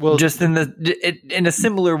 Well, just in a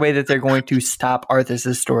similar way that they're going to stop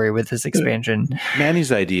Arthas' story with this expansion.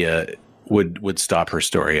 Manny's idea would stop her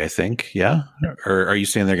story, I think. Yeah? Or are you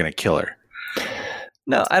saying they're going to kill her?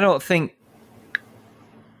 No, I don't think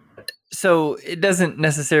so. It doesn't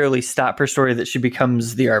necessarily stop her story that she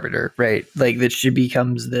becomes the arbiter, right? Like that she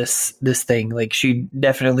becomes this thing. Like she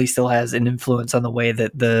definitely still has an influence on the way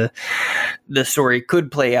that the story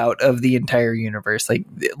could play out of the entire universe. Like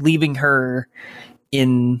leaving her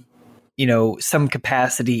in, some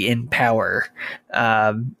capacity in power,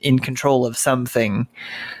 in control of something,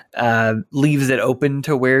 leaves it open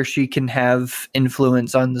to where she can have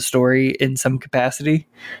influence on the story in some capacity.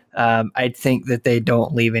 I think that they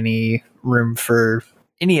don't leave any room for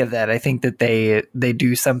any of that. I think that they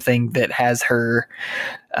do something that has her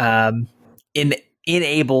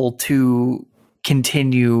able to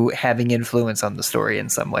continue having influence on the story in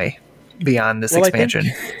some way beyond this expansion.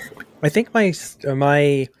 I think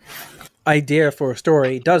my idea for a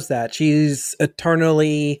story does that. She's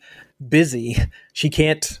eternally busy. She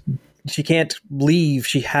can't leave.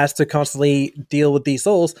 She has to constantly deal with these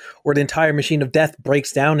souls, or the entire machine of death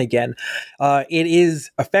breaks down again. It is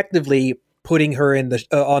effectively putting her in the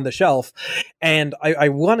on the shelf. And I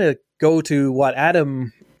want to go to what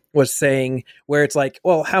Adam was saying, where it's like,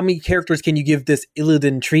 well, how many characters can you give this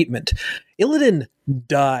Illidan treatment? Illidan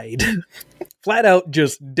died. Flat out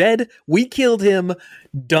just dead. We killed him.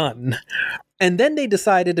 Done. And then they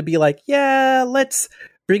decided to be like, yeah, let's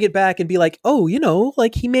bring it back and be like, oh,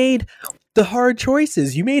 like he made the hard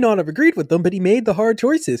choices. You may not have agreed with them, but he made the hard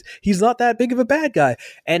choices. He's not that big of a bad guy.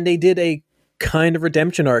 And they did a kind of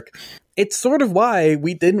redemption arc. It's sort of why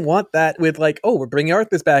we didn't want that with like, oh, we're bringing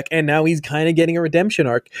Arthas back and now he's kind of getting a redemption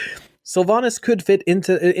arc. Sylvanas could fit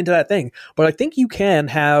into that thing, but I think you can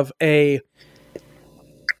have a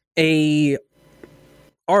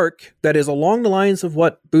arc that is along the lines of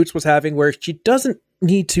what Boots was having, where she doesn't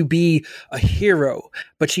need to be a hero,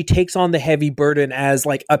 but she takes on the heavy burden as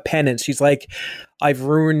like a penance. She's like, I've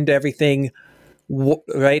ruined everything,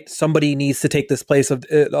 right? Somebody needs to take this place of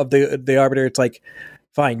the Arbiter. It's like,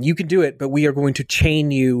 fine, you can do it, but we are going to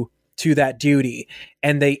chain you to that duty.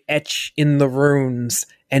 And they etch in the runes,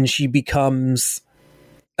 and she becomes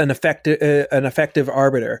an effective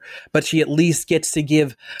arbiter. But she at least gets to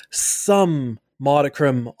give some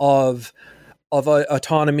modicum of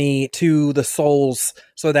autonomy to the souls,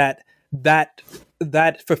 so that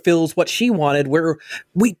fulfills what she wanted, where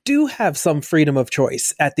we do have some freedom of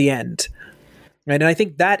choice at the end. And I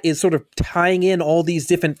think that is sort of tying in all these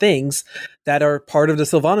different things that are part of the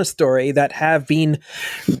Sylvanas story that have been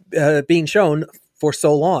being shown for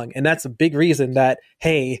so long. And that's a big reason that,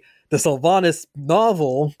 hey, the Sylvanas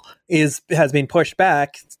novel has been pushed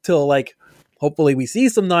back till like, hopefully we see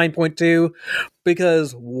some 9.2,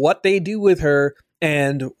 because what they do with her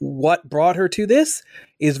and what brought her to this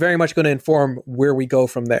is very much going to inform where we go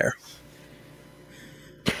from there.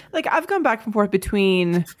 Like, I've gone back and forth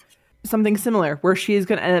between something similar, where she's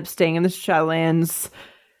going to end up staying in the Shadowlands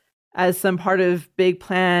as some part of big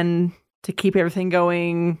plan to keep everything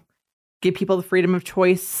going, give people the freedom of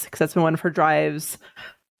choice, because that's been one of her drives.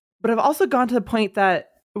 But I've also gone to the point that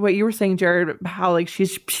what you were saying, Jared, how like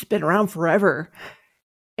she's been around forever,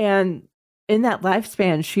 and in that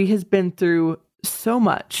lifespan she has been through so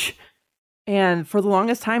much, and for the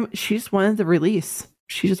longest time she just wanted the release.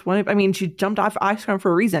 She jumped off Icecrown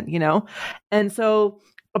for a reason, and so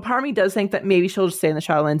a part of me does think that maybe she'll just stay in the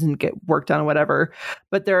Shadowlands and get work done or whatever.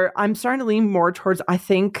 But I'm starting to lean more towards, I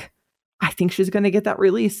think she's going to get that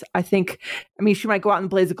release. She might go out in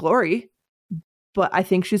Blaze of Glory, but I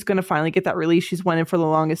think she's going to finally get that release she's wanted for the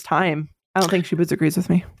longest time. I don't think she disagrees with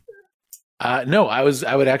me. No, I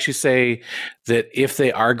would actually say that if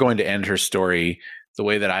they are going to end her story, the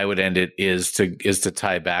way that I would end it is to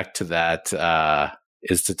tie back to that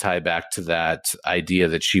idea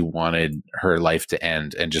that she wanted her life to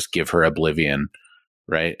end and just give her oblivion,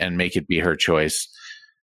 right? And make it be her choice.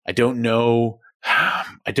 I don't know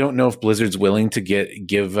if Blizzard's willing to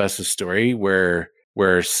give us a story where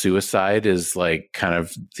suicide is like kind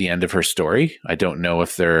of the end of her story. I don't know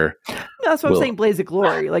if they're... That's what I'm saying, Blaze of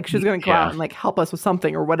Glory. Like, she's going to go out and like help us with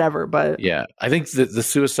something or whatever, but... Yeah, I think that the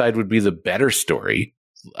suicide would be the better story.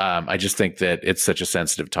 I just think that it's such a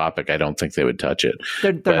sensitive topic. I don't think they would touch it.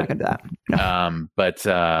 They're not going to do that.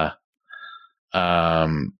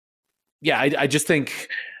 No. I just think...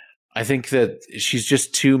 I think that she's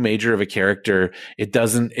just too major of a character. It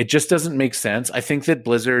just doesn't make sense. I think that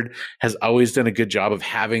Blizzard has always done a good job of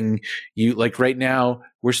having you, like right now,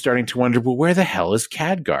 we're starting to wonder, well, where the hell is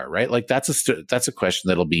Khadgar, right? Like that's a question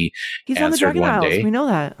that'll be He's answered on the Dragon one Isles. day. We know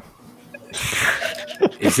that.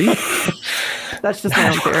 Is he? That's just my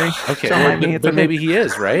own theory. Okay, but maybe he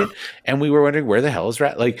is, right? And we were wondering where the hell is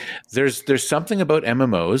Rat. Like there's something about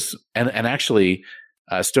MMOs and actually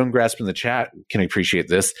Stone Grasp in the chat can appreciate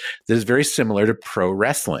this. This is very similar to pro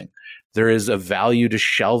wrestling. There is a value to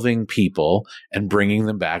shelving people and bringing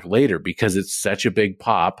them back later because it's such a big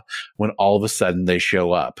pop when all of a sudden they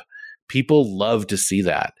show up. People love to see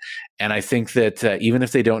that. And I think that even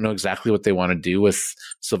if they don't know exactly what they want to do with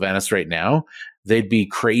Sylvanas right now, they'd be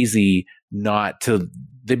crazy to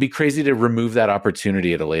remove that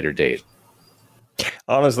opportunity at a later date.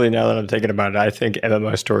 Honestly, now that I'm thinking about it, I think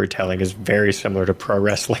MMO storytelling is very similar to pro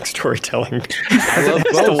wrestling storytelling. I love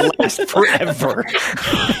both. To last forever.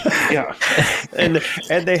 Yeah, and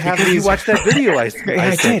they have because these. you watch that video I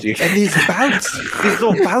sent you. And these bouts, these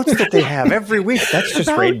little bouts that they have every week. That's just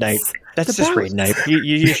raid night. That's just raid night.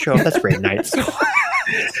 You just show up. That's raid night. So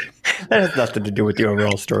that has nothing to do with the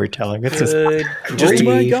overall storytelling. It's just oh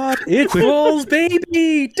my god, it rolls,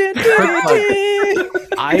 baby! Dun, dun, dun.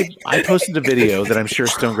 I posted a video that I'm sure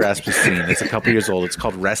Stonegrasp has seen. It's a couple years old. It's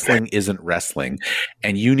called "Wrestling Isn't Wrestling,"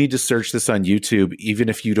 and you need to search this on YouTube, even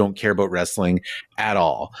if you don't care about wrestling at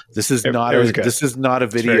all. This is not a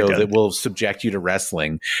video that will subject you to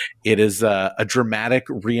wrestling. It is a dramatic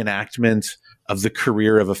reenactment of the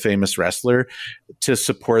career of a famous wrestler to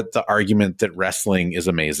support the argument that wrestling is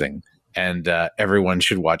amazing. And everyone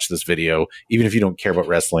should watch this video, even if you don't care about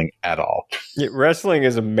wrestling at all. Yeah, wrestling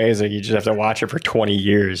is amazing. You just have to watch it for 20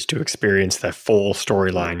 years to experience that full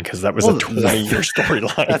storyline, because that was a 20-year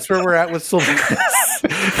storyline. That's where we're at with Sylvanas.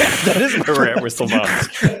 That is where we're at with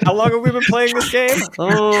Sylvanas. How long have we been playing this game?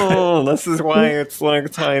 Oh, this is why it's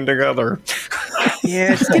like tying together.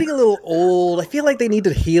 Yeah, she's getting a little old. I feel like they need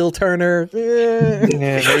to heel turn her. Yeah,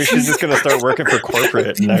 maybe she's just going to start working for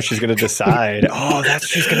corporate, and now she's going to decide,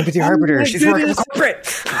 she's going to be the arbiter. She's working for corporate.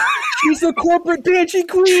 She's the corporate banshee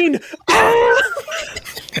queen.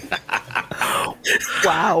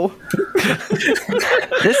 Wow.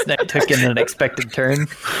 This night took an unexpected turn.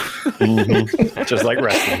 Mm-hmm. Just like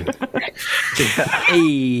wrestling.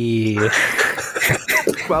 Hey.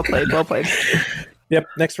 Well played. Well played. Yep.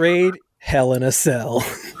 Next raid, Hell in a Cell.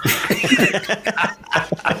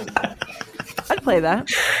 I'd play that.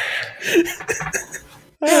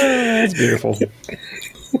 That's beautiful.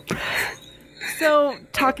 So,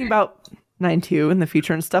 talking about 9.2 in the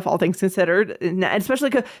future and stuff, all things considered, and especially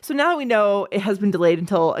so now that we know it has been delayed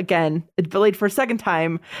until, again, it's delayed for a second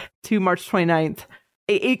time to March 29th,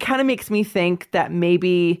 it kind of makes me think that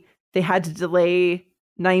maybe they had to delay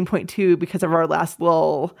 9.2 because of our last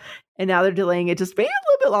lull, and now they're delaying it just maybe a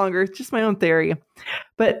little bit longer. It's just my own theory.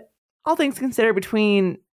 But all things considered,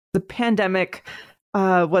 between the pandemic,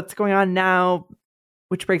 what's going on now,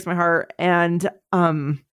 which breaks my heart, and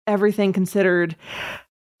everything considered,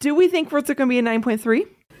 do we think it's going to be a 9.3?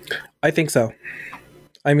 I think so.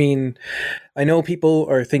 I mean, I know people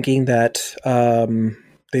are thinking that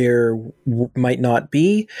there might not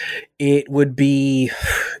be. It'd be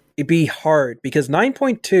hard because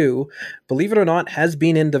 9.2, believe it or not, has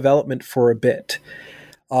been in development for a bit.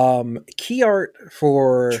 Key art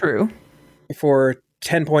for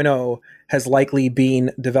 10.0 has likely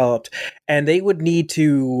been developed, and they would need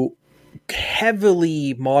to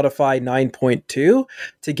heavily modify 9.2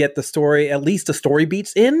 to get the story, at least the story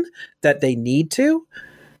beats in that they need to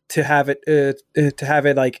have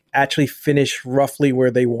it like actually finish roughly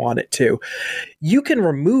where they want it to. You can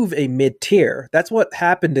remove a mid tier. That's what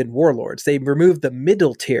happened in Warlords. They removed the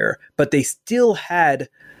middle tier, but they still had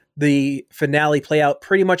the finale play out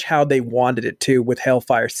pretty much how they wanted it to with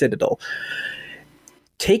Hellfire Citadel.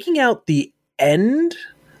 Taking out the end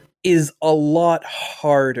is a lot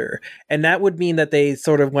harder, and that would mean that they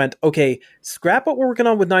sort of went, okay, scrap what we're working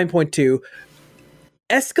on with 9.2,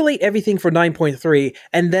 escalate everything for 9.3,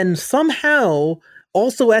 and then somehow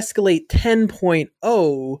also escalate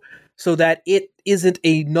 10.0 so that it isn't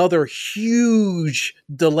another huge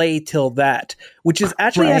delay till that, which is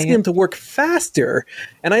actually asking them to work faster.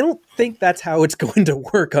 And I don't think that's how it's going to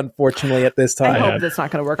work, unfortunately, at this time. I hope that's not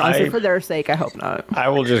going to work. Honestly, for their sake, I hope not. I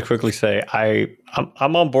will just quickly say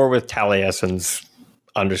I'm on board with Taliesin's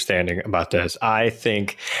understanding about this. I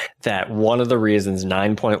think that one of the reasons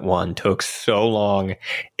 9.1 took so long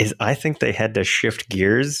is I think they had to shift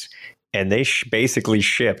gears, and they basically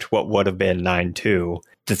shipped what would have been 9.2.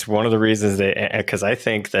 That's one of the reasons because I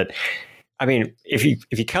think that, I mean, if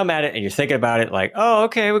you come at it and you're thinking about it like, oh,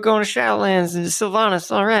 okay, we're going to Shadowlands and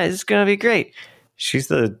Sylvanas, all right, this is going to be great. She's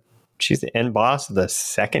the end boss of the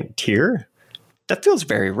second tier. That feels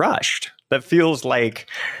very rushed. That feels like,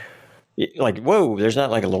 whoa, there's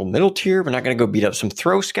not like a little middle tier. We're not going to go beat up some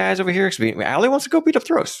Thros guys over here. Allie wants to go beat up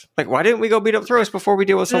Thros. Like, why didn't we go beat up Thros before we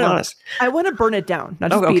deal with Sylvanas? I want to burn it down,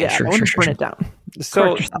 not just beat it. I want to burn it down.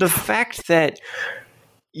 So the fact that,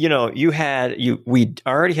 we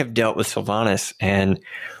already have dealt with Sylvanas, and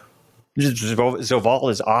Zoval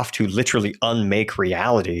is off to literally unmake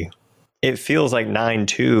reality. It feels like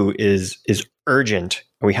 9.2 is urgent,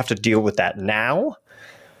 and we have to deal with that now.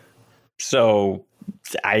 So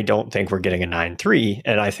I don't think we're getting a 9.3,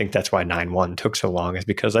 and I think that's why 9.1 took so long, is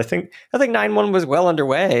because I think 9.1 was well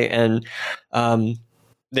underway, and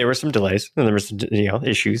there were some delays and there were some,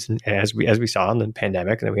 issues as we saw in the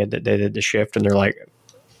pandemic, and then they did the shift, and they're like,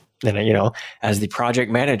 and as the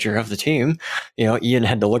project manager of the team, Ian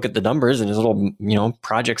had to look at the numbers in his little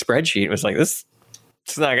project spreadsheet. It was like, it's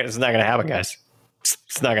not gonna happen, guys.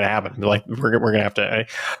 It's not gonna happen. Like we're gonna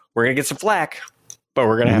get some flack, but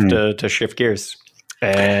we're gonna have to shift gears,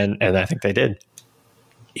 and I think they did.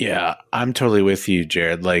 Yeah, I'm totally with you,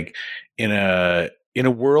 Jared. Like in a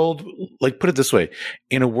world, like put it this way,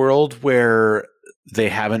 in a world where they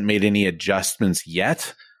haven't made any adjustments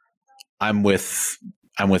yet, I'm with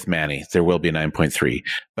Manny. There will be a 9.3,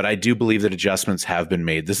 but I do believe that adjustments have been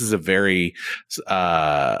made. This is a very,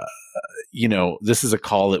 this is a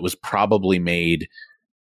call that was probably made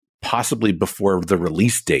possibly before the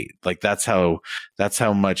release date. Like that's how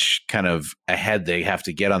much kind of ahead they have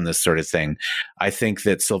to get on this sort of thing. I think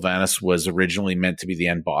that Sylvanas was originally meant to be the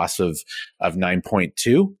end boss of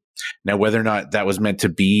 9.2. Now, whether or not that was meant to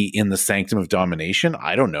be in the Sanctum of Domination,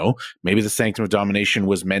 I don't know. Maybe the Sanctum of Domination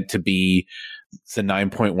was meant to be the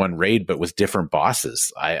 9.1 raid, but with different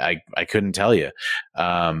bosses. I couldn't tell you.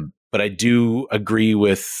 But I do agree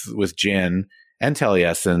with Jen and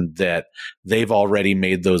Taliesin that they've already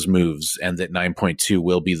made those moves, and that 9.2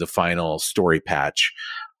 will be the final story patch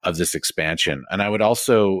of this expansion. And I would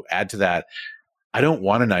also add to that, I don't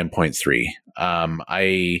want a 9.3.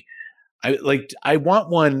 I want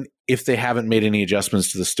one if they haven't made any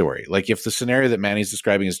adjustments to the story. Like if the scenario that Manny's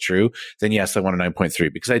describing is true, then yes, I want a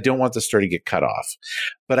 9.3 because I don't want the story to get cut off.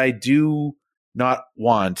 But I do not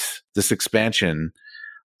want this expansion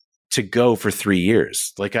to go for 3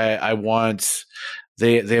 years. Like I want,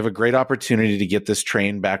 they have a great opportunity to get this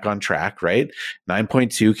train back on track, right?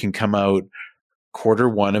 9.2 can come out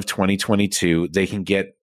Q1 of 2022. They can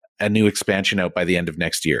get a new expansion out by the end of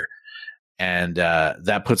next year. And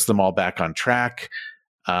that puts them all back on track.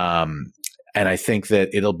 And I think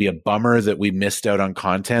that it'll be a bummer that we missed out on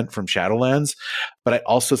content from Shadowlands. But I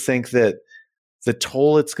also think that the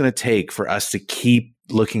toll it's going to take for us to keep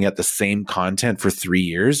looking at the same content for 3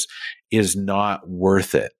 years is not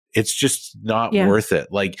worth it. It's just not worth it.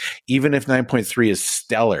 Like, even if 9.3 is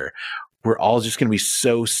stellar, we're all just going to be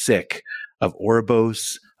so sick of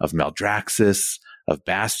Ouroboros, of Maldraxxus, of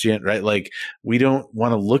Bastion, right? Like, we don't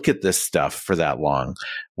want to look at this stuff for that long.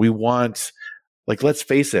 We want, like, let's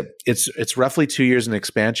face it, it's roughly 2 years in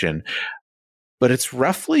expansion, but it's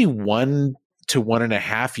roughly 1 to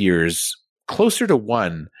 1.5 years, closer to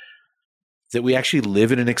 1, that we actually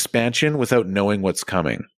live in an expansion without knowing what's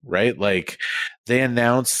coming, right? Like, they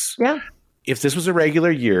announce, if this was a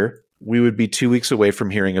regular year, we would be 2 weeks away from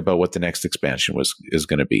hearing about what the next expansion is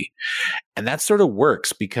going to be. And that sort of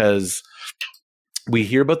works because we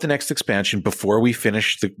hear about the next expansion before we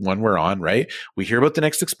finish the one we're on, right? We hear about the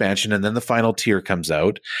next expansion, and then the final tier comes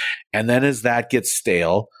out. And then as that gets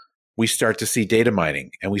stale, we start to see data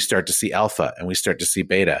mining, and we start to see alpha, and we start to see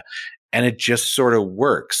beta. And it just sort of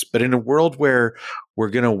works. But in a world where we're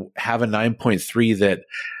going to have a 9.3 that,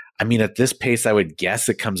 I mean, at this pace, I would guess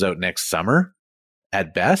it comes out next summer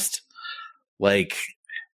at best. Like,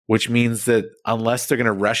 which means that unless they're going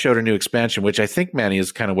to rush out a new expansion, which I think, Manny,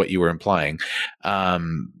 is kind of what you were implying.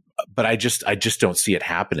 But I just don't see it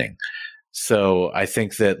happening. So I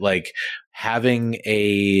think that, like, having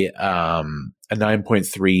a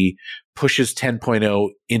 9.3 pushes 10.0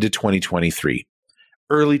 into 2023.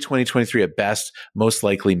 Early 2023 at best, most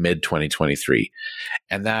likely mid 2023.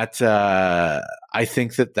 And that, I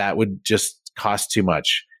think that would just cost too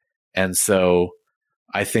much. And so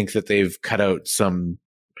I think that they've cut out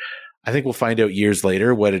I think we'll find out years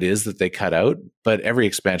later what it is that they cut out, but every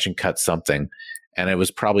expansion cuts something. And it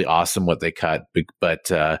was probably awesome what they cut,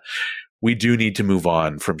 but we do need to move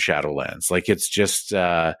on from Shadowlands. Like, it's just,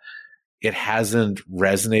 it hasn't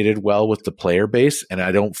resonated well with the player base, and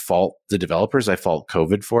I don't fault the developers. I fault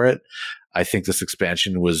COVID for it. I think this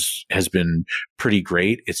expansion has been pretty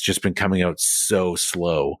great. It's just been coming out so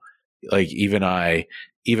slow. Like, even I,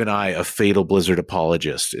 a Fatal Blizzard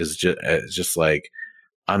apologist, is just like,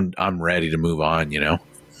 I'm ready to move on, you know?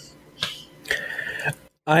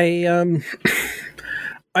 I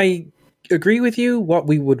agree with you. What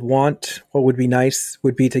we would want, what would be nice,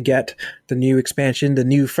 would be to get the new expansion, the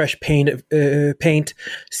new fresh paint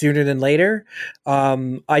sooner than later.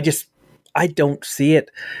 I don't see it.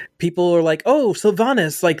 People are like, "Oh,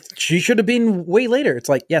 Sylvanas, like, she should have been way later." It's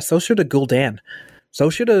like, yeah, so should have Gul'dan. So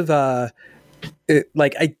should have. I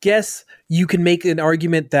guess you can make an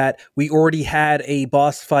argument that we already had a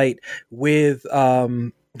boss fight with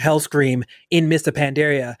Hellscream in Mist of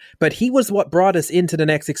Pandaria, but he was what brought us into the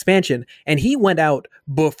next expansion, and he went out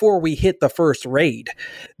before we hit the first raid.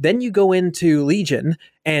 Then you go into Legion,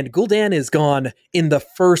 And Gul'dan is gone in the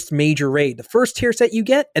first major raid, the first tier set you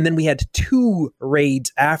get, and then we had 2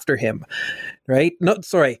 raids after him, right? No,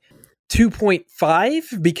 sorry,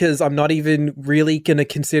 2.5, because I'm not even really going to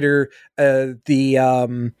consider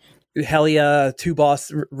the Helia 2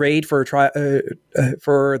 boss raid for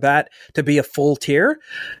that to be a full tier,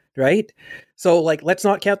 right? So, like, let's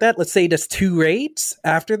not count that. Let's say just 2 raids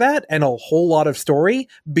after that and a whole lot of story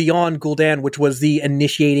beyond Gul'dan, which was the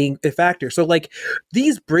initiating factor. So, like,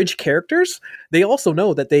 these bridge characters, they also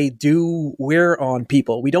know that they do wear on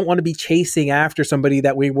people. We don't want to be chasing after somebody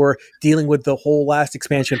that we were dealing with the whole last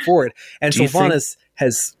expansion forward. And Sylvanas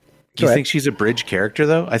has... Do you think she's a bridge character,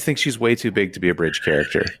 though? I think she's way too big to be a bridge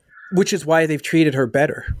character. Which is why they've treated her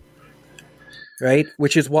better, right?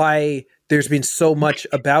 Which is why there's been so much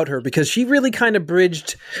about her, because she really kind of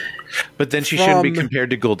bridged. But then she shouldn't be compared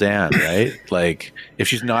to Gul'dan, right? Like, if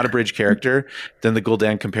she's not a bridge character, then the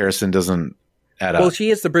Gul'dan comparison doesn't add up. Well,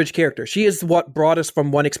 she is the bridge character. She is what brought us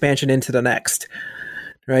from one expansion into the next,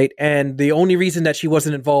 right? And the only reason that she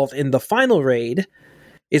wasn't involved in the final raid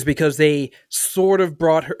is because they sort of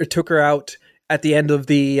took her out at the end of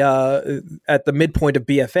at the midpoint of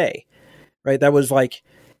BFA, right? That was like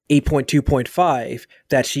 8.2.5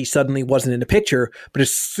 that she suddenly wasn't in the picture. But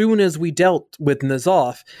as soon as we dealt with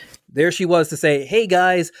N'Zoth, there she was to say, hey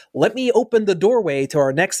guys, let me open the doorway to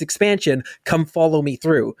our next expansion. Come follow me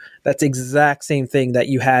through. That's the exact same thing that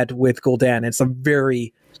you had with Gul'dan. It's a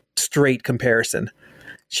very straight comparison.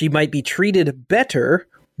 She might be treated better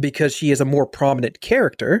because she is a more prominent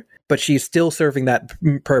character, but she's still serving that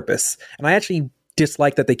purpose. And I actually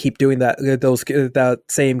dislike that they keep doing that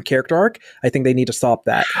same character arc. I think they need to stop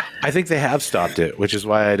that. I think they have stopped it, which is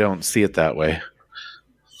why I don't see it that way.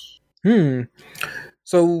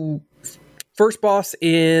 So, first boss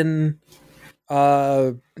in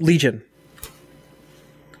Legion.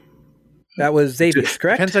 That was Xavius,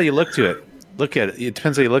 correct? Depends how you look at it. It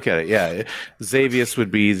depends how you look at it. Yeah, Xavius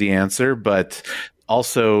would be the answer, but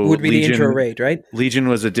also would be Legion, the intro raid, right? Legion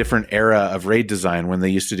was a different era of raid design when they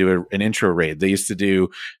used to do an intro raid. They used to do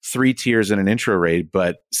 3 tiers in an intro raid,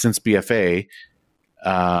 but since BFA,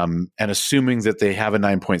 and assuming that they have a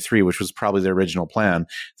 9.3, which was probably their original plan,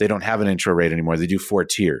 they don't have an intro raid anymore. They do 4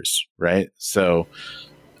 tiers, right? So,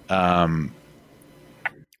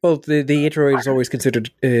 well, the intro raid is always considered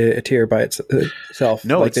a tier by itself.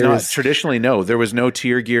 No, it's not. Traditionally, no. There was no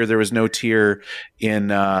tier gear. There was no tier in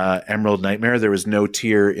Emerald Nightmare. There was no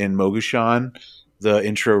tier in Mogushan, the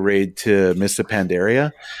intro raid to Mists of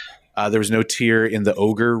Pandaria. There was no tier in the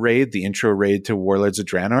Ogre raid, the intro raid to Warlords of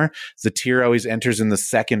Draenor. The tier always enters in the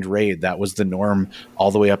second raid. That was the norm all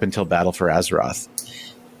the way up until Battle for Azeroth.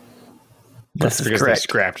 That's because they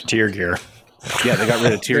scrapped tier gear. Yeah, they got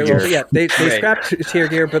rid of tier gear. Yeah, they scrapped tier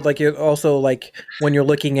gear, but like you also, like when you're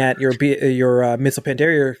looking at your Mists of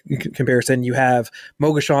Pandaria comparison, you have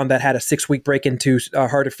Mogushan that had a 6-week break into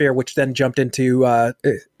Heart of Fear, which then jumped into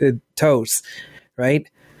Toes, right?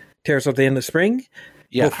 Terrace of the Endless Spring.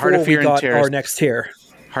 Yeah, Heart of Fear and Terrace. Our next tier.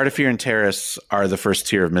 Heart of Fear and Terrace are the first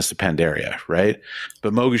tier of Mists of Pandaria, right?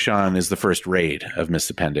 But Mogushan is the first raid of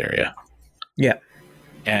Mists of Pandaria. Yeah.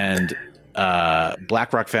 And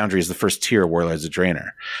Blackrock Foundry is the first tier of Warlords of Draenor.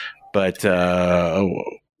 But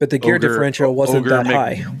the gear differential wasn't that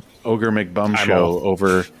high. Ogre McBumshow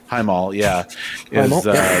over Highmall, is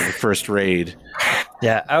the first raid.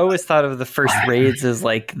 Yeah, I always thought of the first raids as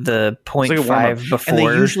like the 0.5 before. And they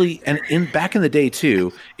usually, back in the day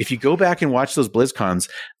too, if you go back and watch those BlizzCons,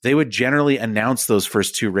 they would generally announce those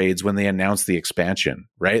first 2 raids when they announced the expansion,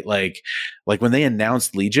 right? Like when they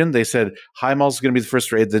announced Legion, they said Highmall's going to be the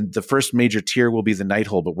first raid. The first major tier will be the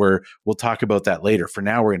Nighthold, but we'll talk about that later. For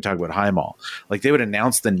now, we're going to talk about Highmall. Like they would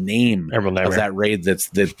announce the name of that raid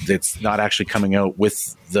that's not actually coming out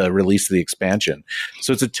with the release of the expansion.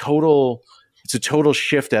 So it's a total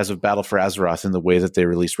shift as of Battle for Azeroth in the way that they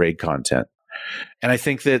release raid content. And I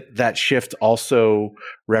think that shift also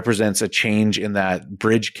represents a change in that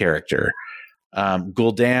bridge character.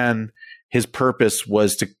 Gul'dan, his purpose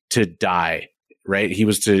was to die, right? He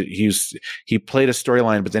played a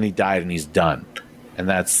storyline, but then he died and he's done. And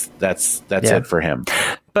that's it for him.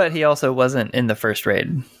 But he also wasn't in the first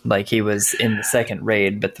raid. Like he was in the second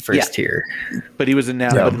raid, but the first tier. But he was in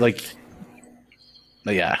now. But like,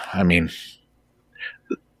 yeah, I mean,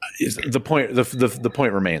 the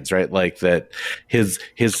point remains, right? Like that his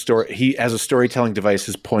story, he as a storytelling device,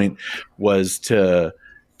 his point was to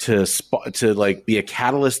like be a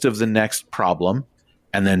catalyst of the next problem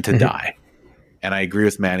and then to die. And I agree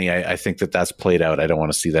with Manny. I think that's played out. I don't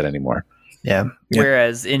want to see that anymore. Yeah. Yeah.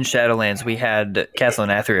 Whereas in Shadowlands, we had Castle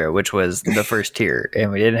Nathria, which was the first tier,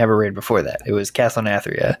 and we didn't have a raid before that. It was Castle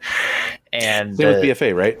Nathria. And Same with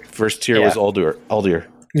BFA, right? First tier was Aldir.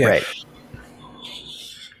 Yeah. Right.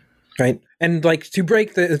 Right. And like to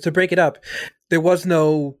break it up, there was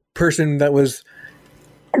no person that was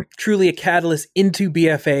truly a catalyst into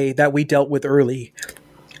BFA that we dealt with early.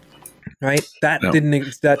 Right? That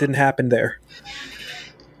didn't happen there.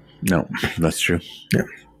 No, that's true. Yeah.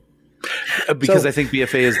 Because I think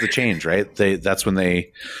BFA is the change, right? That's when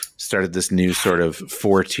they started this new sort of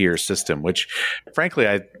 4-tier system, which frankly,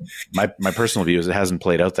 my personal view is it hasn't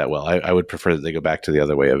played out that well. I would prefer that they go back to the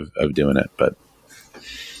other way of doing it, but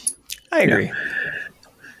I agree.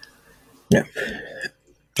 Yeah.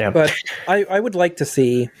 But I would like to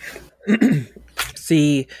see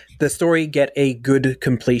the story get a good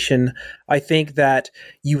completion. I think that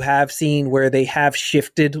you have seen where they have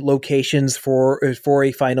shifted locations for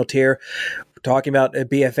a final tier. We're talking about a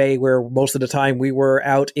BFA where most of the time we were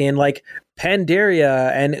out in like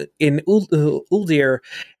Pandaria and in Uldir,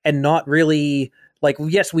 and not really like,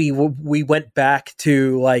 yes, we went back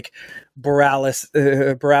to like Borealis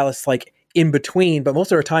like in between, but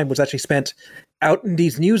most of our time was actually spent out in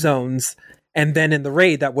these new zones. And then in the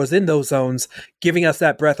raid that was in those zones, giving us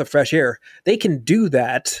that breath of fresh air. They can do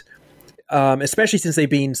that, especially since they've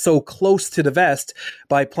been so close to the vest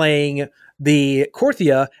by playing the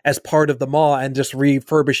Korthia as part of the Maw and just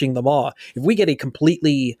refurbishing the Maw. If we get a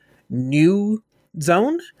completely new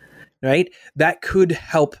zone, right, that could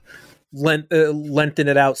help lengthen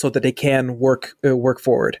it out so that they can work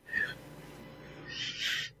forward.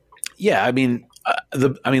 yeah, I mean,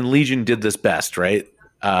 Legion did this best, right?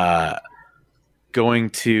 Going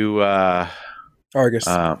to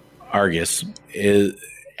Argus is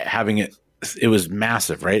having it was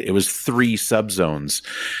massive, right? It was 3 subzones.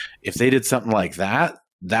 If they did something like that,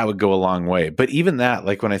 that would go a long way. But even that,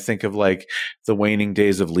 like when I think of like the waning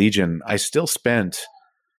days of Legion, I still spent,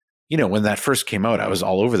 when that first came out, I was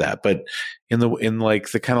all over that. But in like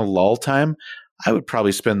the kind of lull time, I would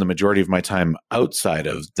probably spend the majority of my time outside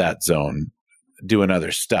of that zone doing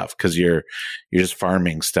other stuff, because you're just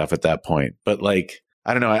farming stuff at that point. But like,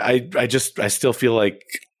 I don't know, I still feel like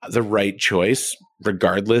the right choice,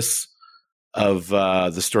 regardless of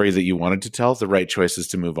the story that you wanted to tell, the right choice is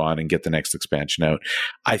to move on and get the next expansion out.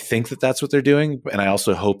 I think that that's what they're doing, and I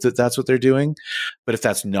also hope that that's what they're doing. But if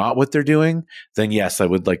that's not what they're doing, then yes, I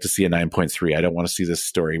would like to see a 9.3. I don't want to see this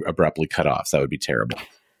story abruptly cut off. That would be terrible.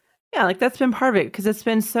 Yeah, like that's been part of it, because it's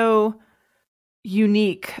been so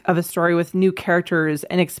unique of a story with new characters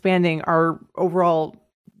and expanding our overall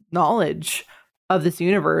knowledge of this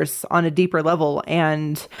universe on a deeper level.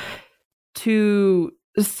 And to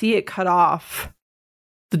see it cut off,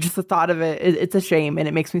 just the thought of it's a shame, and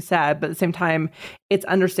it makes me sad. But at the same time, it's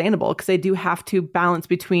understandable, because they do have to balance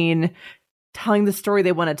between telling the story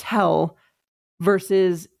they want to tell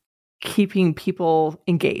versus keeping people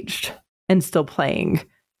engaged and still playing,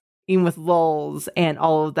 even with lulls and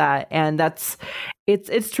all of that. And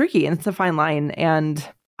it's tricky, and it's a fine line. And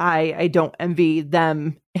I don't envy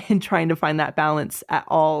them in trying to find that balance at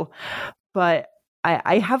all. But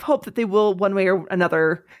I have hope that they will, one way or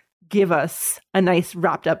another, give us a nice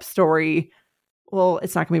wrapped up story. Well,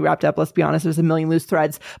 it's not going to be wrapped up, let's be honest. There's a million loose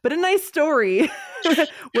threads, but a nice story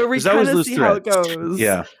where we kind of see how it goes.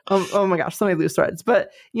 Yeah. Oh my gosh, so many loose threads.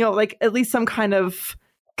 But, like at least some kind of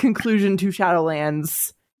conclusion to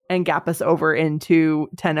Shadowlands and gap us over into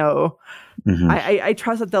 10.0. Mm-hmm. I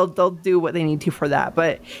trust that they'll do what they need to for that.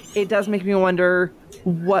 But it does make me wonder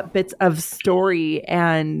what bits of story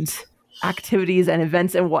and activities and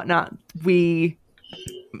events and whatnot we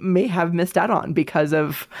may have missed out on because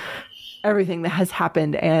of everything that has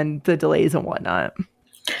happened and the delays and whatnot.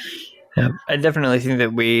 Yeah, I definitely think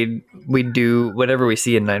that we do whatever we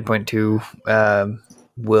see in 9.2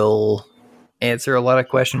 will answer a lot of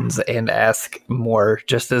questions and ask more,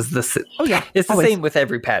 just as it's the always. Same with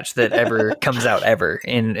every patch that ever comes out ever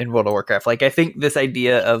in World of Warcraft. Like, I think this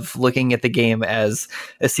idea of looking at the game as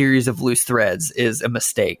a series of loose threads is a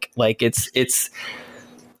mistake. Like, it's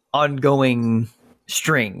ongoing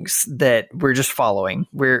strings that we're just following.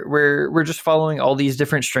 We're just following all these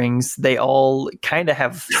different strings. They all kind of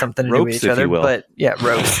have something to do with each other, but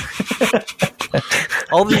ropes.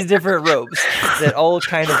 All these different ropes that all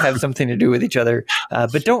kind of have something to do with each other,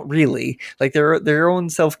 but don't really. Like, they're their own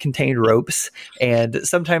self-contained ropes, and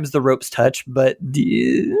sometimes the ropes touch, but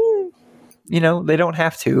they don't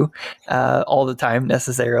have to all the time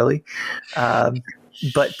necessarily.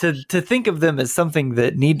 But to think of them as something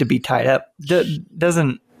that need to be tied up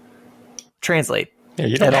doesn't translate. Yeah,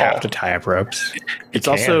 you don't have to tie up ropes. It's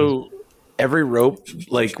also every rope,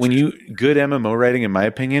 like good MMO writing, in my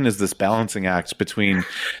opinion, is this balancing act between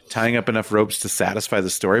tying up enough ropes to satisfy the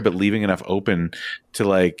story, but leaving enough open to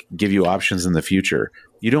like give you options in the future.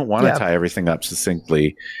 You don't want to tie everything up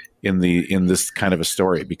succinctly in this kind of a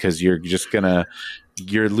story, because you're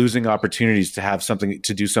losing opportunities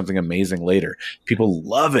to do something amazing later. People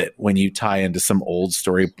love it when you tie into some old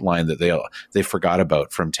storyline that they forgot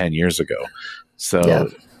about from 10 years ago. So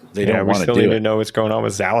they don't want to do it. We still need to know what's going on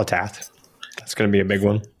with Xalatath. That's going to be a big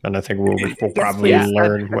one, and I think we'll probably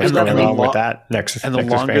learn what's going on with that next. And the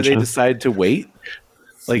longer they decide to wait,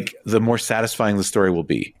 like the more satisfying the story will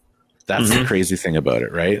be. That's the crazy thing about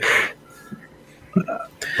it, right?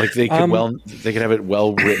 Like they could have it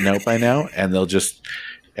well written out by now, and they'll just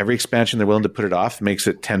every expansion they're willing to put it off makes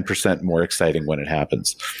it 10% more exciting when it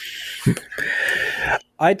happens.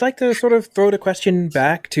 I'd like to sort of throw the question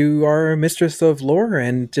back to our mistress of lore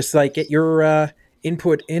and just like get your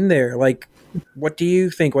input in there. Like, what do you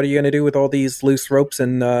think? What are you going to do with all these loose ropes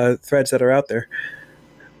and threads that are out there?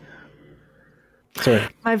 Sorry,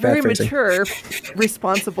 my very mature,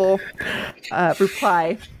 responsible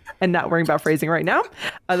reply, and not worrying about phrasing right now.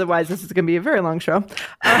 Otherwise, this is going to be a very long show.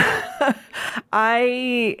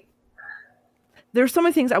 There's so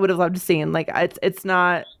many things I would have loved to see, and like it's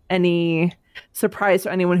not any surprise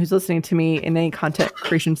to anyone who's listening to me in any content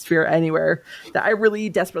creation sphere anywhere that I really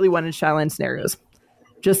desperately wanted Shadowland scenarios.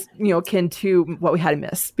 Just, akin to what we had in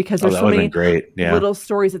Miss, because there's so many little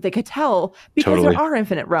stories that they could tell, because there are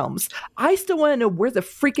infinite realms. I still want to know where the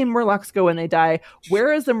freaking Murlocs go when they die.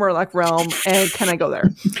 Where is the Murloc realm, and can I go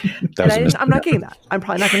there? I'm not getting that. I'm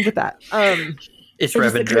probably not going to get that. It's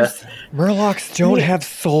Revendreth. Murlocs don't have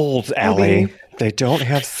souls, Allie. They don't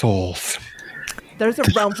have souls. There's a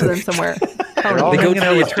realm for them somewhere. They go to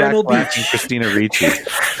the Eternal Beach and Christina Ricci.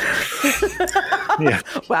 Yeah.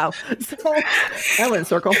 Wow. So that went in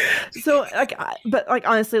circle. So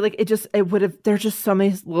honestly, there's just so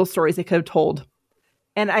many little stories they could have told.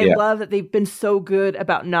 And I love that they've been so good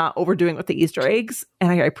about not overdoing with the Easter eggs.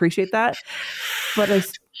 And I appreciate that. But I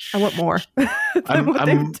want more than what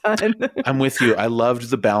they've done. I'm with you. I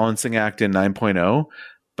loved the balancing act in 9.0.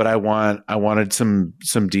 But I wanted some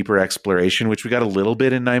deeper exploration, which we got a little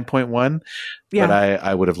bit in 9.1. Yeah. But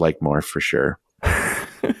I would have liked more for sure.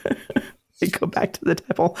 Go back to the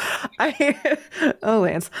devil.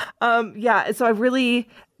 Lance. So I really,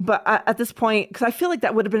 but at this point, because I feel like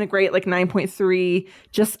that would have been a great 9.3,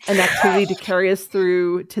 just an activity to carry us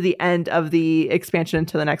through to the end of the expansion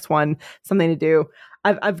to the next one, something to do.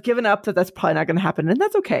 I've given up that's probably not going to happen, and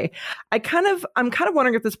that's okay. I'm kind of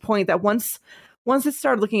wondering at this point that once it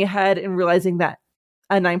started looking ahead and realizing that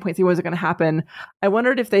a 9.3 wasn't going to happen, I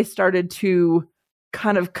wondered if they started to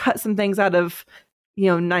kind of cut some things out of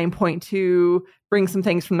 9.2, bring some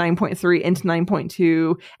things from 9.3 into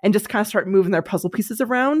 9.2, and just kind of start moving their puzzle pieces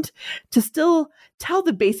around to still tell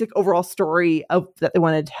the basic overall story that they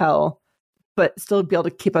wanted to tell, but still be able to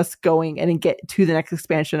keep us going and get to the next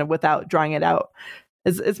expansion without drawing it out.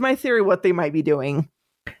 It's my theory what they might be doing.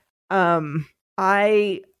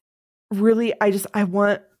 I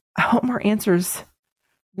want more answers.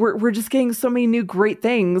 We're just getting so many new great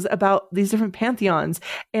things about these different pantheons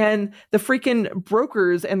and the freaking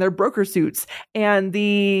brokers and their broker suits and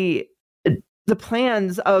the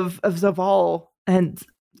plans of Zaval and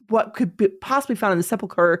what could be possibly found in the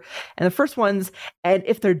Sepulchre and the first ones, and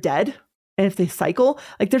if they're dead and if they cycle.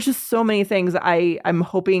 There's just so many things I'm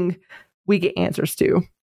hoping we get answers to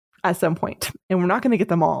at some point. And we're not going to get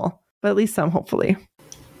them all, but at least some, hopefully.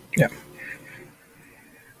 Yeah.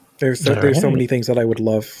 There's so many things that I would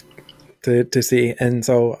love to see, and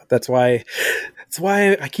so that's why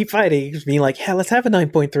I keep fighting, being like, yeah, let's have a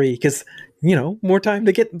 9.3, because more time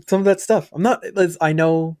to get some of that stuff. I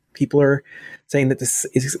know people are saying that this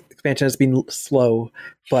expansion has been slow,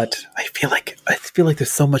 but I feel like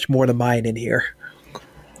there's so much more to mine in here.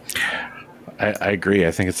 I agree.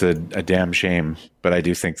 I think it's a damn shame, but I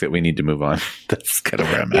do think that we need to move on. That's kind of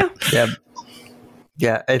where I'm at. Yeah.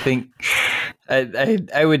 Yeah, I think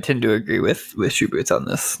I would tend to agree with Shoe Boots on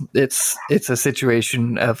this. It's a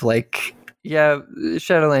situation of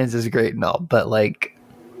Shadowlands is great and all, but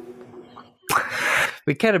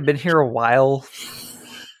we kind of been here a while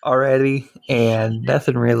already, and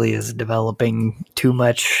nothing really is developing too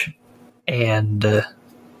much, and I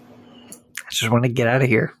just want to get out of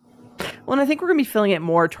here. Well, and I think we're going to be feeling it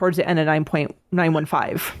more towards the end of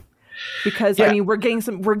 9.915. Because we're getting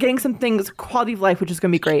some things, quality of life, which is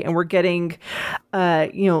going to be great, and we're getting,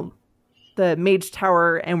 the Mage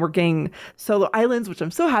Tower, and we're getting solo islands, which I'm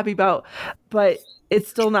so happy about. But it's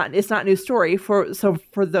still not a new story for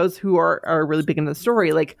those who are really big into the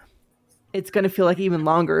story. it's going to feel like even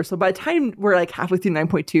longer. So by the time we're like halfway through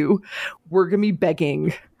 9.2, we're going to be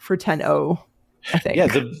begging for 10.0, I think. Yeah,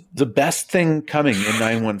 the best thing coming in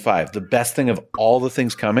 9.15, the best thing of all the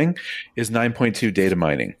things coming is 9.2 data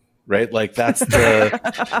mining, right? Like that's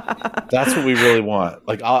what we really want.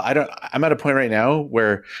 Like I'm at a point right now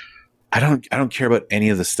where I don't care about any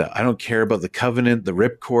of the stuff. I don't care about the Covenant, the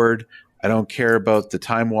Ripcord. I don't care about the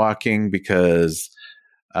time walking because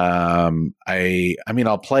I mean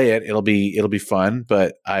I'll play it. It'll be fun,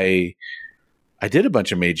 but I did a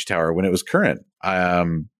bunch of Mage Tower when it was current.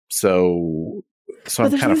 So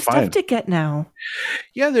I'm kind of fine. Stuff to get now.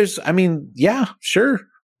 Yeah, sure.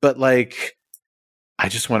 But like I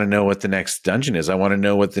just want to know what the next dungeon is. I want to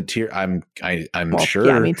know what the tier I'm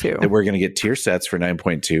sure me too. that we're going to get tier sets for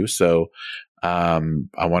 9.2. So I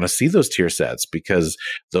want to see those tier sets because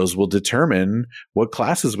those will determine what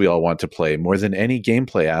classes we all want to play more than any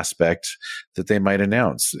gameplay aspect that they might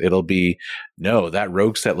announce. It'll be, no, that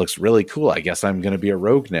rogue set looks really cool. I guess I'm going to be a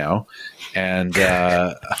rogue now. And,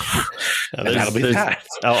 and that'll be that.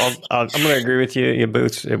 I'm going to agree with you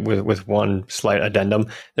Boots, with one slight addendum.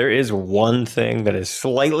 There is one thing that is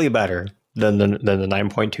slightly better than the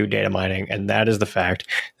 9.2 data mining, and that is the fact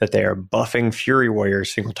that they are buffing Fury Warrior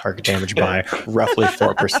single target damage by roughly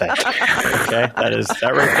 4%. Okay,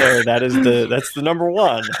 that right there. That's the number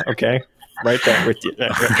one. Okay, right there with you.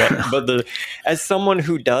 But as someone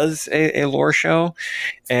who does a lore show,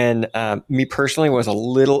 and me personally was a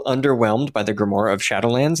little underwhelmed by the Grimoire of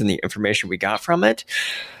Shadowlands and the information we got from it.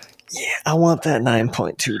 Yeah, I want that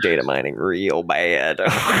 9.2 data mining real bad.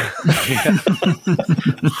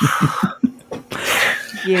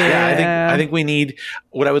 Yeah, I think we need.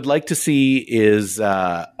 What I would like to see is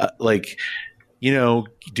like,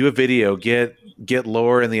 do a video, get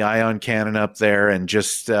Lore and the Ion Cannon up there, and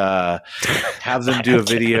just have them do a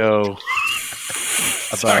video.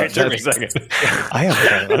 Sorry, it took me a second. Ion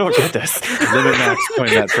Cannon. I don't get this. Limit Max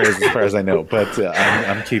coined that phrase as far as I know, but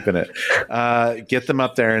I'm keeping it. Get them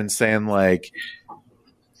up there and saying like,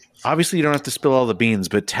 obviously you don't have to spill all the beans,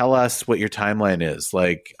 but tell us what your timeline is.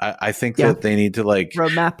 Like, I think that they need to like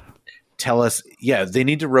roadmap. Tell us, they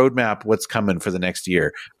need to roadmap what's coming for the next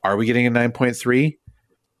year. Are we getting a 9.3?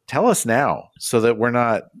 Tell us now so that we're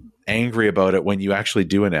not angry about it when you actually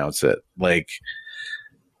do announce it. Like,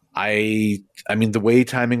 I mean, the way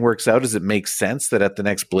timing works out is it makes sense that at the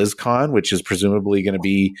next BlizzCon, which is presumably going to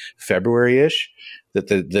be February-ish, that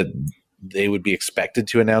they would be expected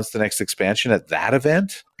to announce the next expansion at that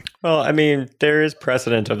event. Well, I mean, there is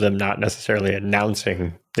precedent of them not necessarily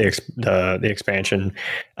announcing the expansion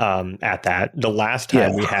at that. The last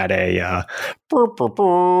time we had a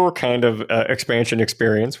kind of expansion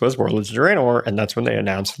experience was Warlords of Draenor, and that's when they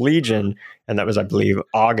announced Legion, and that was, I believe,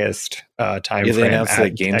 August time frame they announced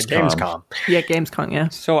at Gamescom. Yeah, Gamescom, yeah.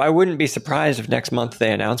 So I wouldn't be surprised if next month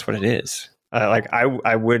they announce what it is.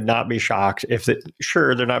 I would not be shocked if they're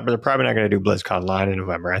probably not going to do BlizzCon line in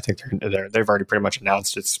November. I think they've already pretty much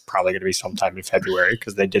announced it's probably going to be sometime in February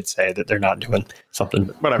because they did say that they're not doing something.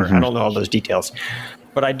 Whatever, I don't know all those details,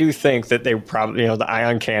 but I do think that they probably, the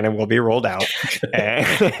Ion Cannon will be rolled out, and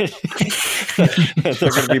they're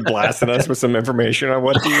going to be blasting us with some information on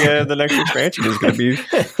what the next expansion is going to be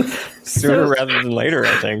sooner rather than later.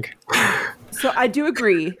 I think. So I do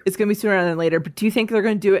agree it's going to be sooner rather than later, but do you think they're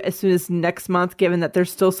going to do it as soon as next month, given that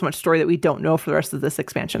there's still so much story that we don't know for the rest of this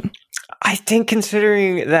expansion? I think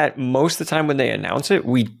considering that most of the time when they announce it,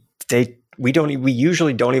 we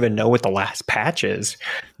usually don't even know what the last patch is.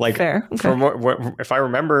 Like, fair. Okay. From what, if I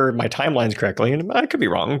remember my timelines correctly, and I could be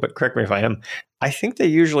wrong, but correct me if I am. I think they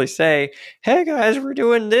usually say, "Hey guys, we're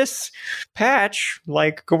doing this patch.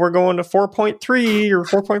 Like, we're going to 4.3 or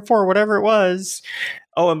 4.4, whatever it was."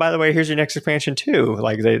 Oh, and by the way, here's your next expansion too.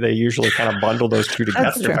 Like they usually kind of bundle those two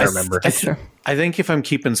together. If I remember, I think if I'm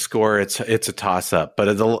keeping score, it's a toss up. But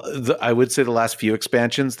I would say the last few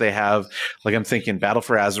expansions they have, like I'm thinking Battle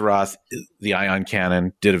for Azeroth, the Ion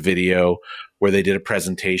Cannon did a video where they did a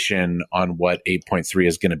presentation on what 8.3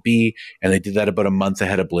 is going to be, and they did that about a month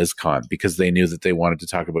ahead of BlizzCon because they knew that they wanted to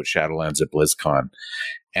talk about Shadowlands at BlizzCon.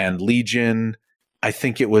 And Legion, I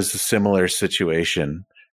think it was a similar situation.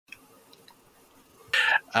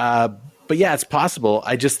 But yeah, it's possible.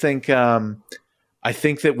 I just think I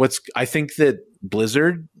think that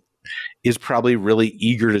Blizzard is probably really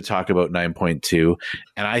eager to talk about 9.2,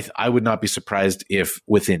 and I would not be surprised if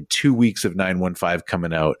within 2 weeks of 9.15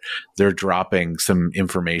 coming out, they're dropping some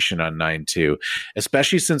information on 9.2,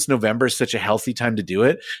 especially since November is such a healthy time to do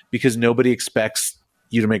it because nobody expects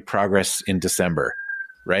you to make progress in December.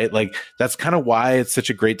 right? Like that's kind of why it's such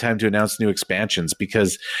a great time to announce new expansions,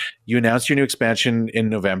 because you announce your new expansion in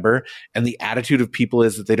November and the attitude of people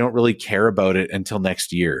is that they don't really care about it until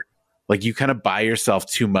next year. Like you kind of buy yourself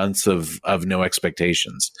 2 months of no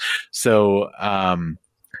expectations. So I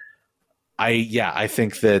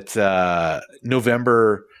think that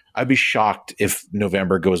November, I'd be shocked if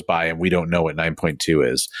November goes by and we don't know what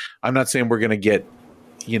 9.2 is. I'm not saying we're going to get,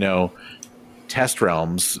 test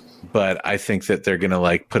realms, but I think that they're going to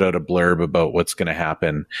like put out a blurb about what's going to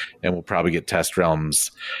happen, and we'll probably get test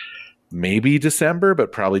realms maybe December,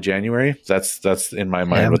 but probably January. That's in my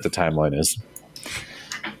mind what the timeline is.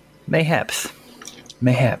 Mayhaps.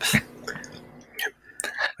 The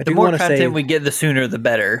do more wanna content say- we get, the sooner the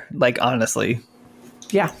better. Like, honestly.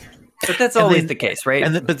 Yeah. But that's always the case,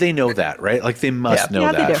 right? But they know that, right? Like they must know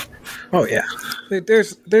Yeah, that. they do. Oh yeah,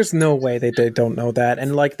 there's no way they don't know that,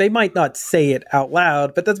 and like they might not say it out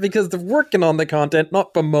loud, but that's because they're working on the content,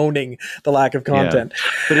 not bemoaning the lack of content.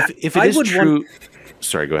 But if it I is would true,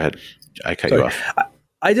 sorry, go ahead. I cut you off.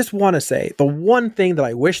 I just want to say the one thing that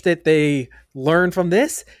I wish that they learned from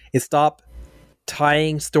this is stop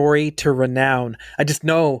tying story to renown. I just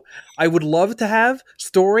know I would love to have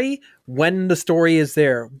story when the story is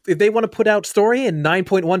there. If they want to put out story in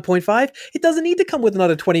 9.1.5, it doesn't need to come with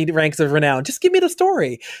another 20 ranks of renown. Just give me the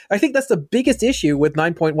story. I think that's the biggest issue with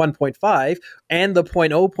 9.1.5 and the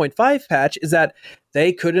 0.0.5 patch is that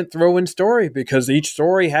they couldn't throw in story because each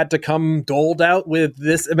story had to come doled out with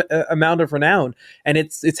this amount of renown, and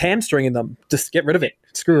it's hamstringing them. Just get rid of it.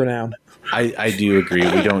 Screw renown. I do agree.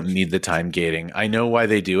 We don't need the time gating. I know why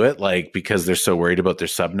they do it, like because they're so worried about their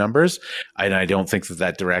sub numbers. And I don't think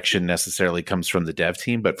that direction necessarily comes from the dev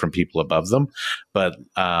team, but from people above them. But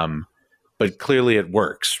clearly it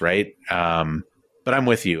works, right? But I'm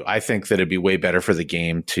with you. I think that it'd be way better for the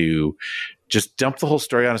game to just dump the whole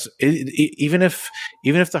story on us. Even if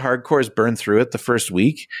the hardcores burn through it the first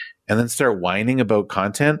week and then start whining about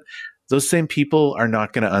content, those same people are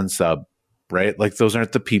not going to unsub. Right? Like those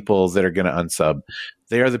aren't the people that are going to unsub.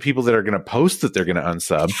 They are the people that are going to post that they're going to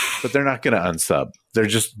unsub, but they're not going to unsub. They're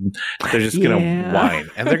just going to whine,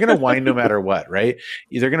 and they're going to whine no matter what, right?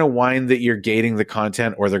 They're going to whine that you're gating the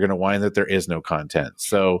content, or they're going to whine that there is no content.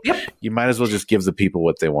 So you might as well just give the people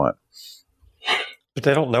what they want. But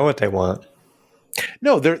they don't know what they want.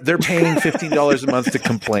 No, they're paying $15 a month to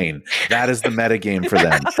complain. That is the metagame for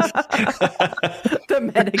them. The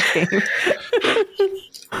metagame.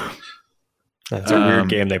 That's a weird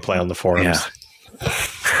game they play on the forums.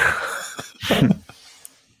 Yeah.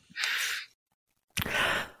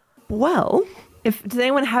 Well, does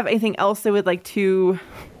anyone have anything else they would like to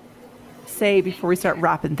say before we start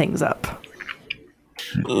wrapping things up?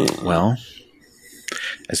 Well,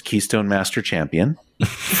 as Keystone Master Champion.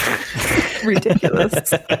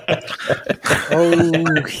 Ridiculous. Oh,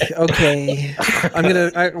 okay.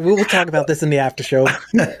 We will talk about this in the after show.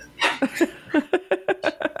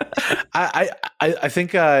 I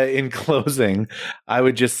think in closing, I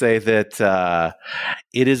would just say that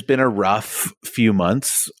it has been a rough few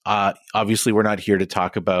months. Obviously, we're not here to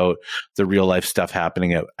talk about the real life stuff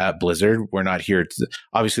happening at Blizzard. We're not here to,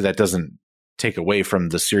 obviously that doesn't take away from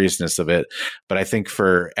the seriousness of it. But I think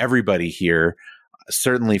for everybody here,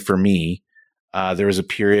 certainly for me, there was a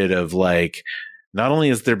period of like, not only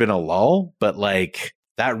has there been a lull, but like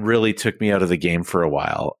that really took me out of the game for a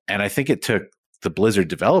while. And I think it took the Blizzard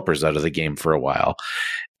developers out of the game for a while.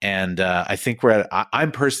 And I think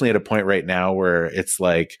I'm personally at a point right now where it's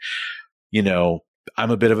like,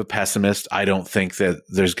 I'm a bit of a pessimist. I don't think that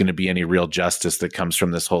there's going to be any real justice that comes from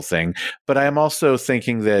this whole thing. But I am also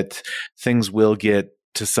thinking that things will get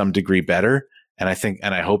to some degree better. And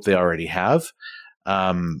I hope they already have.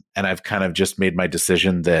 And I've kind of just made my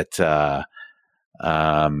decision that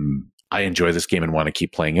I enjoy this game and want to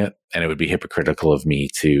keep playing it, and it would be hypocritical of me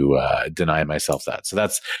to deny myself that. So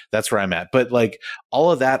that's where I'm at. But like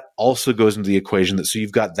all of that also goes into the equation so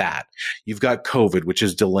you've got COVID, which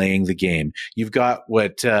is delaying the game. You've got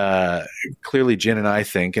what clearly Jin and I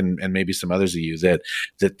think, and maybe some others of you that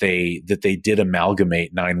they did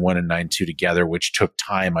amalgamate 9.1 and 9.2 together, which took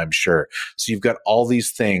time, I'm sure. So you've got all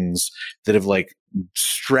these things that have like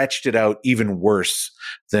stretched it out even worse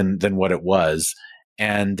than what it was.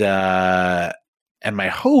 And my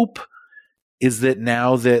hope is that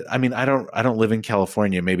now that, I mean, I don't live in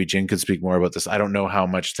California. Maybe Jin could speak more about this. I don't know how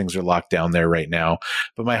much things are locked down there right now,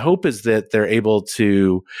 but my hope is that they're able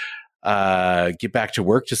to get back to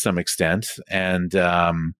work to some extent, and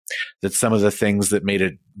that some of the things that made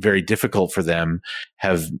it very difficult for them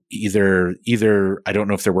have either I don't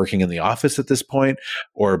know if they're working in the office at this point,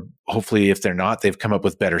 or hopefully if they're not, they've come up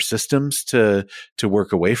with better systems to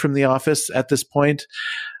work away from the office at this point.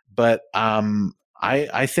 But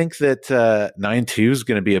I think that 9.2 is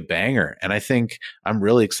going to be a banger, and I think I'm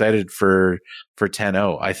really excited for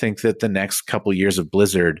 10.0. I think that the next couple years of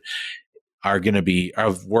Blizzard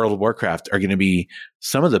of World of Warcraft are going to be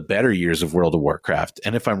some of the better years of World of Warcraft.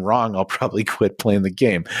 And if I'm wrong, I'll probably quit playing the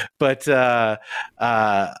game. But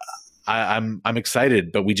I'm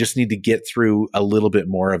excited, but we just need to get through a little bit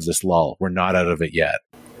more of this lull. We're not out of it yet.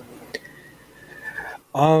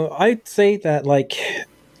 I'd say that like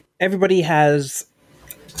everybody has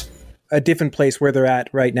a different place where they're at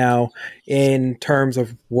right now in terms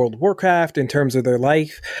of World of Warcraft, in terms of their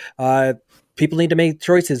life. People need to make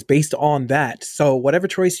choices based on that. So whatever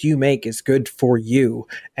choice you make is good for you.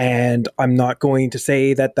 And I'm not going to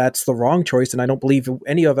say that that's the wrong choice. And I don't believe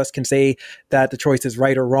any of us can say that the choice is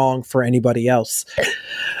right or wrong for anybody else.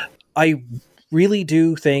 I really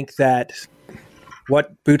do think that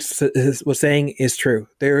what Boots was saying is true.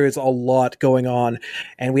 There is a lot going on,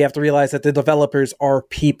 and we have to realize that the developers are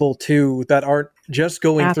people too that aren't just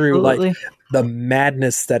going through like the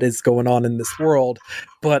madness that is going on in this world,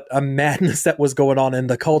 but a madness that was going on in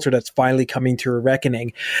the culture that's finally coming to a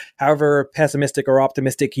reckoning. However pessimistic or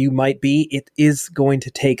optimistic you might be, it is going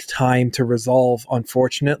to take time to resolve,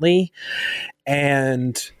 unfortunately,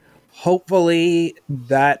 and hopefully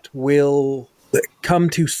that will come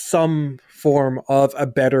to some form of a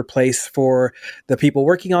better place for the people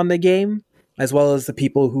working on the game as well as the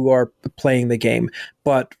people who are playing the game.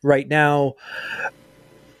 But right now,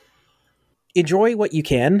 enjoy what you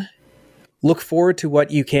can, look forward to what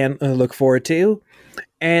you can look forward to,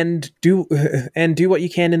 and do what you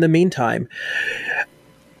can in the meantime.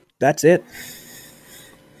 That's it.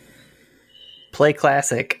 Play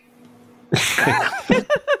classic.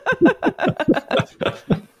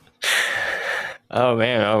 Oh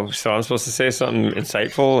man! Oh, so I'm supposed to say something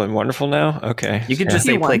insightful and wonderful now? Okay, you could just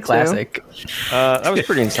say play classic. That was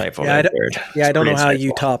pretty insightful. I don't know how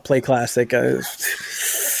you top play classic. I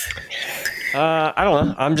don't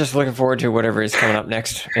know. I'm just looking forward to whatever is coming up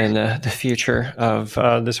next in the future of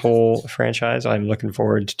this whole franchise. I'm looking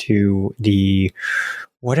forward to the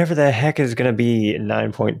whatever the heck is going to be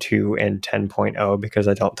 9.2 and 10.0, because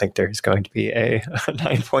I don't think there's going to be a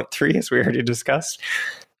 9.3 as we already discussed.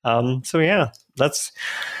 So yeah, I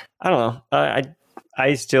don't know.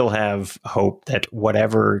 I still have hope that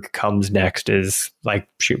whatever comes next is, like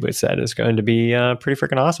Shubert said, is going to be pretty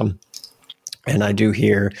freaking awesome. And I do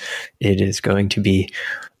hear it is going to be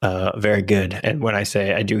very good. And when I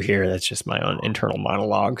say I do hear, that's just my own internal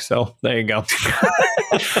monologue. So there you go.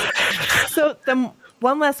 So then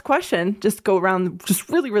one last question, just go around just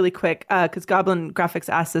really, really quick, because Goblin Graphics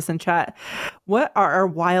asked this in chat. What are our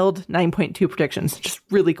wild 9.2 predictions? Just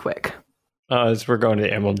really quick. As we're going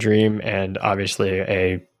to Emerald Dream, and obviously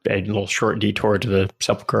a little short detour to the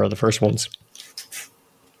Sepulchre of the first ones.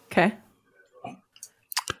 Okay.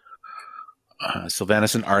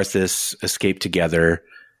 Sylvanas and Arthas escape together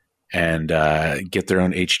and get their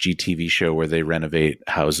own HGTV show where they renovate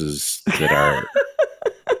houses that are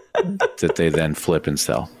that they then flip and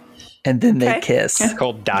sell. And then they kiss. It's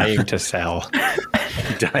called Dying to Sell.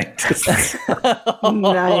 Dying to sell.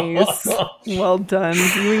 Nice. Well done.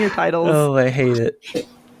 You and your titles. Oh, I hate it.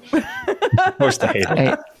 Supposed to hate it.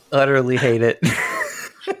 I utterly hate it.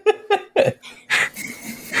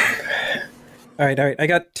 All right. I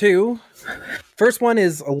got two. First one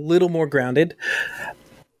is a little more grounded.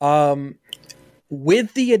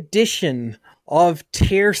 With the addition of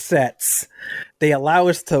tier sets, they allow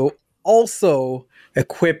us to also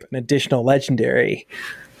equip an additional legendary.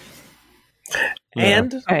 Yeah.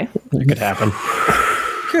 And it could happen.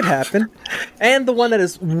 Could happen. And the one that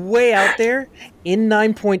is way out there in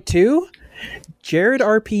 9.2, Jared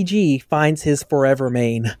RPG finds his forever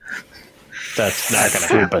main. That's not going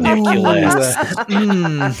to happen. Ridiculous. I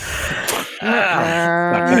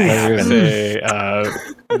was going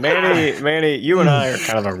to say, Manny, you and I are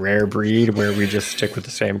kind of a rare breed where we just stick with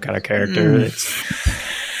the same kind of character.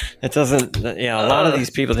 It doesn't. Yeah, a lot of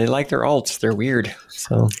these people, they like their alts. They're weird.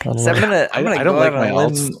 So I'm gonna I go don't like out on my a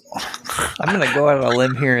limb. alts. I'm gonna go out on a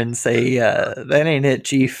limb here and say that ain't it,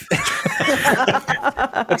 Chief.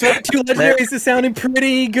 That's right. Two legendaries is sounding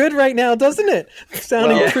pretty good right now, doesn't it?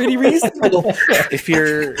 Sounding pretty reasonable. If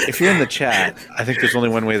you're in the chat, I think there's only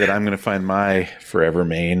one way that I'm going to find my forever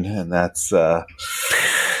main, and that's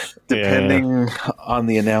depending on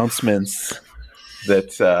the announcements.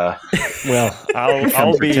 that Well,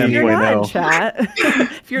 I'll be. If you're not in 10.0. chat,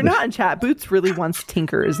 if you're not in chat, Boots really wants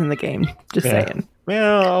tinkers in the game. Just Yeah. saying.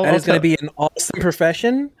 Well, That is going to be an awesome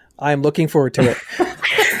profession. I'm looking forward to it.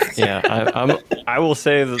 Yeah, I will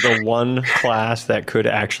say that the one class that could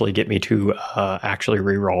actually get me to actually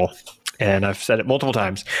reroll, and I've said it multiple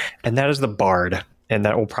times, and that is the Bard, and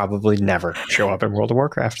that will probably never show up in World of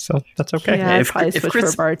Warcraft. So that's okay. Yeah, I'd if- probably if switch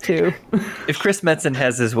Chris- for a bar too. If Chris Metzen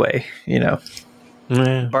has his way, Yeah,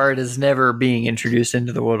 Bard is never being introduced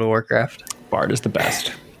into the World of Warcraft. Bard is the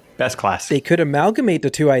best class. They could amalgamate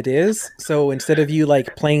the two ideas. So instead of you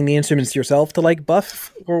like playing the instruments yourself to like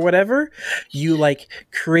buff or whatever, you like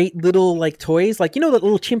create little like toys, like you know that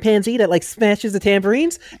little chimpanzee that like smashes the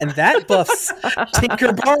tambourines, and that buffs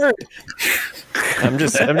Tinker Bard. I'm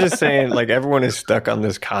just saying, like everyone is stuck on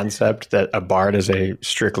this concept that a Bard is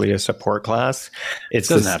strictly a support class. It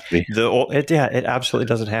doesn't have to be. It absolutely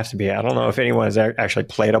doesn't have to be. I don't know if anyone has actually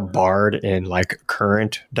played a Bard in like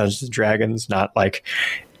current Dungeons and Dragons, not like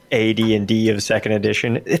AD&D of second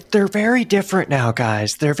edition. They're very different now,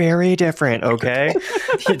 guys. They're very different, okay?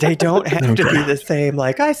 They don't have to be the same,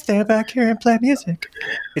 like, I stand back here and play music.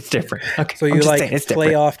 It's different. Okay. So I'm you just like saying, it's play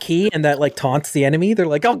different. off key, and that like taunts the enemy. They're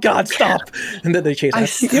like, "Oh God, stop!" And then they chase I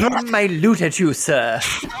us. throw my loot at you, sir.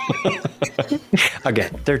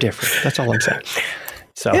 Again, they're different. That's all I'm saying.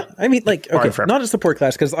 So, Yeah, I mean, like, okay, forever. not a support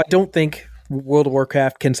class because I don't think World of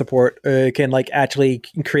Warcraft can support can like actually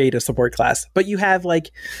create a support class. But you have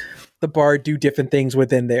like the Bard do different things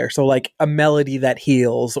within there. So like a melody that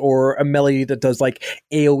heals or a melody that does like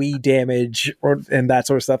AoE damage and that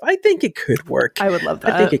sort of stuff. I think it could work. I would love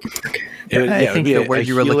that. I think it could work. I think the word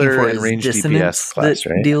you were looking for is ranged dissonance DPS class, that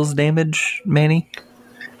right? deals damage, Manny.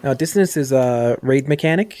 Now, dissonance is a raid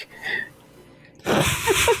mechanic.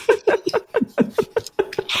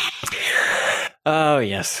 oh,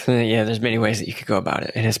 yes. Yeah, there's many ways that you could go about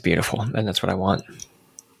it, and it's beautiful, and that's what I want.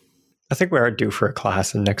 I think we are due for a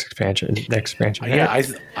class in next expansion. Yeah,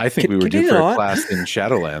 I think we were Can due they for a not? class in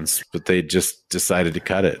Shadowlands, but they just decided to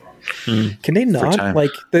cut it. Can they not time.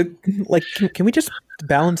 can we just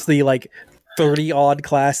balance the like 30 odd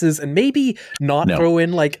classes and maybe not No. throw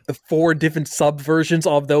in like 4 different subversions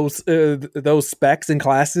of those specs and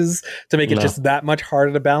classes to make it No. just that much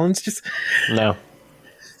harder to balance? Just No.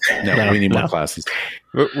 No, we need more no. classes.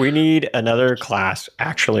 We need another class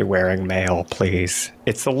actually wearing mail, please.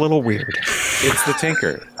 It's a little weird. It's the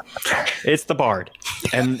Tinker, It's the Bard.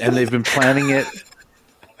 and they've been planning it.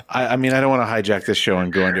 I mean, I don't want to hijack this show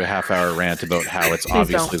and go into a half-hour rant about how it's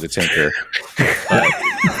obviously the Tinker.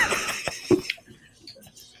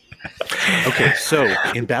 Okay, so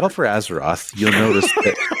in Battle for Azeroth, you'll notice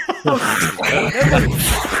that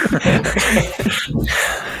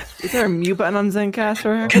Is there a mute button on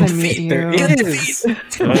Zencastr? How can I mute you? there is.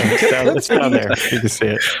 It's down there. You can see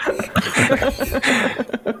it.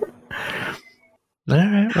 All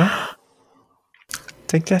right. Well, I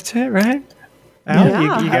think that's it, right? Al,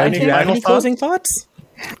 Yeah, you got I any think- Do you have final any thoughts? closing thoughts?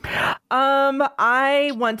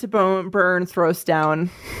 I want to burn Throwsdown.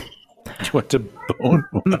 you want to bone.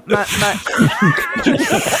 That's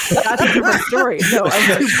a different story. No,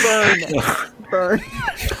 I want to burn.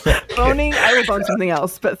 Boning, I will bone something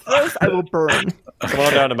else, but Throws, I will burn. Come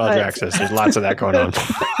on down to Maldraxxus. There's lots of that going on.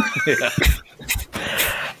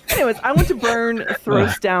 Anyways, I want to burn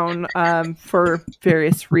Throwsdown for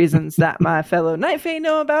various reasons that my fellow Night Fae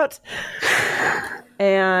know about.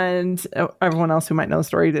 And everyone else who might know the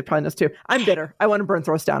story, they probably knows too. I'm bitter. I want to burn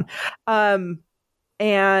Throwsdown.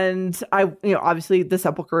 And I, obviously the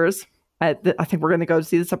sepulchers. I think we're going to go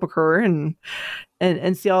see the sepulcher and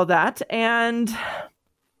see all that. And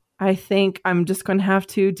I think I'm just going to have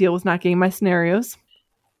to deal with not getting my scenarios.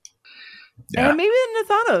 Yeah. And maybe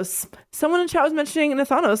Nathanos. Someone in chat was mentioning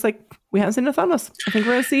Nathanos. Like, we haven't seen Nathanos. I think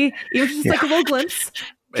we're going to see, even just like a little glimpse.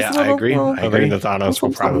 Yeah, Just a I little- agree. little- I I agree. think the Thanos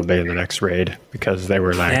will probably be in the next raid because they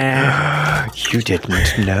were like, Yeah. you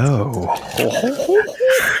didn't know.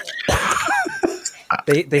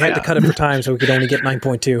 They had to cut it for time so we could only get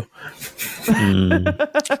 9.2.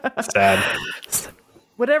 Sad.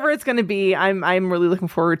 Whatever it's going to be, I'm really looking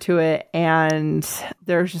forward to it. And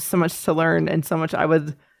there's just so much to learn and so much I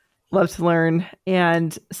would love to learn.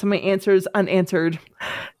 And so many answers unanswered.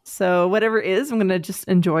 So whatever it is, I'm going to just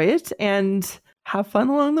enjoy it and have fun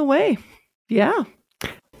along the way. Yeah.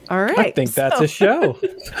 All right. I think that's a show.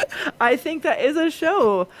 I think that is a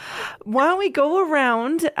show. Why don't we go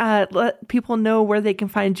around, let people know where they can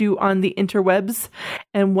find you on the interwebs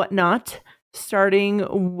and whatnot,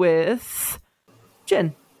 starting with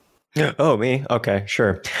Jen. Oh, me? Okay,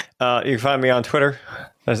 sure. You can find me on Twitter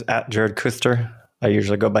as @Jared Kuster. I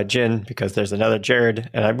usually go by Jin because there's another Jared,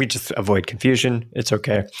 and we just avoid confusion. It's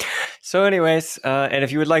okay. So anyways, and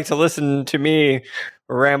if you would like to listen to me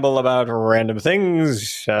ramble about random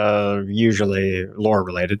things, usually lore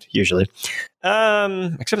related, except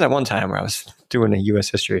that one time where I was doing a U.S.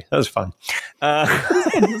 history. That was fun.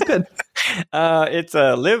 It was good. It's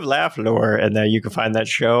Live, Laugh, Lore, and you can find that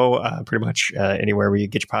show pretty much anywhere where you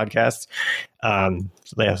get your podcasts.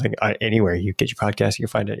 So I think anywhere you get your podcast, you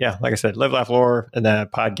can find it. Yeah, like I said, Live, Laugh, Lore, and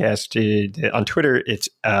that podcast on Twitter, it's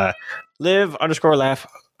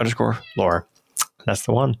live_laugh_lore. That's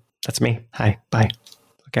the one. That's me. Hi. Bye.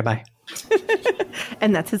 Okay, bye.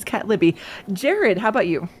 And that's his cat, Libby. Jared, how about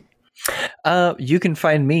you? You can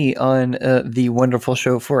find me on the wonderful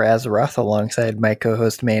show For Azeroth alongside my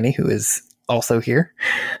co-host Manny, who is also here.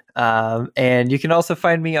 And you can also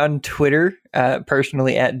find me on Twitter,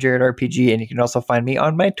 personally at JaredRPG, and you can also find me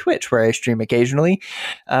on my Twitch, where I stream occasionally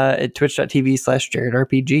at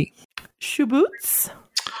twitch.tv/JaredRPG. Shoe Boots?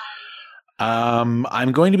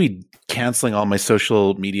 I'm going to be canceling all my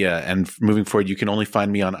social media, and moving forward, you can only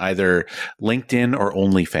find me on either LinkedIn or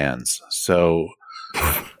OnlyFans. So,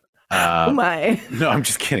 Oh my. no, I'm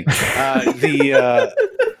just kidding. You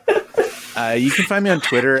can find me on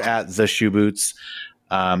Twitter at the Shoe Boots.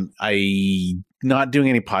 I'm not doing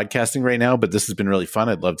any podcasting right now, but this has been really fun.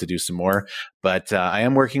 I'd love to do some more, but I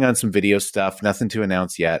am working on some video stuff. Nothing to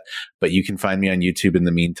announce yet, but you can find me on YouTube in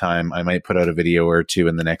the meantime. I might put out a video or two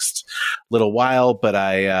in the next little while, but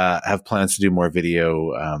I have plans to do more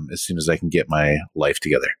video as soon as I can get my life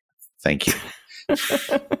together. Thank you.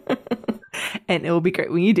 And it will be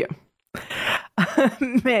great when you do.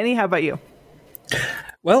 Manny, how about you?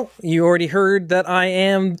 Well, you already heard that I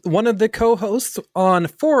am one of the co-hosts on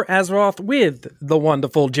For Azeroth with the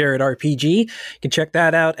wonderful Jared RPG. You can check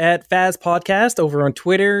that out at Faz Podcast over on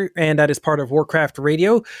Twitter, and that is part of Warcraft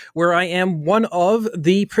Radio, where I am one of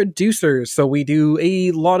the producers. So we do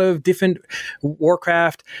a lot of different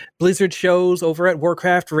Warcraft Blizzard shows over at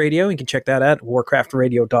Warcraft Radio. You can check that at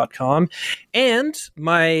warcraftradio.com. And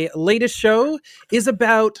my latest show is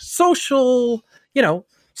about social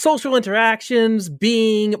interactions,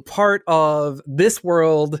 being part of this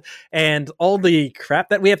world and all the crap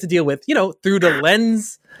that we have to deal with, through the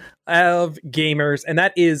lens of gamers. And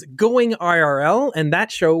that is Going IRL. And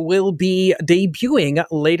that show will be debuting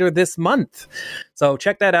later this month. So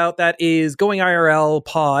check that out. That is Going IRL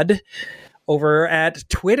Pod over at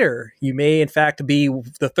Twitter. You may, in fact, be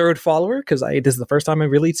the third follower because this is the first time I'm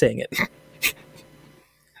really saying it.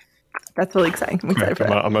 That's really exciting. I'm excited for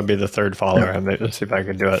that. I'm going to be the third follower. Let's see if I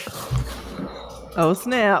can do it. Oh,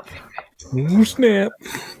 snap. Oh, snap.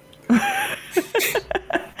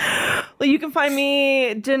 Well, you can find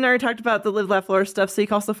me, Jen already talked about the Live, Laugh, Lore stuff, so you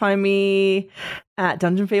can also find me at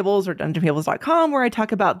Dungeon Fables or dungeonfables.com, where I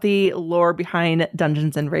talk about the lore behind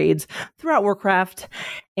dungeons and raids throughout Warcraft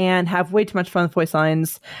and have way too much fun with voice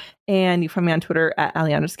lines. And you can find me on Twitter at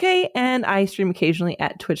AleandrasK, and I stream occasionally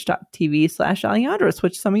at twitch.tv/Aleandros,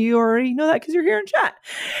 which some of you already know that because you're here in chat.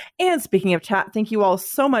 And speaking of chat, thank you all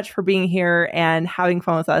so much for being here and having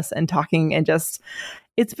fun with us and talking, and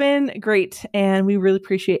it's been great, and we really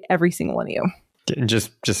appreciate every single one of you.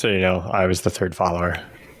 Just so you know, I was the third follower.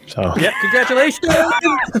 So Yep, congratulations.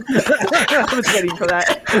 I was waiting for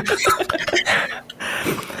that.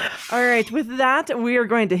 All right, with that, we are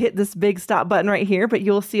going to hit this big stop button right here, but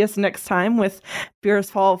you'll see us next time with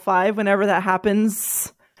Beerisfal 5, whenever that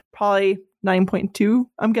happens. Probably 9.2,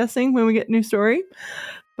 I'm guessing, when we get a new story.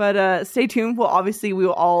 But stay tuned. We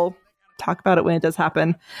will all talk about it when it does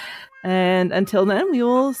happen. And until then, we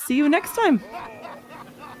will see you next time.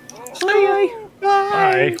 Bye.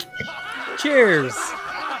 bye. Cheers.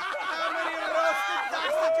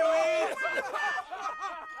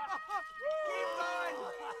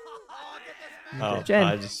 Oh, Jen.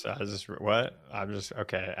 I just what? I'm just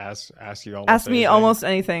okay. Ask you almost. Ask me anything. almost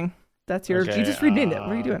anything. That's your. Okay, You just renamed it. What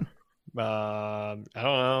are you doing? I don't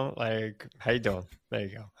know. Like, how you doing? There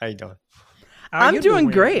you go. How you doing? I'm doing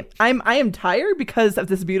great. I am tired because of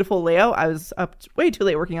this beautiful layout. I was up way too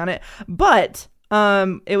late working on it, but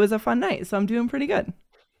it was a fun night, so I'm doing pretty good.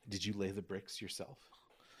 Did you lay the bricks yourself?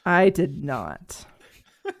 I did not.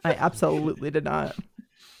 I absolutely did not.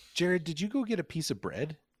 Jared, did you go get a piece of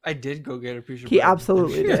bread? I did go get a piece of He bread.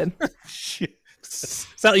 absolutely did. That's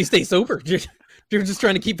how you stay sober. You're just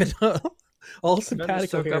trying to keep it all I'm trying to sympathetic.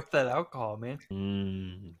 soak here. up that alcohol,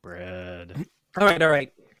 man. Bread. All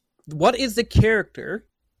right. What is the character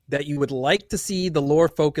that you would like to see the lore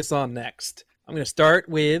focus on next? I'm going to start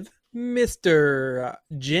with Mr.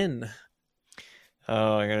 Jin.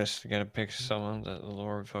 Oh, I gotta pick someone that the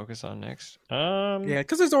Lord would focus on next. Yeah,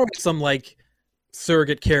 because there's always some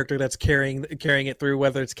surrogate character that's carrying it through,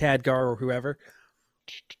 whether it's Khadgar or whoever.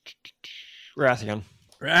 Rathian.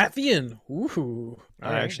 Rathian. Ooh.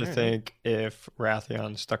 I actually think if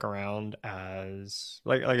Rathian stuck around as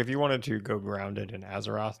like if you wanted to go grounded in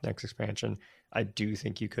Azeroth next expansion, I do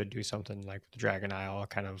think you could do something like the Dragon Isle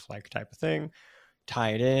kind of like type of thing.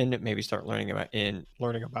 Tie it in, maybe start learning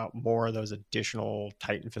about more of those additional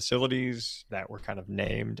Titan facilities that were kind of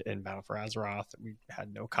named in Battle for Azeroth that we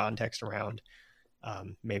had no context around.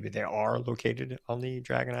 Maybe they are located on the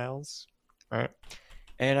Dragon Isles, right?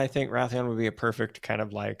 And I think Rathian would be a perfect kind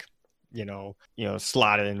of like,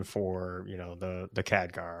 slot in for, the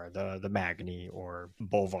Khadgar, the Magni, or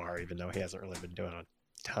Bolvar, even though he hasn't really been doing a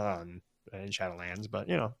ton in Shadowlands, but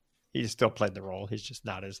he's still played the role. He's just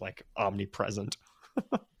not as like omnipresent.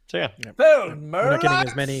 So yeah. Boom! We're not getting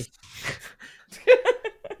as many.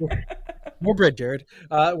 More bread, Jared.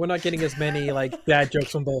 We're not getting as many like bad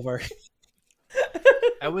jokes from Bolvar.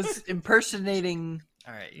 I was impersonating.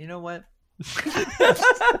 All right, you know what?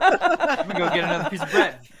 I'm gonna go get another piece of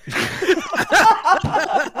bread.